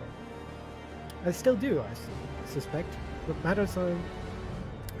 I still do, I suspect, but matters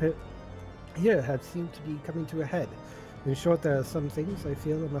here have seemed to be coming to a head. In short, there are some things I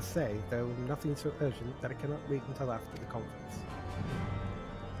feel I must say, though nothing so urgent that I cannot wait until after the conference.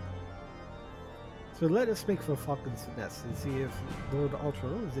 So let us make for Falcon's Nest and see if Lord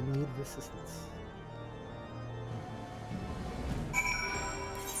Altro is in need of assistance.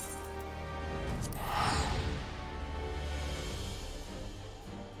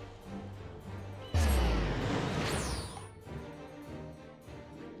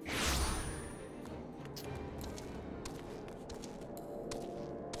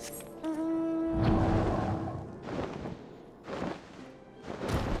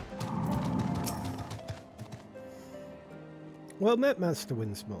 Well met, Master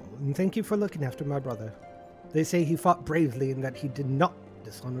Winsmore, and thank you for looking after my brother. They say he fought bravely and that he did not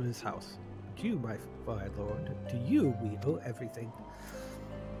dishonor his house. But you, my fine lord, to you we owe everything.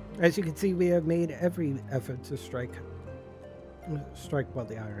 As you can see, we have made every effort to strike while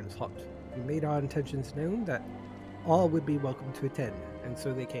the iron is hot. We made our intentions known that all would be welcome to attend, and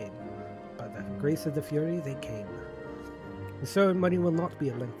so they came. By the grace of the Fury, they came. The ceremony will not be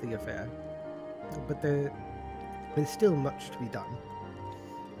a lengthy affair, but there is still much to be done.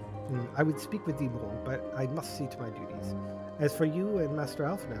 I would speak with thee more, but I must see to my duties. As for you and Master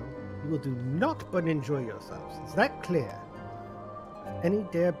Alf now, you will do naught but enjoy yourselves. Is that clear? If any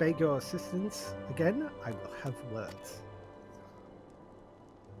dare beg your assistance again, I will have words.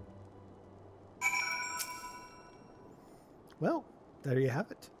 Well, there you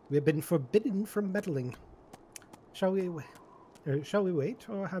have it. We have been forbidden from meddling. Shall we wait,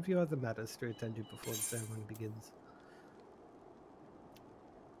 or have you other matters to attend to before the ceremony begins?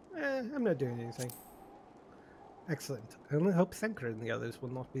 I'm not doing anything. Excellent. I only hope Thanker and the others will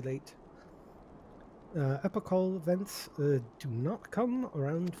not be late. Upper COL events do not come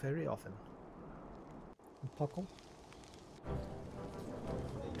around very often. Puckle.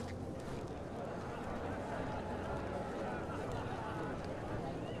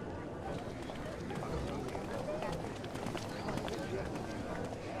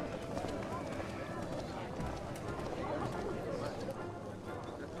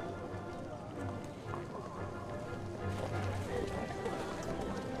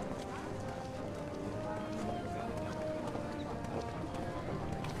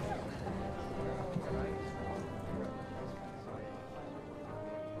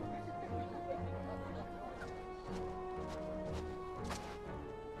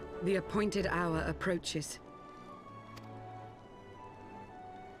 The appointed hour approaches.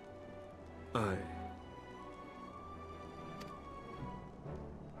 Aye.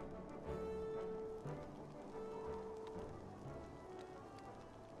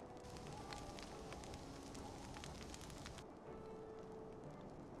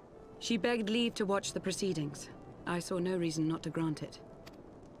 She begged leave to watch the proceedings. I saw no reason not to grant it.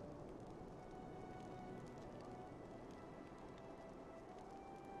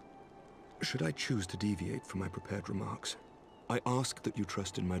 Should I choose to deviate from my prepared remarks, I ask that you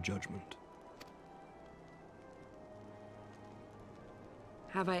trust in my judgment.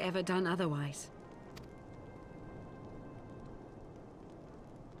 Have I ever done otherwise?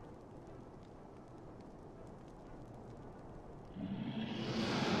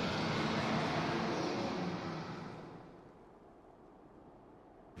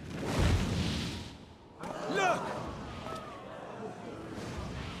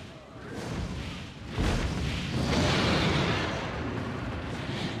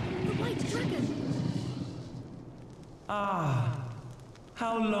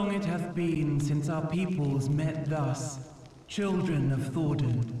 How long it hath been since our peoples met thus, children of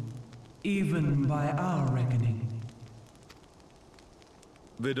Thordan, even by our reckoning.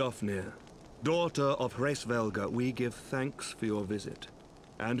 Vidofnir, daughter of Hraesvelga, we give thanks for your visit,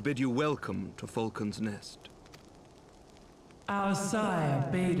 and bid you welcome to Falcon's Nest. Our sire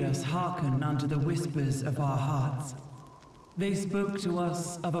bade us hearken unto the whispers of our hearts. They spoke to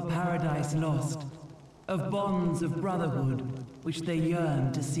us of a paradise lost, of bonds of brotherhood, which they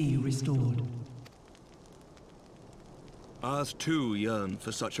yearn to see restored. Ours too yearn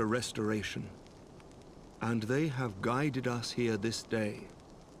for such a restoration, and they have guided us here this day,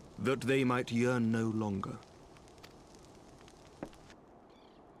 that they might yearn no longer.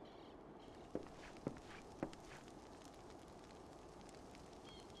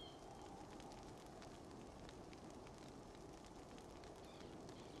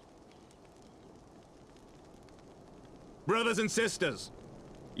 Brothers and sisters,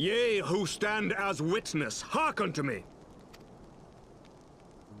 ye who stand as witness, hearken to me.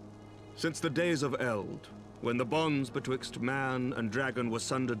 Since the days of Eld, when the bonds betwixt man and dragon were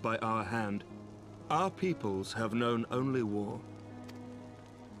sundered by our hand, our peoples have known only war.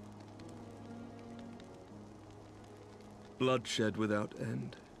 Bloodshed without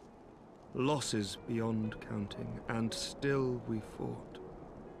end, losses beyond counting, and still we fought.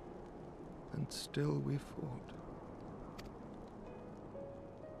 And still we fought.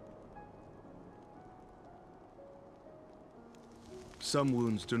 Some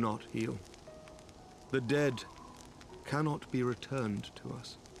wounds do not heal. The dead cannot be returned to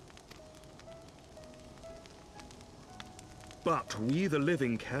us. But we, the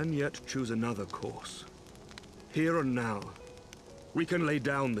living, can yet choose another course. Here and now, we can lay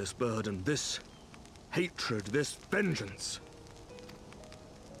down this burden, this hatred, this vengeance.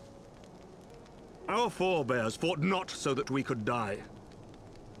 Our forebears fought not so that we could die,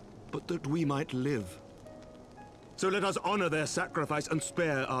 but that we might live. So let us honor their sacrifice and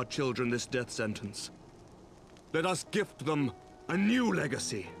spare our children this death sentence. Let us gift them a new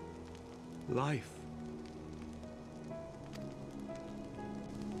legacy. Life.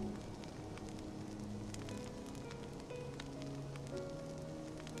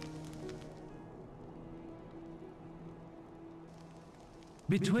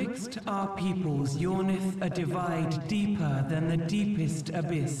 Betwixt our peoples yawneth a divide deeper than the deepest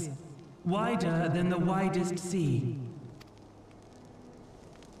abyss, wider than the widest sea.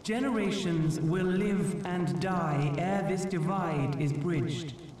 Generations will live and die ere this divide is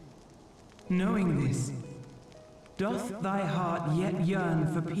bridged. Knowing this, doth thy heart yet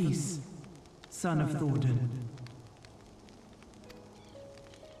yearn for peace, son of Thordan?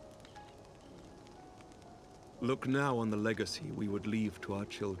 Look now on the legacy we would leave to our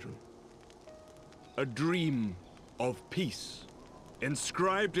children. A dream of peace,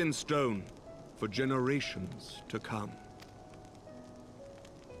 inscribed in stone for generations to come.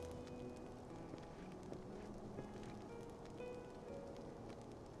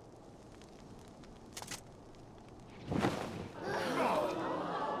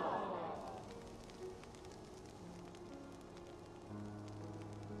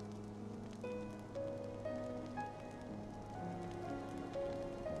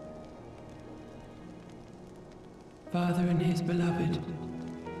 Father and his beloved,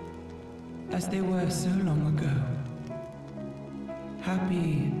 as they were so long ago,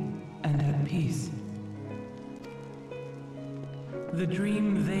 happy and at peace. The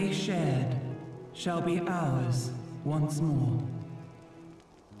dream they shared shall be ours once more.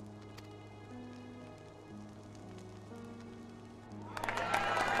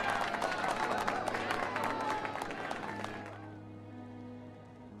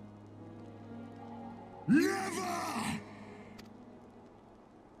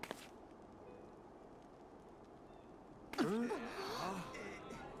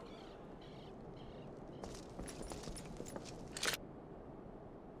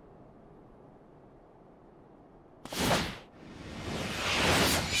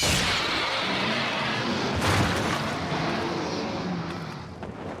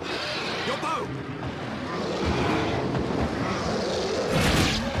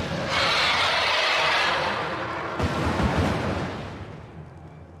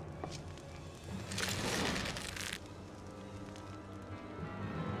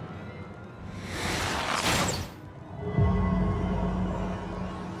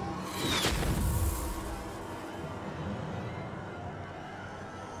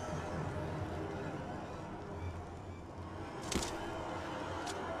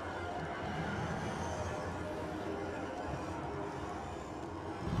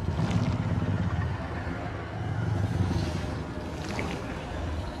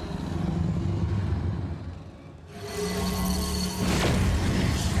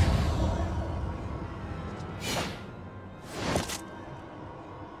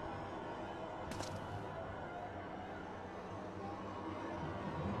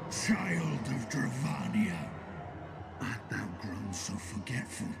 Child of Dravania, art thou grown so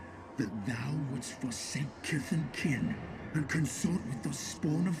forgetful that thou wouldst forsake kith and kin and consort with the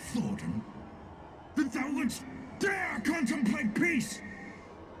spawn of Thornton? That thou wouldst dare contemplate peace?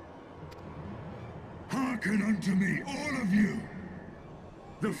 Hearken unto me, all of you!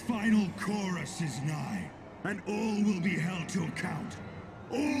 The final chorus is nigh, and all will be held to account.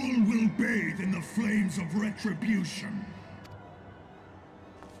 All will bathe in the flames of retribution.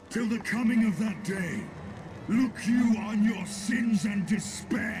 Till the coming of that day, look you on your sins and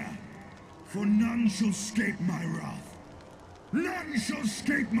despair, for none shall scape my wrath. None shall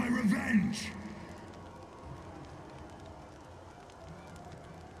scape my revenge!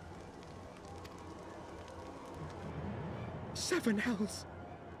 Seven hells!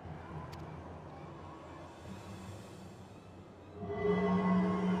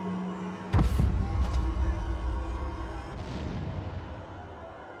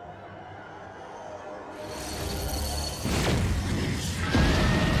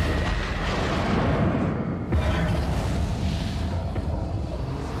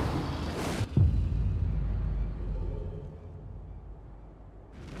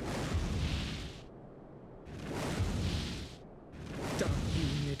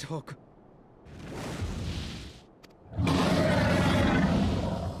 Nidhogg.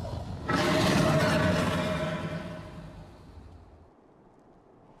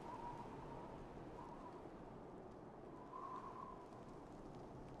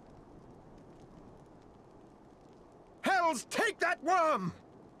 Hells, take that worm!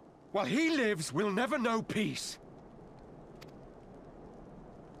 While he lives, we'll never know peace.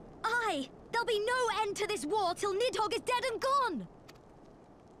 Aye! There'll be no end to this war till Nidhogg is dead and gone!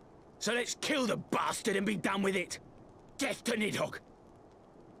 So let's kill the bastard and be done with it! Death to Nidhogg!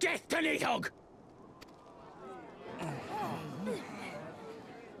 Death to Nidhogg!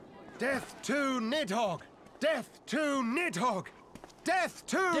 Death to Nidhogg! Death to Nidhogg! Death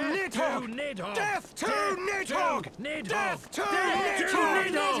to Nidhogg! Death to Nidhogg! Death to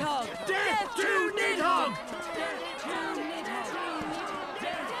Nidhogg! Death to Nidhogg!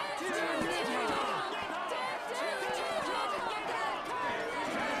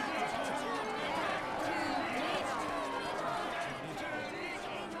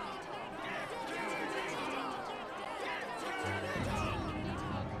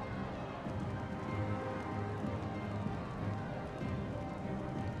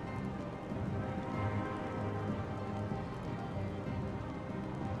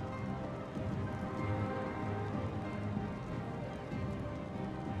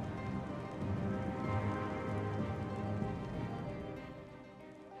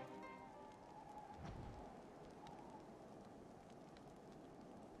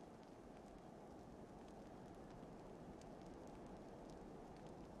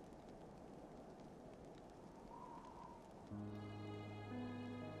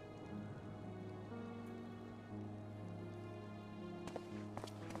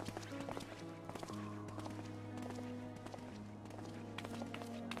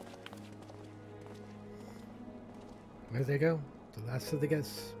 There they go, the last of the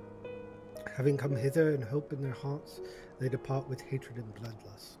guests. Having come hither in hope in their hearts, they depart with hatred and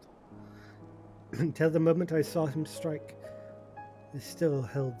bloodlust. Until the moment I saw him strike, they still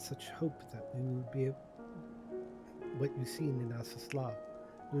held such hope that we would be what you've seen in Asasla,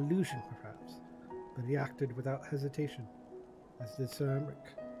 an illusion perhaps, but he acted without hesitation, as did Sir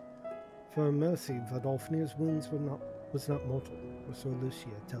Emmerich. For a mercy, Vadolfnir's wounds was not mortal, or so Lucia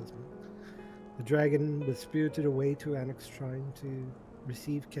tells me. The dragon was spirited away to Annex, trying to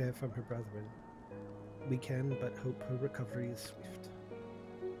receive care from her brethren. We can but hope her recovery is swift.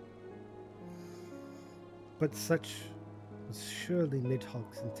 But such was surely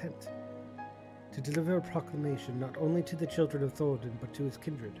Nidhogg's intent, to deliver a proclamation not only to the children of Thoradin, but to his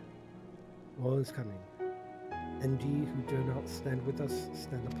kindred. All is coming, and ye who dare not stand with us,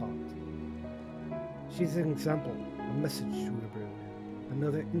 stand apart. She's an example, a message to her brood,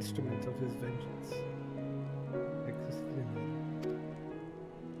 another instrument of his vengeance.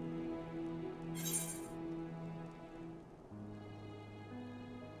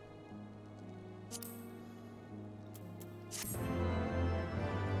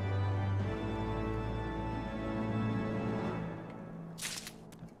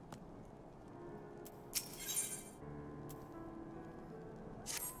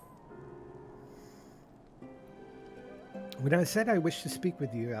 When I said I wished to speak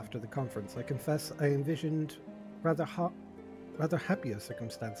with you after the conference, I confess I envisioned rather happier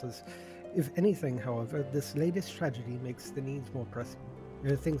circumstances. If anything, however, this latest tragedy makes the needs more pressing.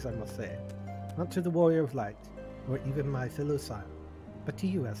 There are things I must say, not to the Warrior of Light, or even my fellow sire, but to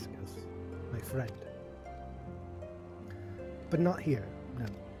you, Escus, my friend. But not here, no.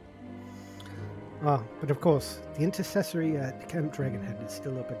 Ah, but of course, the intercessory at Camp Dragonhead is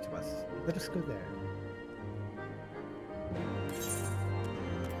still open to us. Let us go there.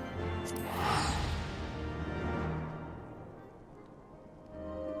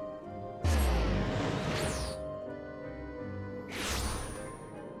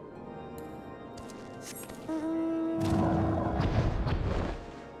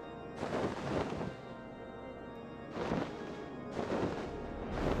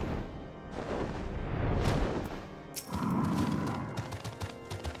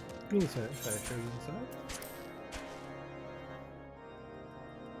 Show you inside.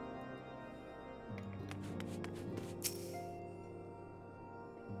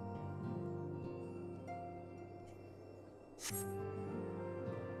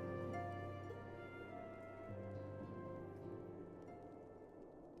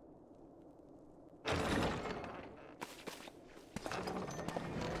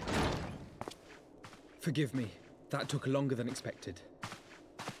 Forgive me. That took longer than expected.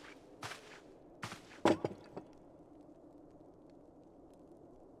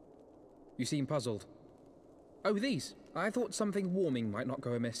 You seem puzzled. Oh, these. I thought something warming might not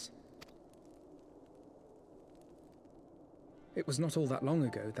go amiss. It was not all that long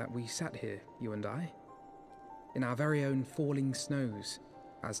ago that we sat here, you and I. In our very own falling snows,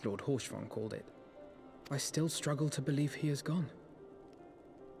 as Lord Horshvon called it. I still struggle to believe he is gone.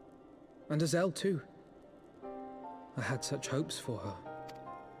 And Azelle too. I had such hopes for her.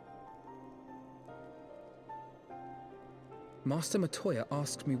 Master Matoya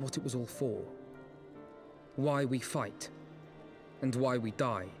asked me what it was all for. Why we fight. And why we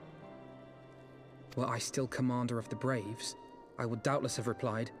die. Were I still commander of the Braves, I would doubtless have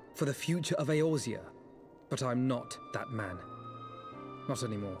replied, for the future of Eorzea. But I'm not that man. Not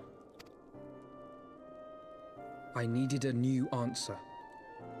anymore. I needed a new answer.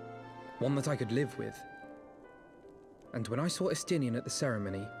 One that I could live with. And when I saw Estinian at the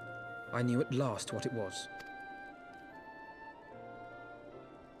ceremony, I knew at last what it was.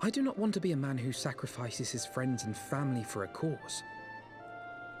 I do not want to be a man who sacrifices his friends and family for a cause.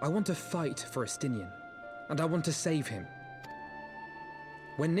 I want to fight for Estinian, and I want to save him.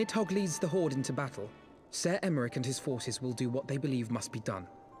 When Nidhogg leads the Horde into battle, Ser Emmerich and his forces will do what they believe must be done.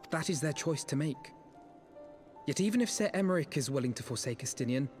 That is their choice to make. Yet even if Ser Emmerich is willing to forsake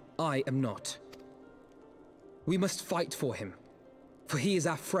Estinian, I am not. We must fight for him, for he is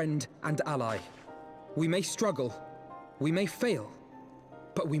our friend and ally. We may struggle, we may fail,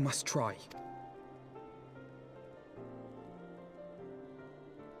 but we must try.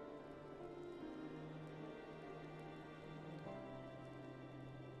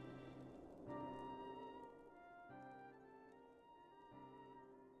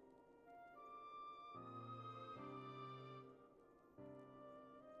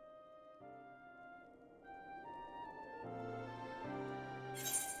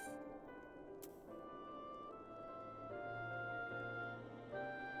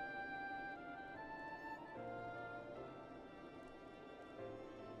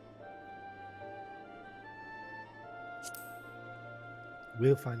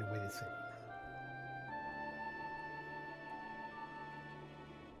 We'll find a way to save him.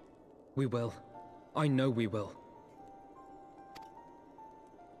 We will. I know we will.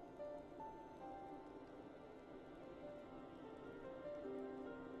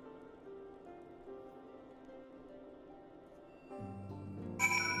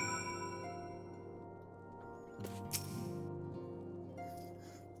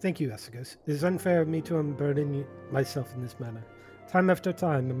 Thank you, Esagos. It is unfair of me to unburden myself in this manner. Time after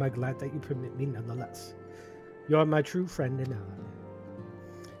time, am I glad that you permit me nonetheless. You are my true friend and ally.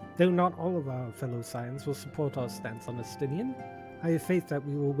 Though not all of our fellow Scions will support our stance on Estinian, I have faith that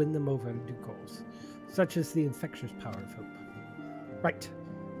we will win them over in due course. Such is the infectious power of hope. Right.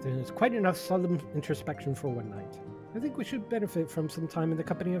 There is quite enough solemn introspection for one night. I think we should benefit from some time in the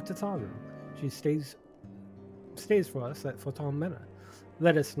company of Tataru. She stays for us at Forton Manor.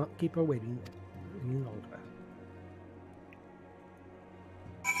 Let us not keep her waiting any longer.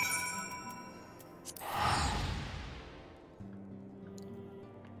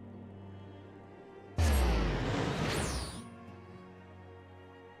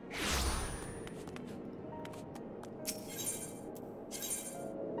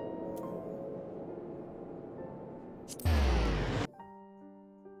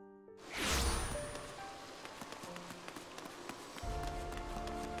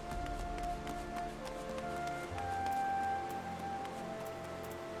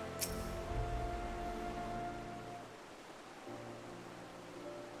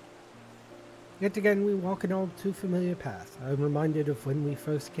 Yet again, we walk an all too familiar path. I am reminded of when we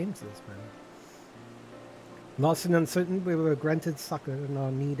first came to this manor. Lost and uncertain, we were granted succor in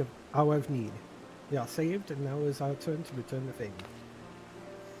our hour of need. We are saved, and now is our turn to return the favor.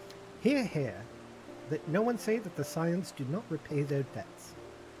 Hear, let no one say that the Scions do not repay their debts.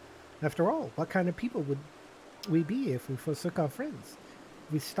 After all, what kind of people would we be if we forsook our friends?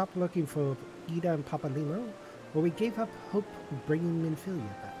 If we stopped looking for Ida and Papalimo, or we gave up hope of bringing Minfilia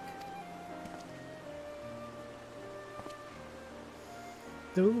back.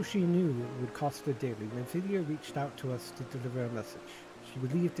 Though she knew it would cost her dearly, Minfilia reached out to us to deliver a message. She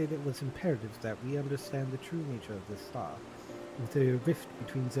believed that it was imperative that we understand the true nature of this star, with the rift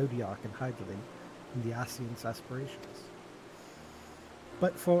between Zodiac and Hydaelyn, and the Ascians' aspirations.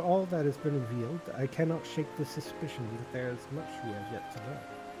 But for all that has been revealed, I cannot shake the suspicion that there is much we have yet to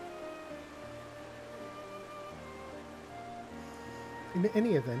learn. In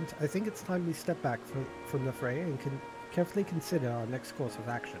any event, I think it's time we step back from the fray and carefully consider our next course of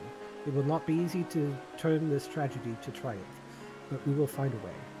action. It will not be easy to turn this tragedy to triumph, but we will find a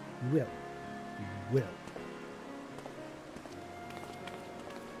way. We will. We will.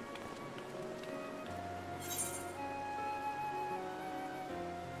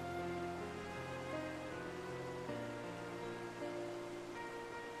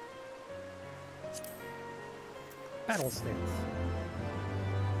 Battle stance.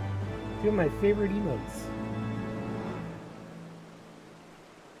 Two of my favorite emotes.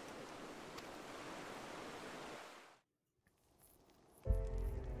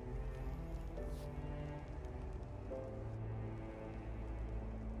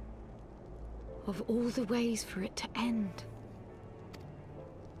 Of all the ways for it to end.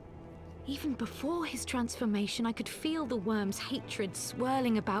 Even before his transformation, I could feel the worm's hatred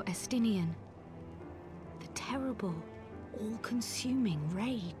swirling about Estinian. The terrible, all-consuming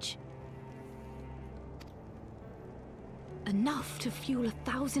rage. Enough to fuel a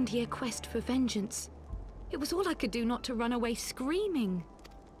 1,000-year quest for vengeance. It was all I could do not to run away screaming.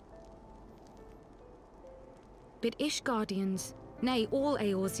 But Ishgardians, nay, all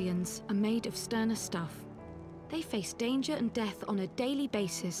Eorzeans, are made of sterner stuff. They face danger and death on a daily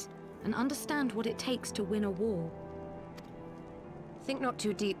basis, and understand what it takes to win a war. Think not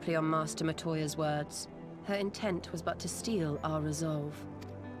too deeply on Master Matoya's words. Her intent was but to steal our resolve.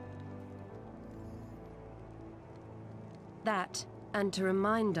 That, and to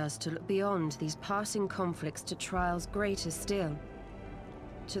remind us to look beyond these passing conflicts to trials greater still,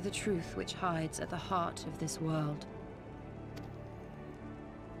 to the truth which hides at the heart of this world.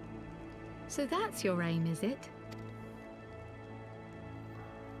 So that's your aim, is it?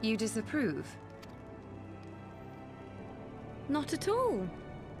 You disapprove? Not at all.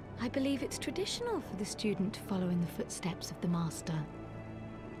 I believe it's traditional for the student to follow in the footsteps of the master.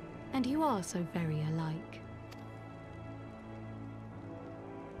 And you are so very alike.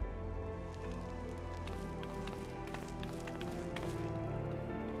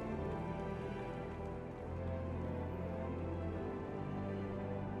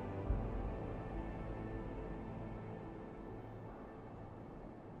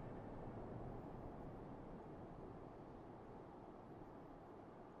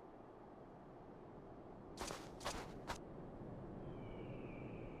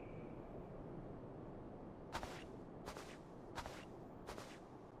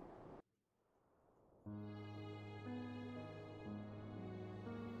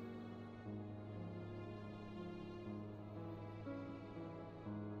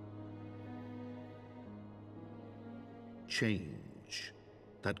 change.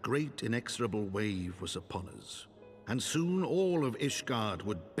 That great inexorable wave was upon us, and soon all of Ishgard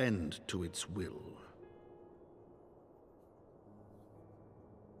would bend to its will.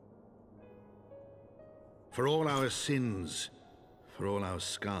 For all our sins, for all our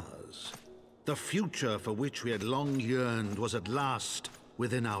scars, the future for which we had long yearned was at last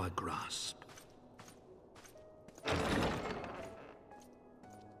within our grasp.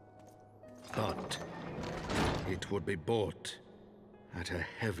 But it would be bought at a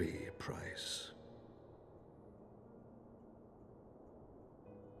heavy price.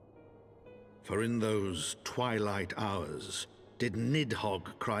 For in those twilight hours did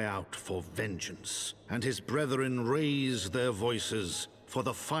Nidhogg cry out for vengeance, and his brethren raise their voices for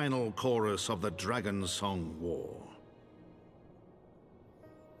the final chorus of the Dragonsong War.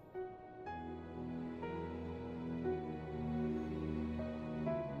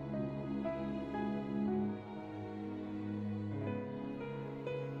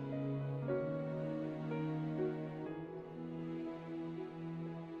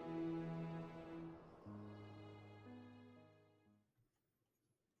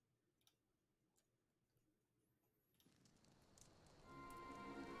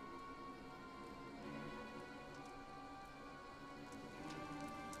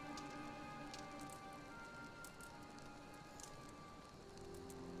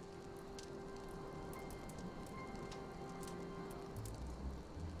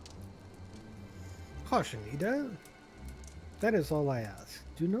 Caution, Ida. That is all I ask.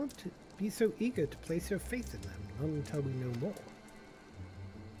 Do not be so eager to place your faith in them, not until we know more.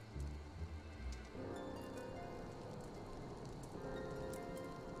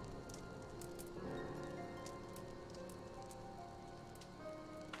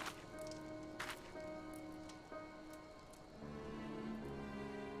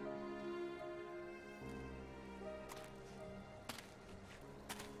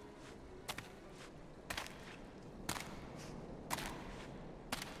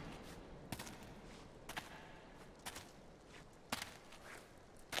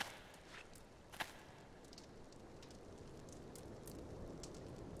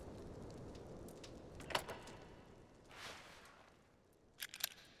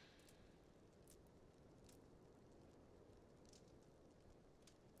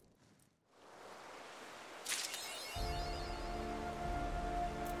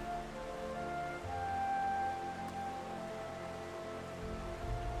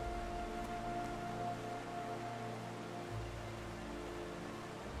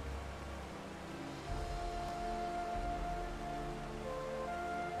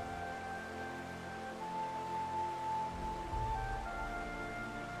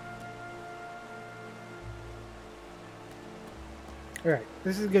 Alright,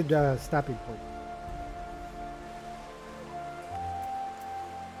 this is a good stopping point.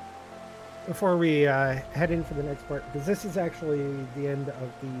 Before we head in for the next part, because this is actually the end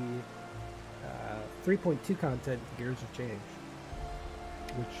of the 3.2 content, Gears of Change.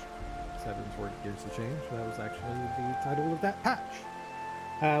 Which, 7's word, Gears of Change, that was actually the title of that patch.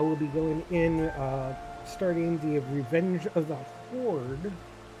 We'll be going in, starting the Revenge of the Horde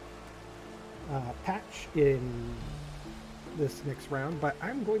patch in this next round, but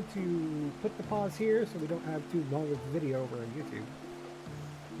I'm going to put the pause here so we don't have too long of a video over on YouTube.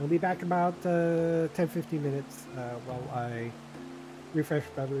 I'll be back about 10-15 minutes while I refresh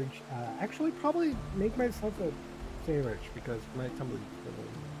beverage. Actually, probably make myself a sandwich because my tumbler's full,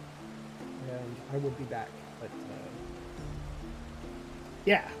 and I will be back. But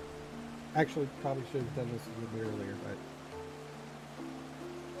yeah, actually, probably should have done this a little bit earlier, but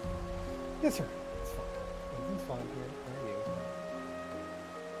yes, sir. It's fine. Everything's fine here.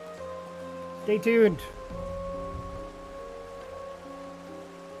 Stay tuned.